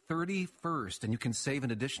August 31st, and you can save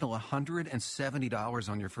an additional $170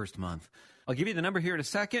 on your first month. I'll give you the number here in a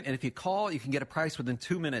second, and if you call, you can get a price within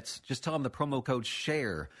 2 minutes. Just tell them the promo code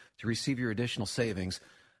SHARE to receive your additional savings.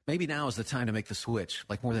 Maybe now is the time to make the switch,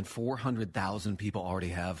 like more than 400,000 people already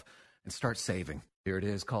have, and start saving. Here it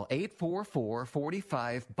is. Call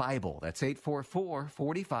 844-45-BIBLE. That's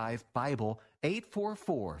 844-45-BIBLE.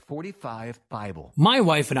 844-45-BIBLE. My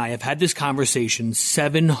wife and I have had this conversation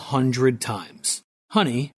 700 times.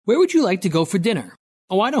 Honey, where would you like to go for dinner?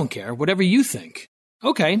 Oh, I don't care. Whatever you think.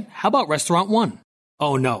 Okay, how about Restaurant 1?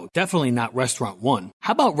 Oh, no, definitely not Restaurant 1.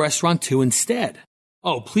 How about Restaurant 2 instead?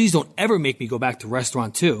 Oh, please don't ever make me go back to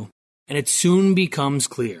Restaurant 2. And it soon becomes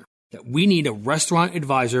clear that we need a restaurant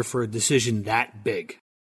advisor for a decision that big.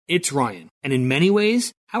 It's Ryan, and in many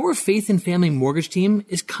ways, our Faith and Family Mortgage team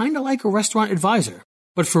is kind of like a restaurant advisor,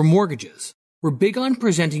 but for mortgages. We're big on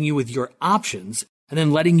presenting you with your options and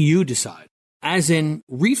then letting you decide. As in,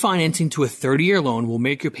 refinancing to a 30-year loan will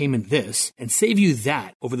make your payment this and save you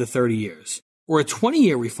that over the 30 years. Or a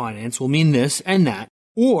 20-year refinance will mean this and that,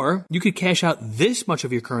 or you could cash out this much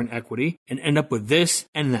of your current equity and end up with this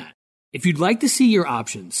and that. If you'd like to see your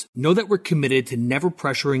options, know that we're committed to never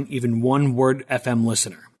pressuring even one Word FM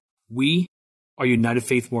listener. We are United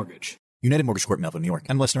Faith Mortgage. United Mortgage Corp, Melville, New York.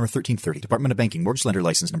 MLS number 1330. Department of Banking. Mortgage Lender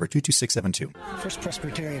License number 22672. First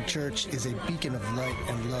Presbyterian Church is a beacon of light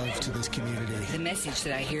and love to this community. The message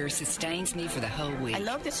that I hear sustains me for the whole week. I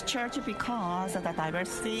love this church because of the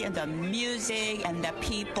diversity and the music and the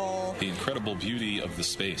people. The incredible beauty of the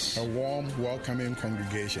space. A warm, welcoming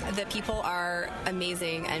congregation. The people are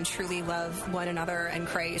amazing and truly love one another and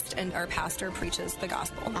Christ, and our pastor preaches the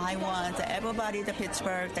gospel. I want everybody to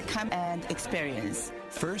Pittsburgh to come and experience.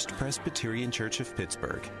 First Presbyterian Church of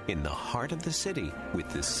Pittsburgh, in the heart of the city, with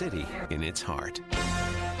the city in its heart.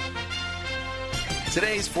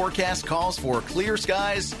 Today's forecast calls for clear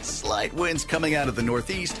skies, slight winds coming out of the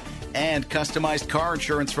northeast, and customized car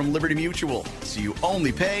insurance from Liberty Mutual, so you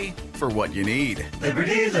only pay for what you need.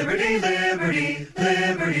 Liberty, liberty, liberty,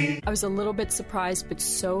 liberty. I was a little bit surprised, but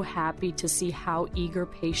so happy to see how eager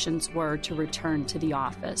patients were to return to the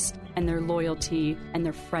office. And their loyalty and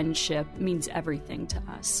their friendship means everything to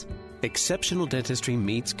us. Exceptional dentistry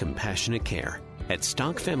meets compassionate care at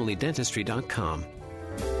stockfamilydentistry.com.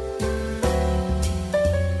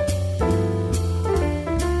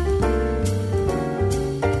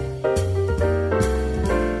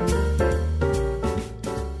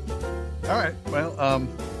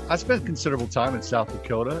 I spent considerable time in South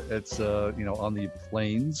Dakota. It's, on the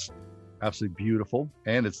plains, absolutely beautiful,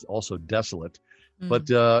 and it's also desolate. Mm.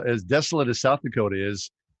 But as desolate as South Dakota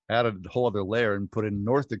is, added a whole other layer and put in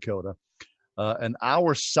North Dakota, an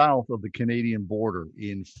hour south of the Canadian border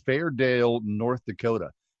in Fairdale, North Dakota.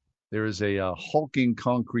 There is a hulking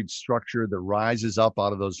concrete structure that rises up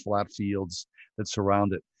out of those flat fields that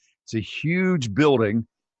surround it. It's a huge building.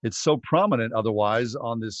 It's so prominent otherwise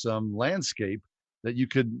on this landscape that you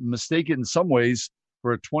could mistake it in some ways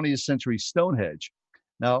for a 20th century Stonehenge.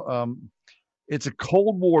 Now, it's a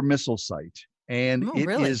Cold War missile site, and it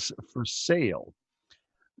is for sale.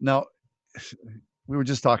 Now, we were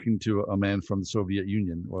just talking to a man from the Soviet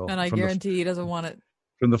Union. Well, and I guarantee he doesn't want it.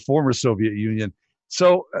 From the former Soviet Union.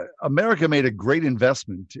 So America made a great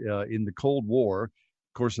investment in the Cold War.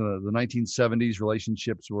 Of course, in the 1970s,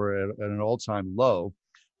 relationships were at an all-time low.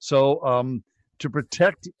 So to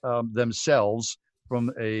protect themselves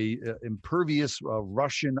from a impervious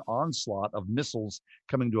Russian onslaught of missiles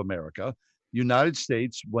coming to America, the United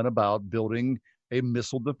States went about building a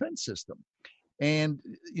missile defense system. And,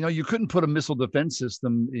 you couldn't put a missile defense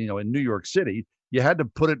system, in New York City. You had to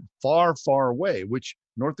put it far, far away, which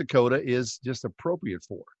North Dakota is just appropriate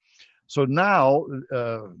for. So now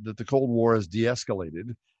that the Cold War has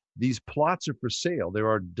de-escalated, these plots are for sale. They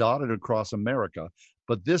are dotted across America.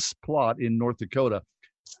 But this plot in North Dakota,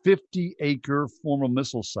 50-acre former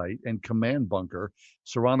missile site and command bunker,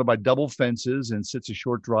 surrounded by double fences and sits a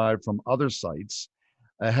short drive from other sites,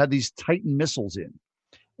 had these Titan missiles in.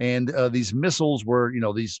 And these missiles were,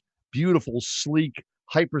 these beautiful, sleek,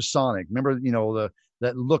 hypersonic. Remember,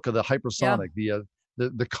 that look of the hypersonic,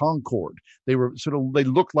 the Concorde. They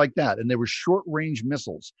looked like that, and they were short-range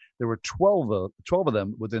missiles. There were 12 of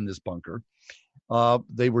them within this bunker.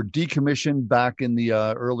 They were decommissioned back in the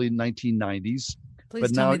early 1990s.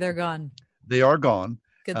 Please tell me they're gone. They are gone.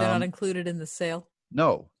 Good, they're not included in the sale.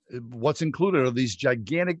 No. What's included are these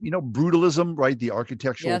gigantic, brutalism, right? The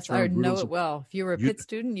architectural. Yes, I know it well. If you were a Pitt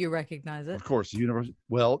student, you recognize it. Of course, that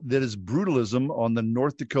is brutalism on the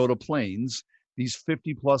North Dakota plains. These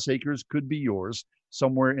 50-plus acres could be yours,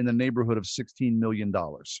 somewhere in the neighborhood of $16 million.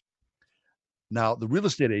 Now, the real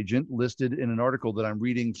estate agent listed in an article that I'm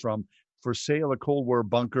reading from For Sale, a Cold War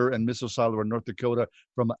Bunker and Missile Silo in North Dakota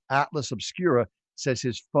from Atlas Obscura says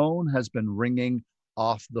his phone has been ringing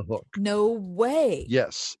off the hook. No way.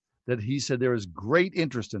 Yes, that he said there is great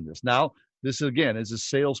interest in this. Now, this again is a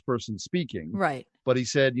salesperson speaking. Right. But he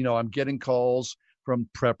said, I'm getting calls from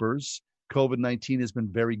preppers. COVID-19 has been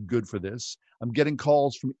very good for this. I'm getting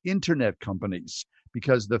calls from internet companies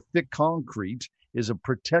because the thick concrete is a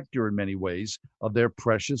protector in many ways of their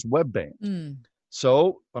precious web band. Mm.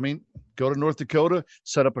 So, go to North Dakota,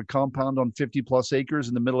 set up a compound on 50-plus acres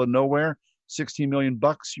in the middle of nowhere, $16 million,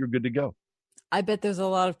 you're good to go. I bet there's a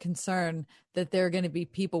lot of concern that there are going to be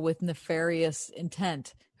people with nefarious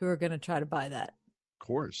intent who are going to try to buy that. Of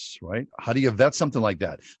course, right? How do you vet something like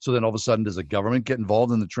that? So then all of a sudden, does the government get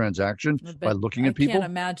involved in the transaction by looking at people? I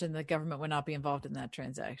can't imagine the government would not be involved in that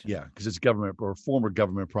transaction. Yeah, because it's government or former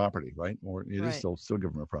government property, right? Or it is still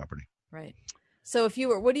government property. Right. So if you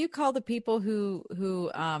were, what do you call the people who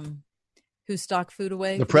stock food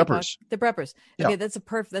away? The preppers. The preppers. Okay, Yeah.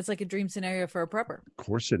 that's like a dream scenario for a prepper. Of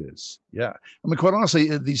course it is. Yeah. Quite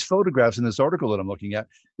honestly, these photographs in this article that I'm looking at,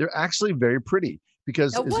 they're actually very pretty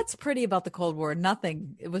because what's pretty about the Cold War?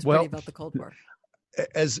 Nothing. It was pretty about the Cold War.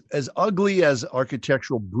 As ugly as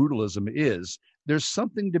architectural brutalism is, there's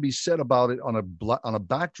something to be said about it on a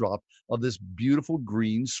backdrop of this beautiful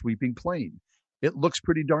green sweeping plain. It looks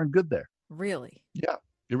pretty darn good there. Really? Yeah,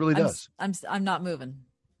 it really does. I'm not moving.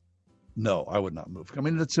 No, I would not move. I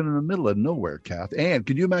mean, it's in the middle of nowhere, Kath. And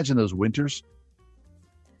can you imagine those winters?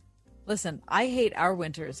 Listen, I hate our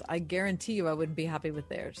winters. I guarantee you I wouldn't be happy with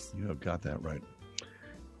theirs. You have got that right.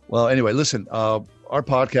 Well, anyway, listen, our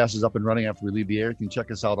podcast is up and running after we leave the air. You can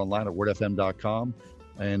check us out online at wordfm.com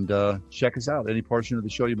and check us out. Any portion of the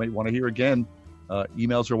show you might want to hear again,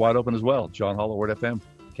 emails are wide open as well. John Hall at Word FM,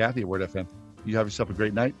 Kathy at Word FM. You have yourself a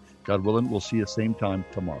great night. God willing, we'll see you same time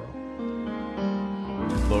tomorrow.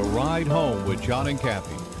 The Ride Home with John and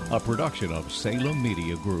Kathy, a production of Salem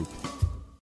Media Group.